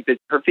just like that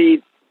her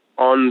feet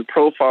on the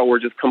profile were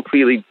just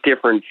completely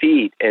different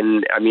feet.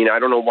 And I mean, I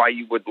don't know why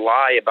you would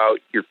lie about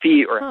your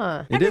feet or.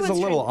 Huh. It is a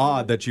little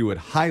odd that you would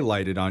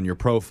highlight it on your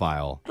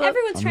profile.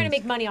 Everyone's trying to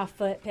make money off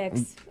foot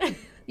pics.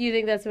 You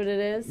think that's what it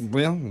is?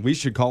 Well, we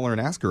should call her and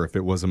ask her if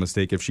it was a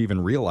mistake, if she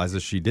even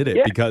realizes she did it.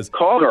 Yeah, Because,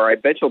 call her. I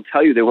bet she'll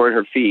tell you they weren't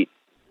her feet.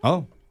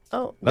 oh,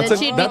 Oh, That's then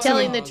a- she'd be that's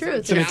telling an- the truth.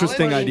 it's an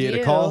interesting Challenge idea to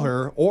you. call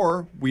her,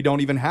 or we don't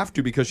even have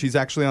to because she's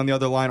actually on the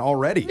other line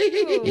already,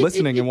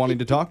 listening and wanting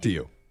to talk to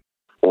you.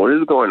 What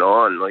is going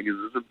on? Like, is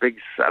this a big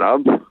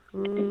setup?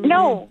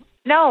 No,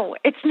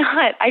 it's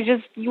not.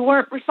 You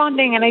weren't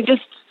responding, and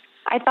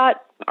I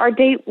thought our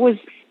date was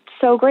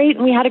so great,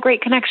 and we had a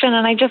great connection,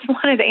 and I just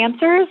wanted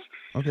answers.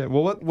 Okay,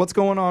 well, what's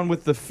going on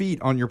with the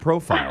feet on your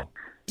profile?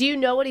 Do you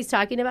know what he's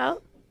talking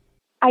about?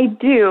 I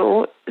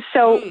do.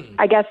 So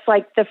I guess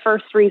like the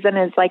first reason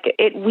is like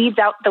it weeds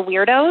out the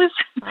weirdos.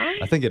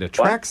 I think it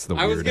attracts the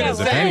I was going weirdos,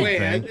 to if say,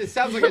 anything. it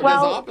sounds like it does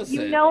Well, opposite.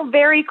 you know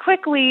very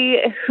quickly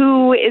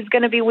who is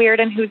going to be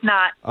weird and who's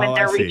not when Oh, I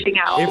they're see. reaching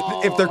out.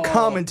 If they're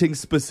commenting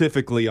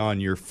specifically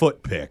on your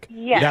foot pic,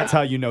 Yes. that's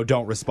how you know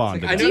don't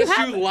respond to I that. noticed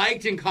you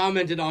liked and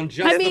commented on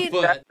just the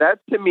foot. That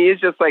to me is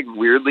just like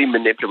weirdly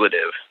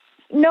manipulative.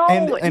 No,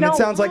 And no. it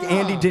sounds like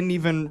Andy didn't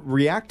even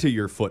react to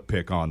your foot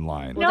pic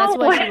online. Well, that's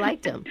why she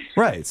liked him.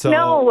 Right, so...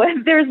 No,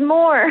 there's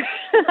more.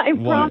 I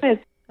What? promise.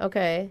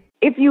 Okay.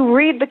 If you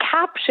read the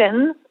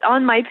caption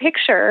on my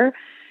picture,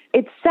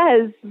 it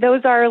says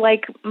those are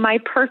like my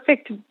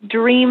perfect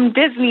dream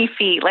Disney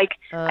feet. Like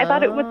I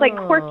thought it was like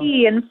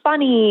quirky and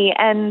funny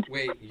and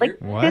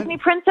What? Disney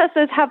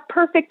princesses have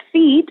perfect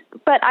feet,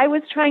 but I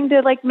was trying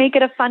to like make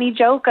it a funny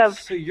joke of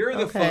So you're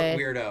the foot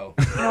weirdo.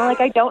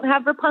 like I don't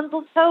have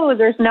Rapunzel's toes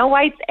or Snow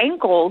White's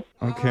ankles.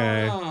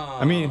 Okay.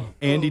 I mean,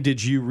 Andy,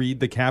 did you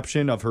read the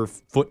caption of her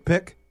foot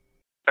pic?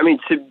 I mean,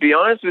 to be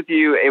honest with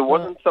you, it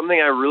wasn't something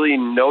I really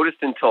noticed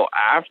until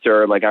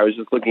after. Like, I was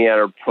just looking at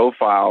her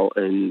profile,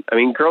 and I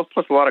mean, girls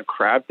post a lot of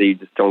crap that you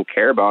just don't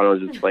care about. And I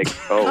was just like,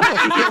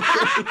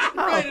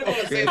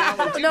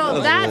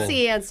 No, that's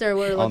the answer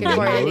we're looking On the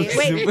for, Andy. nose.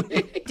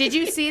 Wait, did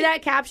you see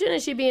that caption?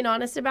 Is she being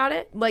honest about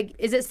it? Like,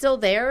 is it still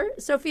there,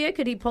 Sophia?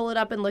 Could he pull it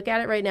up and look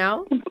at it right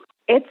now?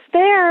 It's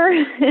there.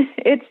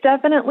 It's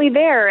definitely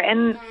there.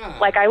 And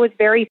like I was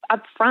very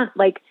upfront,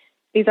 like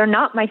these are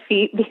not my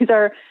feet. These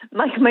are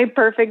my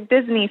perfect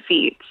Disney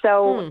feet.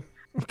 So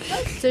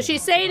So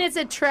she's saying it's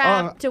a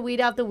trap to weed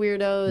out the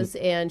weirdos,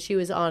 and she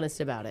was honest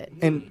about it.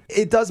 And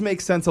it does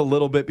make sense a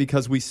little bit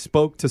because we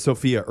spoke to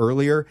Sophia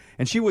earlier,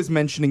 and she was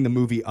mentioning the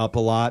movie Up a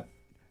lot.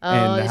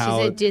 And she's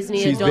how a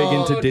Disney she's adult. big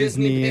into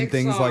Disney and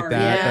things like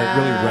that. That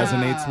really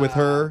resonates with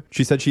her.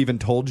 She said she even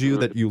told you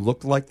that you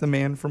looked like the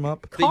man from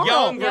Up. The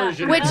young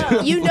version. Which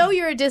you know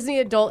you're a Disney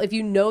adult if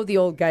you know the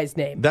old guy's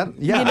name.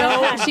 Yeah. You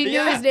know, she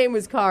knew his name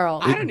was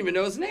Carl. I don't even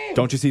know his name.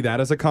 Don't you see that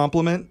as a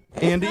compliment,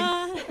 Andy?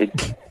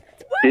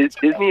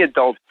 Disney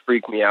adults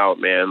freak me out,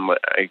 man.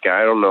 Like,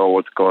 I don't know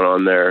what's going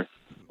on there.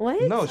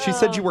 What? No, she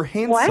said you were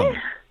handsome. What?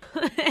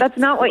 That's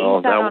not what you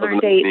Oh, said that on our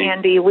wasn't date, me.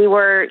 Andy. We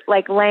were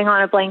like laying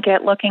on a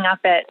blanket looking up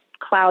at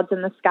clouds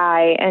in the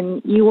sky, and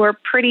you were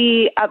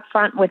pretty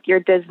upfront with your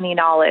Disney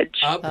knowledge.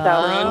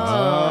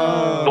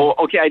 Well,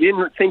 okay, I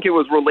didn't think it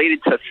was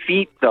related to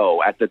feet,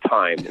 though, at the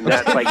time. And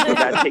that's like, so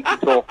that takes it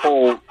to a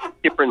whole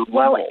different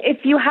level. Well,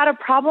 if you had a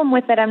problem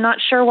with it, I'm not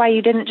sure why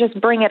you didn't just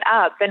bring it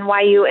up and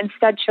why you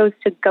instead chose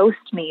to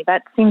ghost me.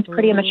 That seems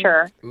pretty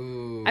immature.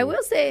 I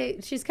will say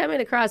she's coming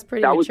across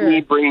pretty That was mature.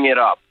 me bringing it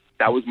up.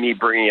 That was me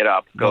bringing it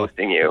up,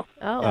 ghosting you.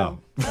 Oh.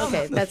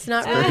 Okay, that's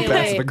not Very really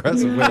passive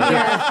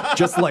aggressive.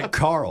 Just like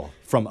Carl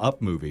from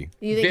Up movie.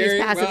 You think he's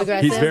passive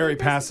aggressive? He's very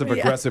passive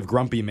aggressive,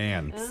 grumpy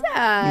man.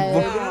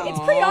 Sad. It's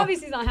pretty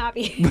obvious he's not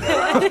happy. He's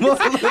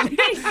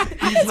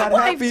not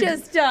wife happy.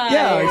 just died.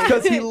 Yeah,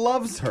 because he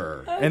loves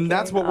her. And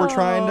that's what we're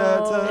trying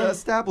to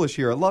establish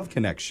here, a love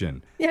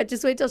connection. Yeah,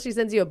 just wait till she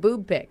sends you a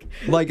boob pic.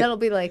 Like- That'll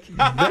be like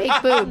fake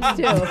boobs,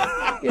 too.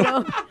 You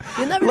know?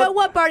 You'll never know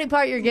what body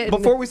part you're getting.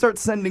 Before we start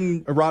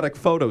sending erotic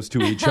photos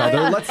to each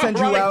other, let's send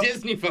you Erotic out.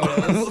 Disney photos.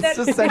 Let's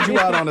just send you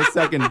out on a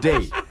second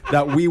date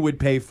that we would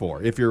pay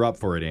for if you're up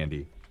for it,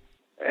 Andy.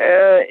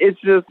 It's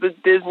just the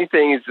Disney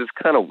thing is just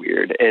kind of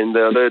weird, and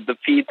the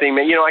feed thing,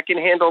 man. You know, I can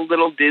handle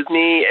little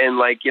Disney, and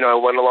like, you know,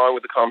 I went along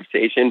with the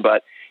conversation,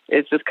 but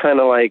it's just kind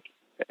of like,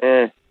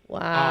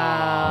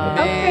 Wow.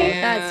 Okay.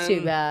 That's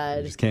too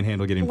bad. Just can't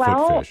handle getting foot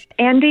Well, fished.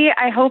 Andy,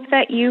 I hope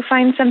that you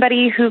find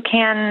somebody who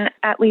can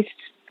at least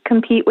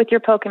compete with your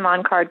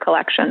Pokemon card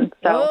collection.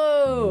 So.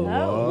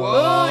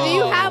 Oh, do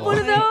you have one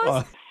of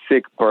those?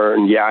 sick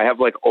burn. Yeah, I have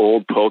like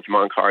old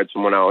Pokemon cards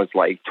from when I was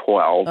like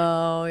 12.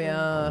 Oh,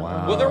 yeah.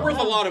 Wow. Well, they're worth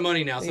a lot of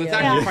money now, so it's Yeah.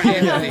 actually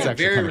financially It's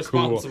actually very kinda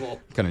responsible.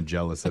 Kind of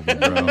jealous of you,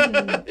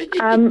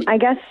 bro. I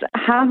guess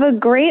have a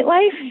great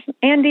life,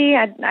 Andy.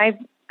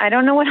 I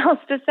don't know what else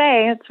to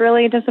say. It's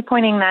really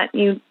disappointing that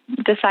you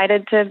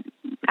decided to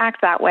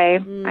act that way.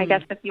 I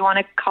guess if you want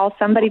to call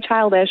somebody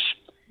childish,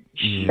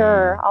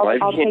 sure,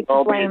 I'll take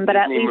the blame. But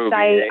at least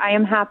I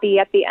am happy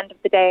at the end of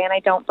the day, and I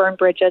don't burn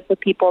bridges with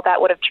people that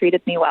would have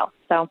treated me well.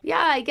 So Yeah,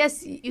 I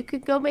guess you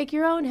could go make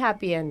your own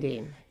happy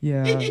ending.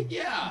 Yeah.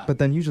 Yeah. But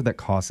then usually that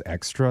costs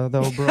extra,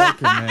 though,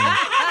 Brooke. And then...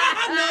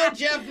 No,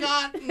 Jeff,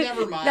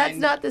 never mind. That's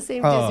not the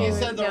same Oh. Disney.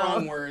 You said the no.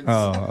 wrong words.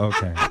 Oh,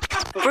 okay.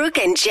 Brooke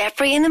and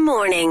Jeffrey in the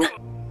morning.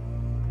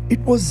 It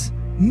was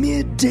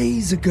mere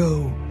days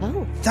ago.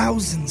 Oh.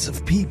 Thousands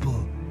of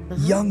people,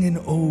 young and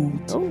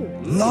old,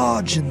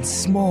 large and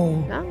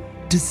small,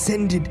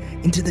 descended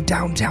into the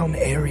downtown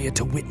area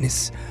to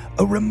witness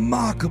a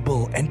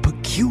remarkable and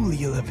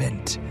peculiar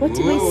event. What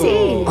did we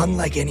see?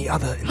 Unlike any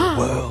other in the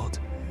world.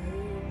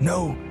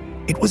 No,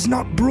 it was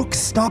not Brooke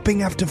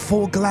stopping after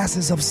 4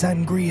 glasses of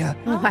sangria.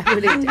 Oh,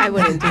 I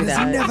wouldn't do It that.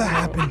 has never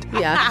happened.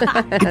 Yeah.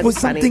 It was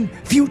funny. something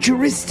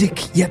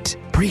futuristic yet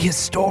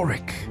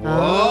prehistoric.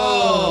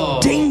 Oh.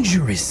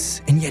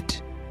 Dangerous and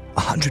yet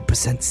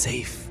 100%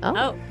 safe.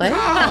 Oh.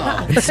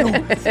 And so,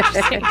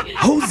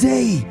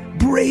 Jose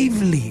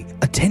bravely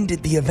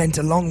attended the event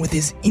along with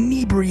his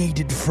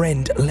inebriated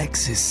friend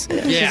Alexis.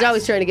 She's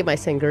always trying to get my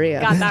sangria.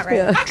 Got that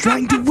right.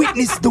 Trying to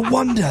witness the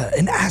wonder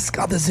and ask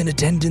others in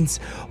attendance,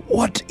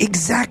 what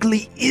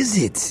exactly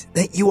is it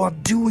that you are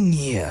doing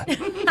here?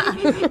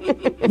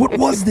 What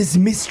was this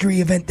mystery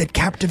event that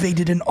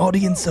captivated an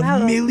audience of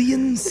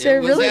millions?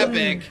 They're was really,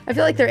 epic. I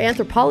feel like they're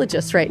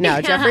anthropologists right now,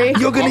 Jeffrey.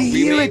 You're gonna Oh, we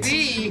hear may it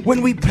be.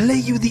 when we play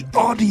you the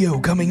audio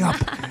coming up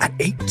at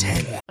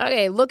 8:10.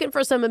 Okay, looking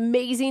for some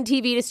amazing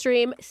TV to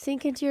stream?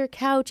 Sink into your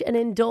couch and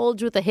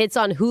indulge with the hits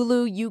on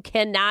Hulu you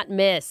cannot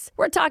miss.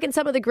 We're talking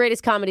some of the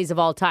greatest comedies of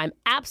all time,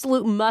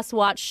 absolute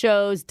must-watch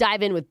shows.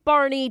 Dive in with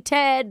Barney,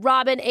 Ted,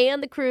 Robin,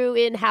 and the crew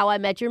in How I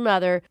Met Your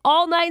Mother.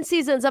 All 9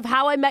 seasons of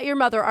How I Met Your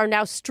Mother are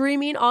now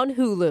streaming on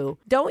Hulu.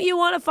 Don't you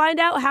want to find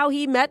out how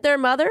he met their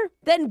mother?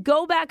 Then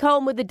go back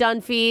home with the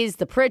Dunphys,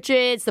 the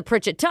Pritchett's, the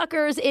Pritchett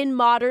Tuckers in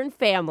Modern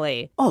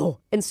Family. Oh,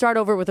 and start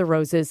over with the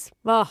Roses.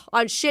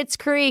 On Schitt's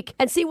Creek.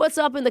 And see what's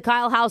up in the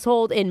Kyle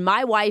household in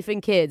My Wife and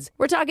Kids.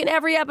 We're talking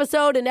every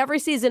episode and every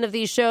season of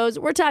these shows.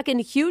 We're talking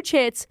huge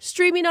hits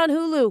streaming on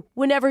Hulu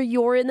whenever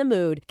you're in the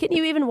mood. Can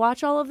you even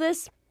watch all of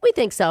this? We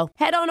think so.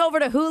 Head on over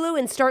to Hulu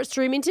and start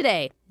streaming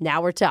today.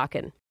 Now we're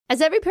talking. As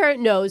every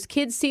parent knows,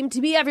 kids seem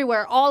to be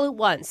everywhere all at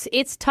once.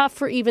 It's tough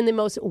for even the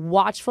most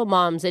watchful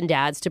moms and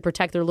dads to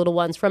protect their little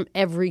ones from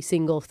every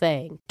single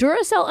thing.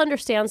 Duracell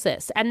understands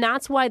this, and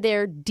that's why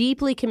they're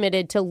deeply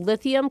committed to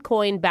lithium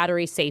coin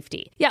battery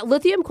safety. Yeah,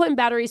 lithium coin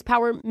batteries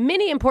power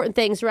many important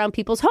things around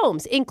people's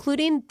homes,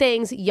 including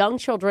things young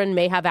children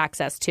may have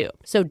access to.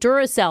 So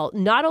Duracell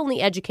not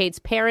only educates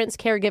parents,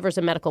 caregivers,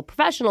 and medical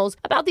professionals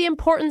about the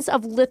importance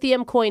of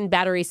lithium coin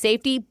battery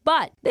safety,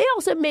 but they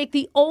also make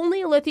the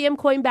only lithium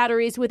coin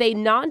batteries with a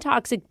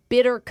non-toxic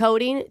bitter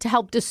coating to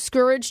help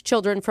discourage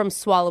children from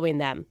swallowing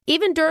them.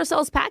 Even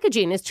Duracell's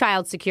packaging is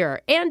child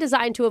secure and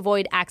designed to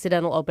avoid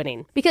accidental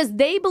opening because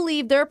they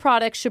believe their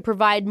products should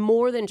provide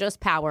more than just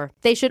power.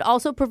 They should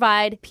also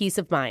provide peace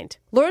of mind.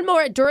 Learn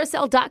more at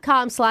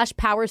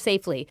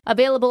Duracell.com/powersafely.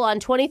 Available on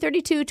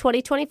 2032,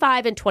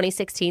 2025, and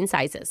 2016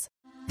 sizes.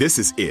 This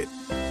is it.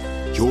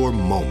 Your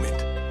moment.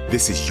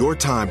 This is your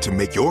time to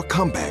make your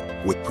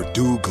comeback with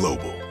Purdue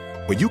Global.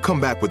 When you come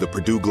back with a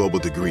Purdue Global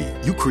degree,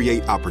 you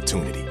create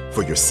opportunity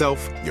for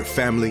yourself, your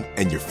family,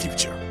 and your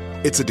future.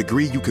 It's a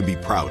degree you can be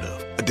proud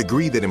of, a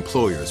degree that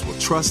employers will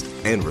trust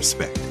and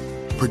respect.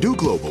 Purdue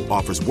Global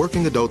offers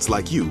working adults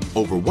like you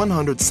over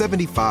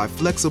 175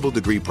 flexible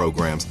degree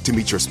programs to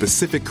meet your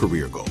specific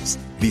career goals.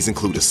 These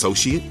include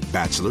associate,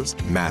 bachelor's,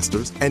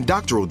 master's, and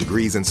doctoral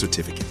degrees and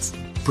certificates.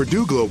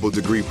 Purdue Global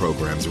degree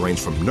programs range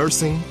from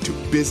nursing to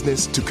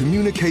business to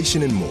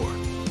communication and more.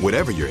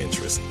 Whatever your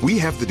interest, we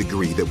have the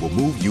degree that will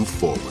move you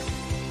forward.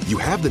 You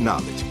have the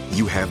knowledge,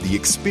 you have the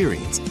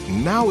experience.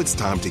 Now it's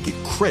time to get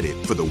credit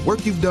for the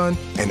work you've done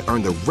and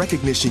earn the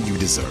recognition you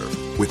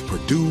deserve with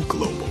Purdue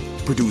Global,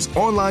 Purdue's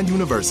online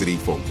university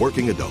for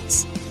working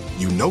adults.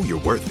 You know you're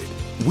worth it.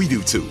 We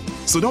do too.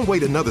 So don't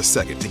wait another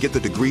second to get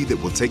the degree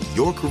that will take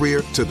your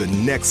career to the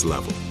next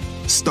level.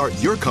 Start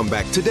your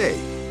comeback today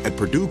at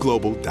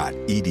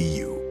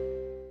purdueglobal.edu.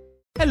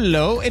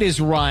 Hello, it is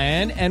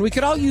Ryan, and we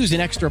could all use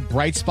an extra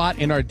bright spot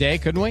in our day,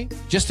 couldn't we?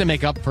 Just to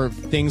make up for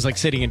things like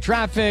sitting in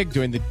traffic,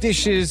 doing the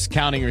dishes,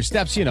 counting your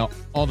steps,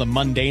 all the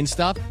mundane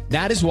stuff.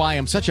 That is why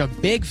I'm such a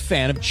big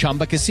fan of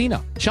Chumba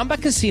Casino. Chumba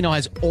Casino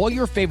has all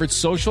your favorite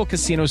social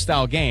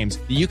casino-style games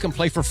that you can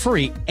play for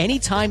free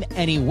anytime,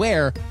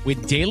 anywhere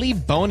with daily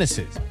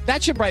bonuses.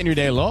 That should brighten your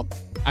day a little.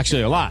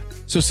 Actually, a lot.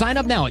 So sign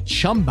up now at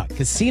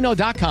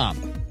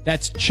ChumbaCasino.com.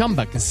 That's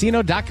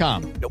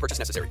ChumbaCasino.com. No purchase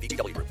necessary.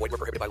 VGW Group. Void where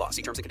prohibited by law.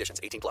 See terms and conditions.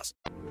 18+.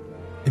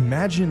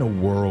 Imagine a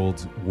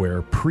world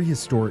where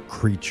prehistoric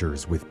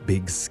creatures with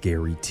big,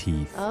 scary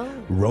teeth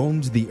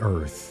roamed the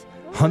earth,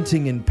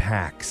 hunting in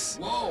packs,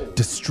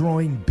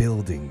 destroying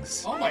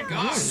buildings,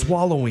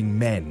 swallowing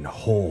men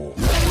whole.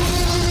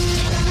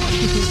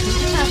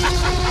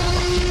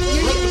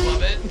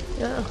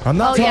 I'm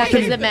not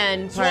talking the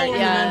men part.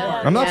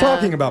 I'm not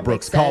talking about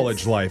Brooke's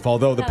college life,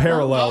 although the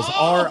parallels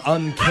are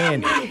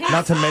uncanny.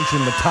 Not to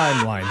mention the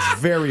timeline's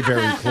very,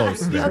 very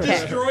close there.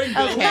 Okay.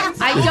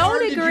 I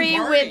don't agree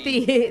with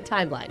the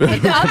timeline.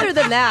 But other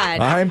than that,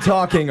 I'm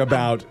talking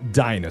about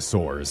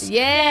dinosaurs.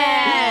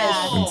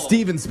 Yes. And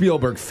Steven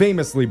Spielberg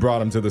famously brought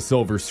them to the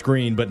silver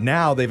screen, but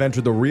now they've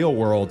entered the real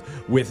world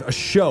with a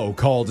show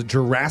called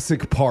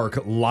Jurassic Park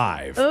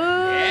Live.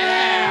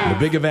 The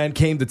big event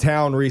came to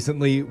town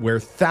recently where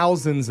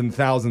thousands and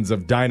thousands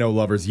of dino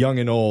lovers, young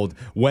and old,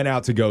 went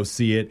out to go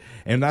see it.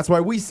 And that's why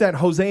we sent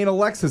Jose and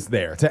Alexis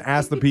there to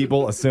ask the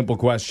people a simple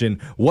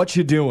question. What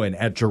you doing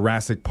at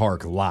Jurassic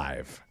Park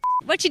Live?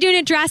 What you doing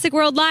at Jurassic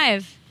World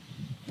Live?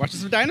 Watching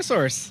some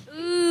dinosaurs.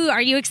 Ooh,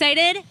 are you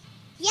excited?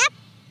 Yep.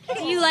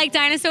 Do you like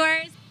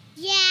dinosaurs?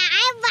 Yeah,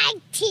 I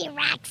like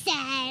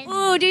T-Rexes.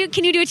 Ooh,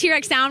 can you do a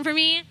T-Rex sound for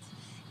me?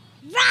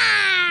 Roar!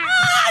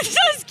 Ah, so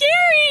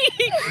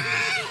scary!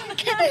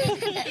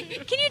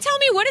 Can you tell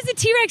me, what does a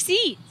T-Rex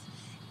eat?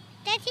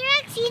 The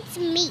T-Rex eats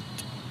meat.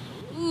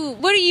 Ooh,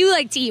 what do you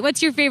like to eat?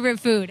 What's your favorite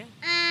food?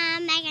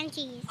 Mac and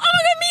cheese. Oh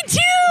my God, me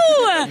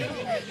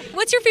too!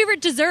 What's your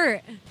favorite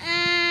dessert?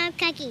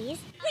 Cookies.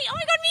 Wait, oh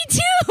my God, me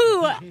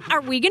too!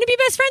 Are we gonna be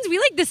best friends? We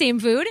like the same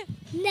food.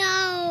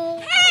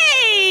 No.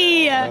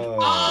 Hey!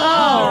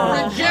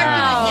 Rejected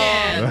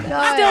again.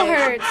 Still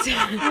hurts.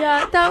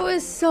 Yeah, that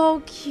was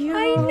so cute.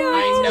 I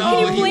know.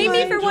 Can you blame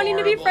me for wanting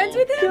to be friends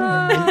with him?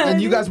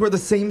 And you guys wear the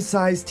same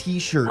size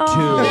t-shirt, too.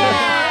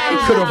 Yeah.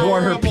 Could have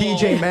worn her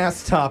PJ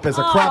Masks top as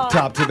a crop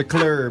top to the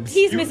clubs.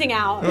 He's missing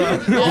out.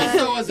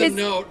 Also, as a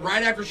note,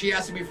 right after she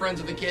asked to be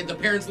friends with the kid, the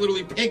parents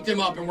literally picked him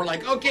up and were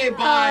like, "Okay,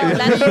 bye."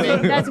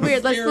 That's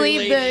weird. Let's Scary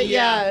leave the lady,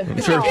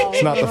 I'm sure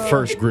it's not the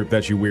first group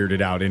that you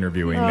weirded out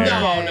interviewing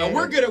there. No,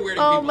 we're good at weirding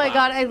Oh people my out.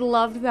 God, I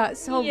loved that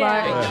so much.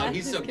 Oh,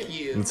 he's so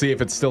cute. Let's see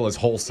if it's still as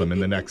wholesome in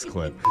the next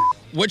clip.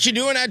 What you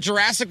doing at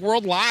Jurassic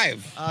World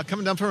Live?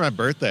 Coming down for my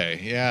birthday.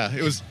 Yeah,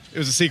 it was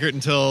a secret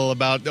until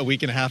about a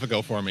week and a half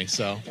ago for me.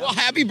 So, Well,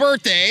 happy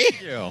birthday.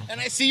 Thank you. And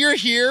I see you're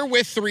here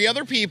with 3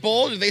 other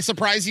people. Did they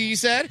surprise you, you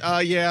said?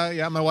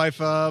 Yeah. My wife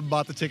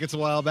bought the tickets a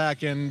while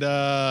back, and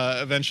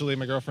eventually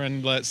my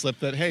girlfriend let slip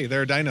that, hey,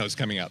 there are dinos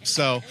coming up.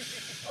 So,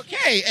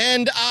 Okay,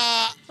 and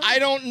I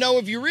don't know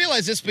if you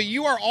realize this, but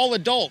you are all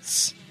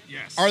adults.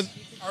 Yes. Are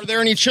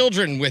there any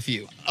children with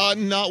you?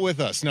 Not with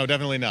us. No,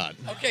 definitely not.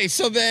 Okay,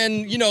 so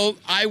then,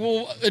 I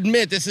will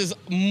admit this is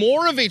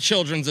more of a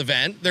children's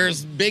event.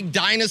 There's big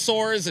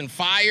dinosaurs and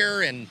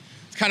fire, and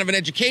it's kind of an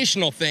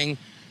educational thing.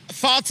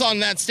 Thoughts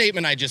on that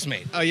statement I just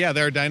made? Yeah,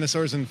 there are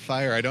dinosaurs and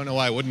fire. I don't know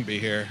why I wouldn't be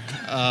here.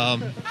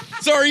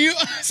 So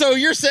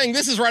you're saying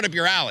this is right up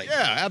your alley?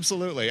 Yeah,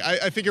 absolutely.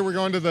 I figure we're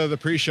going to the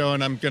pre-show,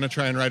 and I'm going to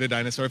try and ride a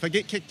dinosaur. If I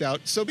get kicked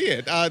out, so be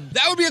it.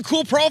 That would be a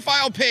cool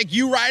profile pic.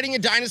 You riding a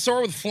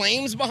dinosaur with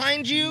flames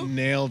behind you?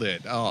 Nailed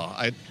it. Oh,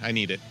 I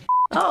need it.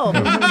 Oh.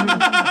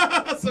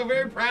 So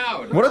very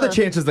proud. What are the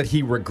chances that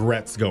he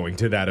regrets going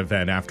to that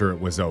event after it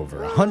was over?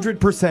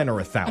 100% or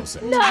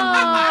 1,000? No,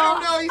 I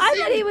don't know. I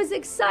thought he was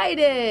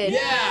excited.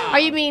 Yeah. Are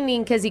you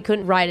meaning because he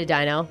couldn't ride a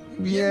dino?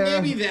 Yeah.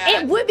 Maybe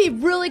that. It would be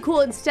really cool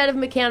instead of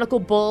mechanical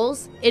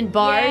bulls in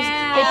bars.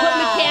 Yeah. They put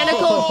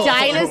mechanical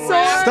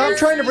dinosaurs. Stop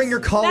trying to bring your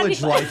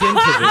college life into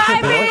this,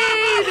 Brooke.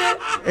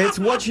 It's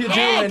what you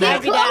doing.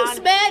 Get close,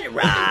 man.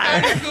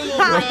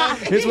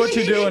 It's what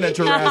you're doing at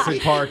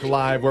Jurassic Park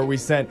Live, where we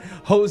sent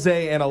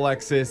Jose and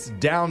Alexis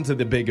down to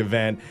the big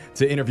event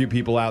to interview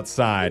people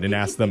outside and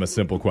ask them a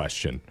simple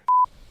question.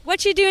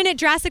 What you doing at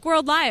Jurassic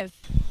World Live?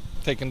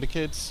 Taking the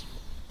kids.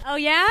 Oh,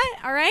 yeah?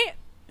 All right.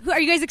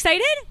 Are you guys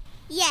excited?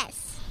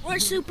 Yes, we're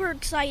super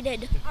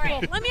excited. All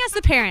right. Let me ask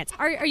the parents.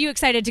 Are you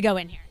excited to go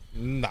in here?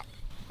 No.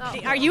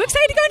 Are you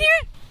excited to go in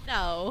here?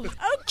 No.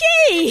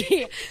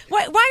 Okay.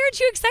 Why aren't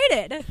you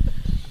excited?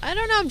 I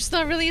don't know. I'm just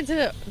not really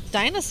into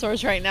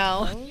dinosaurs right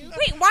now.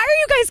 Wait, why are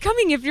you guys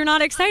coming if you're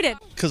not excited?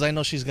 Because I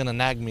know she's going to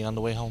nag me on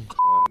the way home.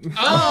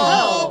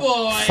 Oh,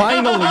 boy.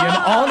 Finally,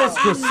 an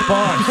honest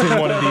response in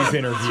one of these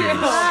interviews.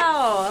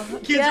 Wow.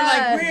 Kids are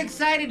like, we're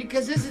excited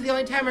because this is the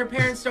only time our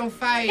parents don't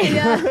fight.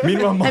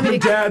 Meanwhile, mom and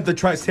dad, the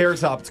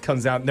Triceratops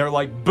comes out and they're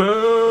like,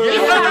 boo!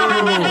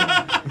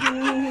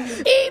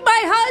 Eat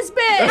my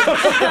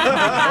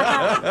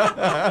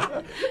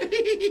husband!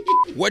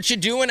 What you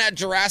doing at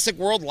Jurassic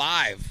World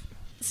Live?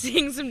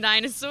 Seeing some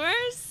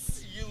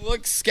dinosaurs? You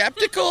look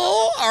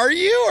skeptical. Are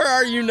you or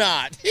are you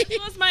not?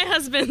 It was my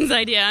husband's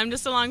idea. I'm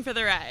just along for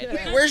the ride.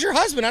 Wait, where's your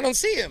husband? I don't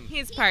see him.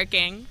 He's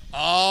parking.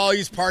 Oh,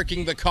 he's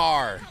parking the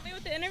car. Help me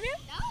with the interview?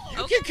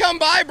 You can come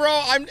by,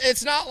 bro.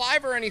 It's not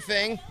live or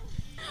anything.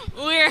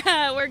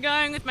 We're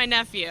going with my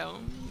nephew.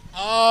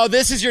 Oh,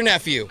 this is your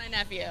nephew. My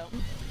nephew.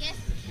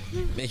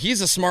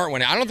 He's a smart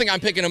one. I don't think I'm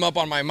picking him up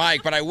on my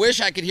mic, but I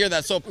wish I could hear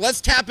that. So let's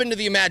tap into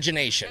the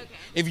imagination. Okay.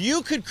 If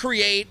you could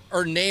create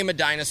or name a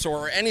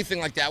dinosaur or anything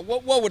like that,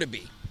 what would it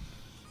be?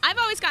 I've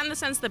always gotten the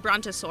sense that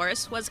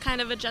Brontosaurus was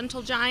kind of a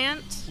gentle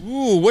giant.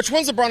 Ooh, which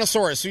one's a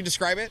Brontosaurus? Can you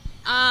describe it? Is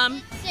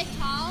it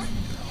tall?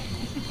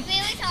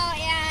 Really tall,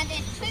 yeah.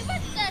 Wait,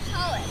 what's the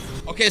tallest?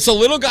 Okay, so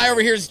little guy over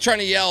here is trying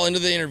to yell into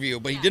the interview,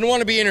 but he didn't want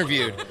to be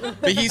interviewed.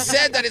 But he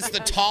said that it's the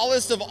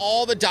tallest of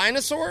all the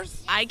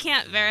dinosaurs? I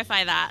can't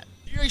verify that.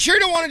 You sure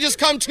don't want to just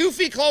come 2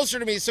 feet closer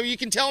to me so you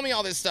can tell me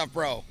all this stuff,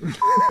 bro? The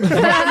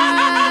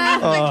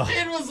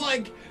kid was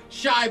like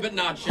shy but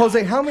not shy.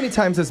 Jose, how many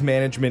times has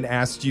management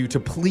asked you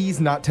to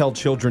please not tell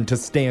children to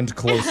stand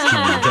close to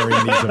you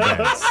during these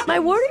events? My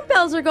warning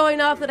bells are going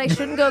off that I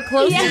shouldn't go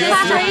close to this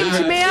strange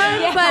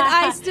man, but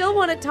I still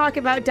want to talk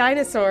about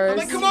dinosaurs. I'm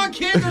like, come on,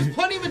 kid, there's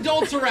plenty of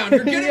adults around.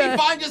 You're going to be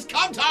fine. Just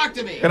come talk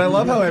to me. And I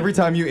love how every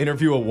time you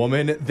interview a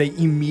woman, they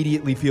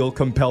immediately feel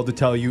compelled to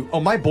tell you,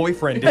 oh, my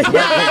boyfriend is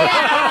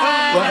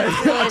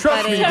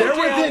trust me, they're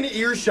within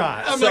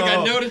earshot. I'm like,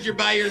 I noticed you're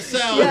by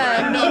yourself.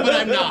 Yeah. No, but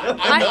I'm not.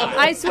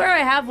 I swear I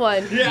have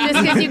one, just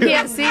because you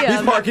can't see him.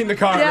 He's parking the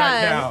car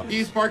right now.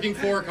 He's parking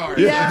 4 cars.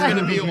 Yeah. It's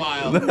going to be a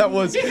while. That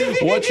was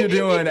What You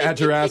Doing at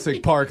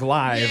Jurassic Park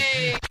Live.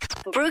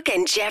 Brooke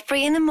and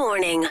Jeffrey in the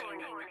morning.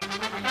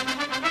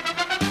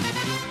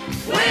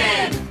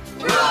 Win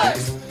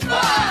Brooks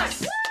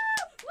Box!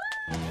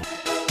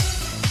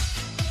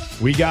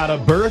 We got a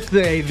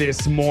birthday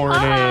this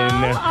morning.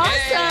 Awesome.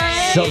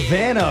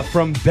 Savannah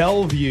from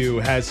Bellevue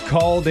has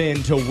called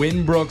in to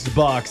win Brooks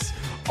Bucks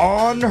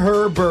on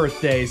her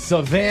birthday.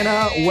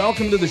 Savannah,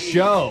 welcome to the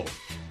show.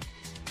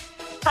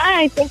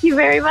 Hi, thank you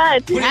very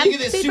much. What do you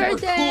think of this super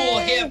cool,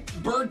 hip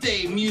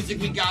birthday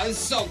music we got? This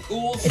is so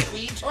cool,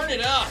 sweet. Turn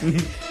it up.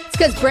 It's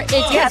because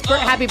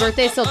Happy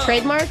Birthday is still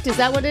trademarked. Is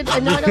that what it? No, I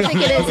don't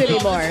think it is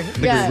anymore. I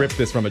think we ripped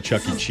this from a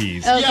Chuck E.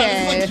 Cheese. Okay.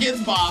 Yeah, it's like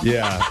Kids Bop.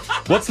 Yeah.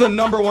 What's the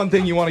number one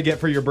thing you want to get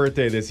for your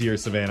birthday this year,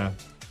 Savannah?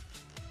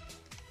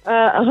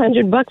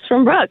 $100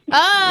 from Brooke.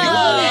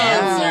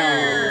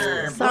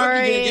 Answer. Sorry.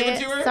 Brooke, you gonna give it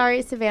to her?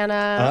 Sorry, Savannah.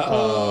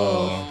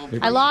 Uh-oh.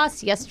 I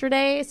lost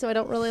yesterday, so I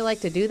don't really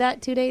like to do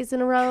that 2 days in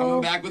a row.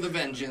 Coming back with a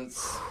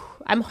vengeance.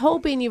 I'm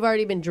hoping you've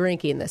already been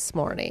drinking this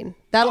morning.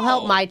 That'll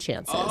help my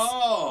chances.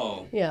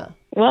 Oh. Yeah.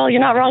 Well,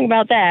 you're not wrong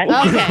about that.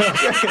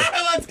 Okay.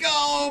 Let's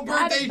go.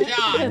 Birthday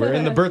shot. We're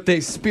in the birthday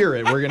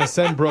spirit. We're going to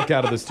send Brooke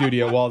out of the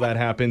studio while that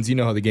happens. You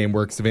know how the game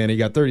works, Savannah. You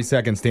got 30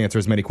 seconds to answer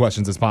as many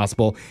questions as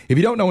possible. If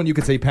you don't know one, you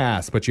can say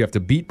pass, but you have to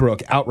beat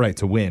Brooke outright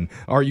to win.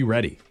 Are you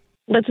ready?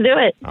 Let's do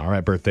it. All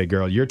right, birthday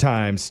girl, your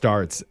time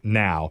starts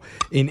now.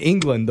 In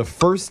England, the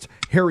first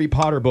Harry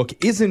Potter book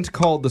isn't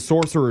called the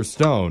Sorcerer's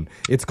Stone.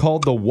 It's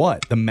called the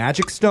what? The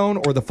Magic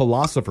Stone or the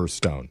Philosopher's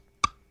Stone?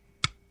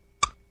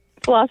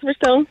 Philosopher's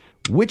Stone.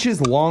 Which is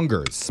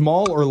longer,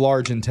 small or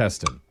large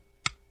intestine?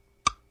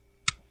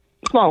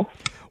 Small.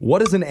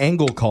 What is an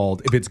angle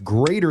called if it's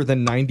greater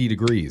than 90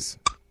 degrees?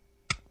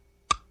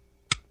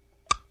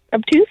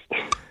 Obtuse.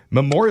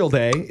 Memorial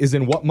Day is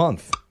in what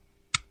month?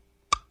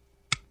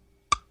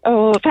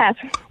 Oh, pass.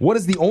 What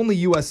is the only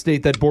U.S.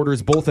 state that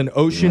borders both an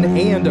ocean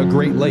and a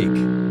Great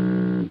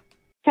Lake?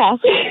 Pass.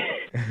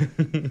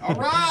 All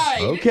right.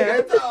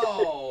 Okay. Good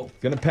though.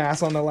 Gonna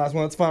pass on the last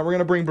one. That's fine. We're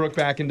gonna bring Brooke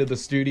back into the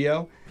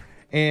studio.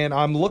 And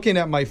I'm looking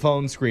at my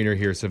phone screener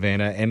here,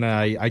 Savannah, and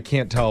I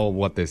can't tell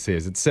what this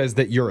is. It says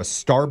that you're a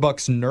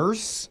Starbucks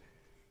nurse.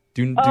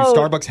 Do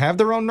Starbucks have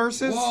their own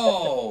nurses?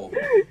 Whoa.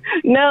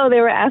 No, they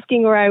were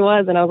asking where I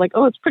was, and I was like,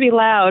 oh, it's pretty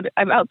loud.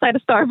 I'm outside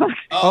of Starbucks.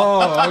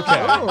 Oh, okay.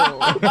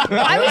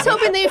 I was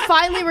hoping they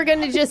finally were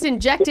going to just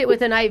inject it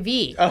with an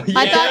IV. Oh, yeah.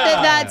 I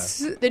thought that's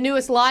the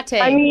newest latte.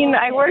 I mean,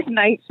 I work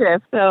night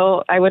shift,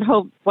 so I would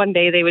hope one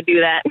day they would do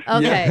that.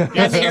 Okay, that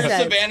Yes, makes here's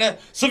sense. Savannah.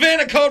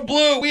 Savannah Code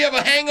Blue. We have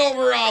a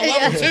hangover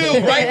level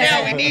 2 right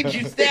now. We need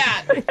you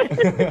stat.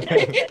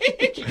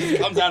 She just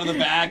comes out of the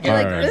back. You're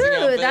like, All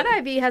right. ooh, that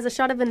IV has a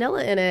shot of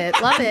vanilla in it.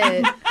 Love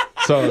it.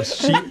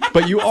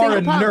 But you are a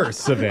Single pump. nurse,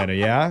 Savannah,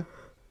 yeah?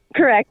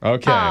 Correct.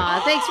 Okay.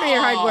 Aw, thanks for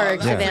your hard work,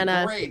 Yeah.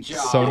 Savannah. Great job.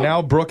 So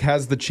now Brooke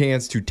has the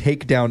chance to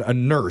take down a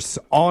nurse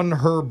on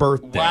her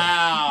birthday.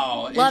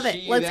 Wow. Love Is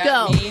it. she Let's that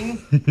go.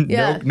 mean?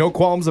 Yeah. No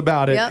qualms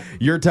about it. Yep.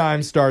 Your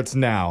time starts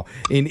now.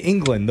 In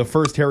England, the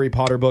first Harry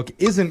Potter book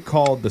isn't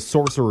called the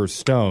Sorcerer's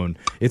Stone.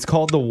 It's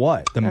called the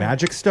what? The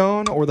Magic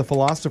Stone or the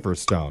Philosopher's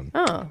Stone?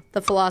 Oh,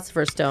 the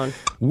Philosopher's Stone.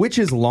 Which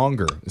is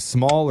longer,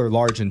 small or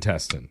large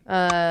intestine?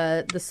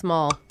 The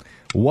small.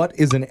 What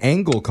is an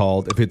angle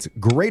called if it's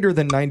greater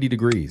than 90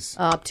 degrees?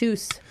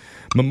 Obtuse.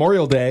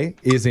 Memorial Day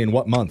is in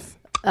what month?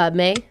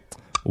 May.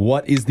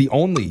 What is the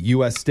only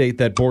U.S. state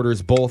that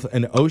borders both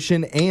an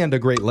ocean and a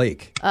Great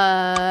Lake?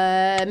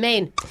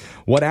 Maine.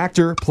 What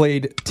actor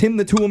played Tim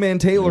the Toolman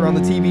Taylor on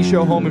the TV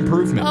show Home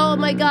Improvement? Oh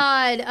my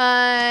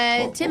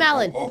God. Tim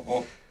Allen.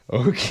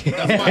 Okay.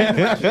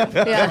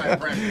 Yeah.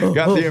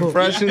 Got the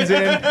impressions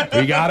in.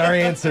 We got our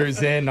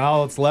answers in.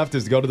 All that's left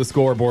is to go to the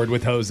scoreboard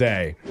with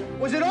Jose.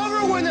 Was it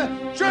over when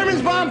the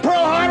Germans bombed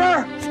Pearl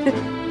Harbor?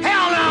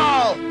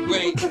 Hell no!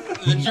 Wait,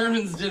 the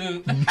Germans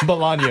didn't.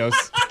 Bolaños.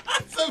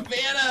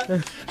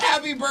 Savannah,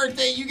 happy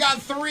birthday. You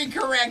got 3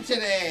 correct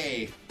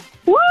today.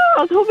 Woo!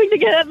 I was hoping to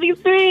get at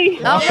least 3.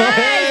 All right,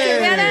 Hey!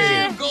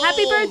 Savannah. Goals.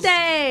 Happy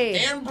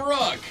birthday. And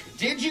Brooke,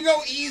 did you go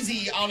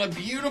easy on a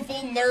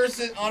beautiful nurse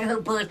on her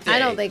birthday? I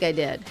don't think I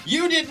did.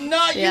 You did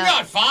not. Yeah. You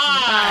got 5.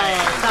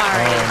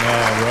 Sorry. Oh,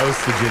 no.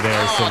 Roasted you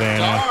there, Oh,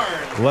 Savannah.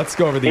 darn. Let's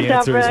go over the Good job,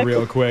 answers Brooke.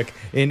 real quick.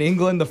 In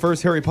England, the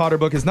first Harry Potter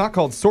book is not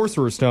called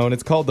Sorcerer's Stone.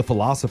 It's called The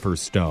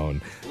Philosopher's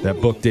Stone. That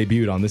book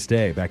debuted on this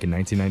day back in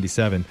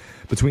 1997.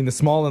 Between the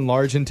small and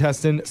large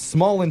intestine,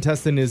 small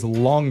intestine is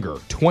longer,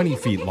 20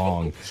 feet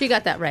long. She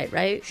got that right?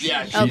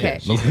 Yeah, she Okay.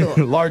 did.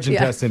 Cool. Large Yeah.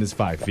 intestine is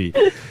 5 feet.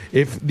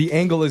 If the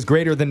angle is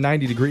greater than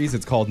 90 degrees,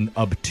 it's called an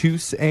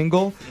obtuse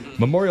angle.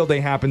 Memorial Day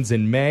happens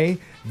in May.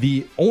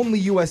 The only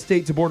U.S.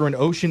 state to border an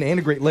ocean and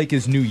a Great Lake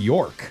is New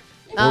York.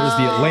 Borders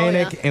the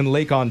Atlantic and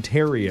Lake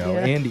Ontario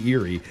Yeah. and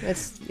Erie.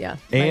 It's, yeah.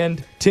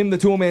 And Tim the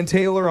Toolman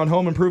Taylor on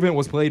Home Improvement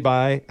was played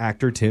by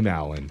actor Tim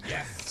Allen.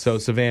 Yes. So,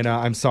 Savannah,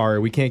 I'm sorry,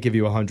 we can't give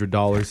you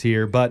 $100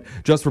 here, but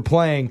just for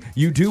playing,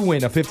 you do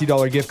win a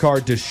 $50 gift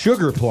card to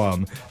Sugar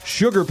Plum.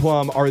 Sugar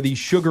Plum are the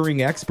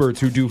sugaring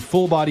experts who do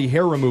full-body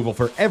hair removal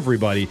for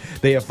everybody.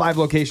 They have 5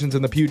 locations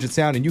in the Puget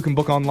Sound, and you can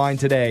book online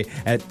today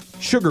at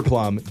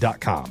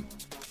sugarplum.com.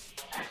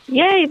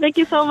 Yay, thank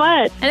you so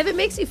much. And if it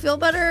makes you feel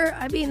better,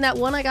 I mean, that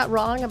one I got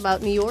wrong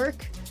about New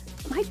York,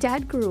 my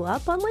dad grew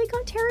up on Lake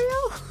Ontario.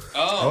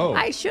 Oh.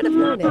 I should have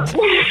known it.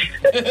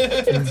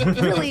 It's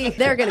really,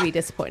 they're going to be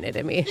disappointed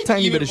in me.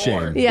 Tiny Even bit of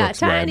more. shame. Yeah,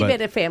 Brooke's way, tiny but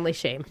bit of family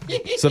shame.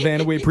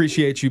 Savannah, we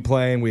appreciate you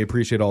playing. We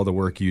appreciate all the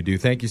work you do.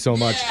 Thank you so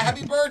much. Yeah,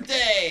 happy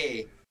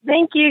birthday.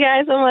 Thank you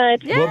guys so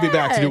much. We'll be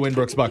back to do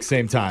Winbrook's Bucks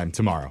same time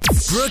tomorrow.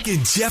 Brooke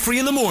and Jeffrey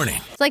in the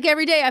morning. It's like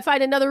every day I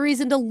find another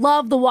reason to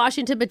love the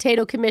Washington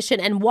Potato Commission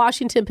and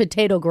Washington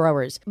potato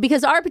growers.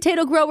 Because our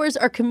potato growers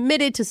are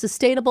committed to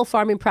sustainable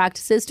farming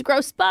practices to grow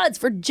spuds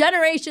for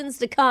generations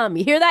to come.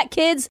 You hear that,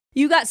 kids?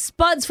 You got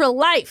spuds for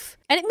life.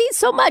 And it means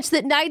so much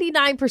that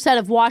 99%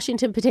 of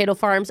Washington potato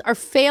farms are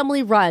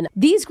family run.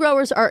 These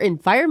growers are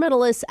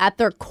environmentalists at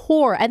their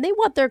core, and they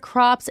want their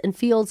crops and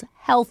fields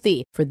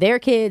healthy for their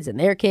kids and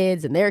their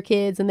kids and their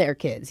kids and their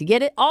kids. You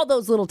get it? All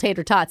those little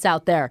tater tots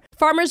out there.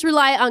 Farmers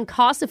rely on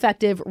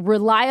cost-effective,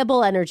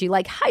 reliable energy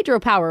like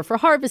hydropower for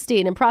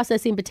harvesting and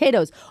processing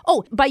potatoes.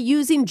 Oh, by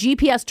using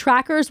GPS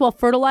trackers while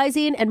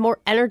fertilizing and more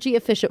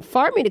energy-efficient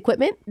farming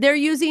equipment, they're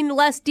using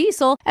less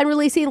diesel and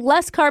releasing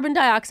less carbon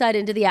dioxide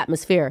into the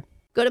atmosphere.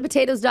 Go to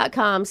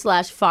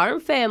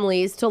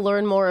potatoes.com/farmfamilies to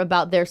learn more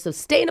about their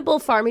sustainable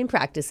farming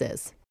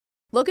practices.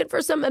 Looking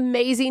for some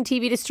amazing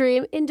TV to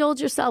stream?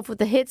 Indulge yourself with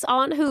the hits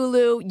on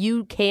Hulu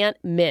you can't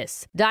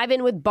miss. Dive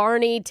in with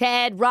Barney,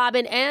 Ted,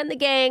 Robin, and the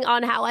gang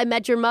on How I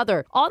Met Your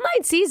Mother. All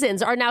 9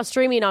 seasons are now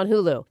streaming on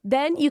Hulu.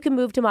 Then you can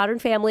move to Modern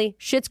Family,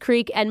 Schitt's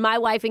Creek, and My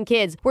Wife and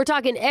Kids. We're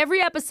talking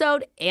every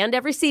episode and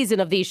every season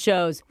of these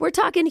shows. We're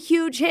talking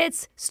huge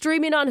hits,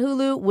 streaming on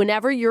Hulu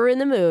whenever you're in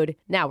the mood.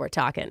 Now we're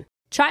talking.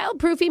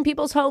 Child-proofing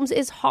people's homes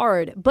is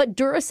hard, but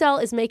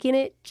Duracell is making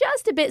it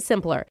just a bit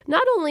simpler.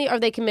 Not only are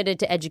they committed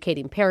to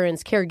educating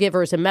parents,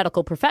 caregivers, and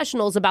medical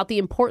professionals about the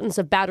importance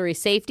of battery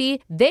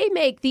safety, they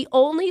make the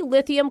only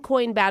lithium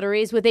coin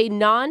batteries with a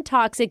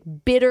non-toxic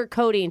bitter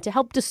coating to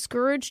help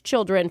discourage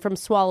children from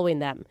swallowing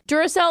them.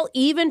 Duracell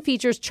even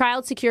features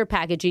child-secure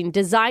packaging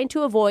designed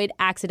to avoid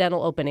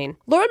accidental opening.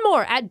 Learn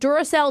more at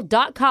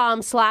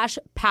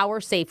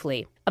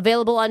Duracell.com/powersafely.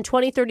 Available on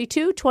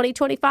 2032,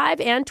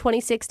 2025, and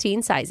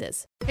 2016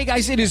 sizes. Hey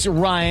guys, it is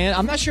Ryan.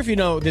 I'm not sure if you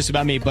know this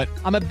about me, but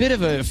I'm a bit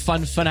of a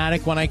fun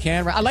fanatic when I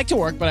can. I like to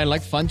work, but I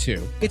like fun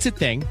too. It's a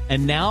thing.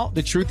 And now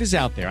the truth is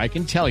out there. I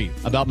can tell you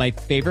about my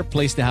favorite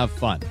place to have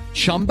fun.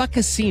 Chumba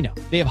Casino.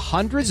 They have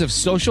hundreds of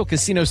social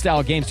casino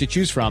style games to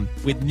choose from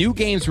with new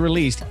games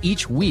released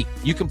each week.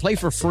 You can play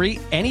for free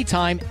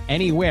anytime,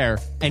 anywhere.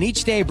 And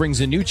each day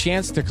brings a new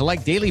chance to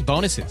collect daily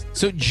bonuses.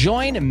 So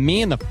join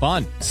me in the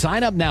fun.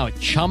 Sign up now at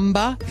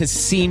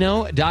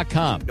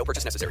ChumbaCasino.com. No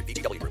purchase necessary.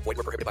 VGW Group. Void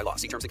where prohibited by law.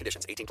 See terms and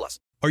conditions. 18+.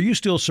 Are you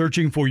still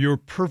searching for your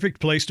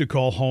perfect place to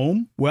call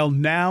home? Well,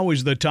 now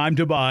is the time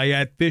to buy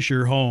at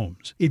Fisher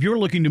Homes. If you're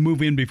looking to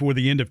move in before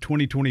the end of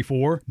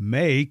 2024,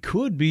 May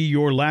could be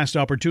your last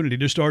opportunity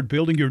to start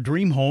building your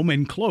dream home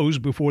and close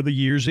before the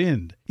year's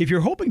end. If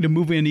you're hoping to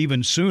move in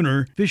even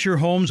sooner, Fisher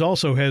Homes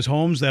also has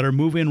homes that are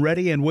move-in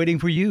ready and waiting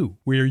for you,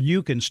 where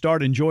you can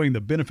start enjoying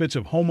the benefits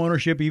of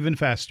homeownership even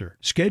faster.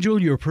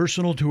 Schedule your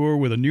personal tour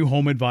with a new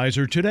home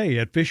advisor today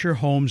at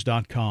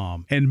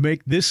FisherHomes.com and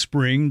make this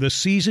spring the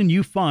season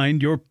you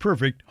find your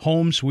perfect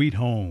home sweet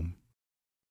home.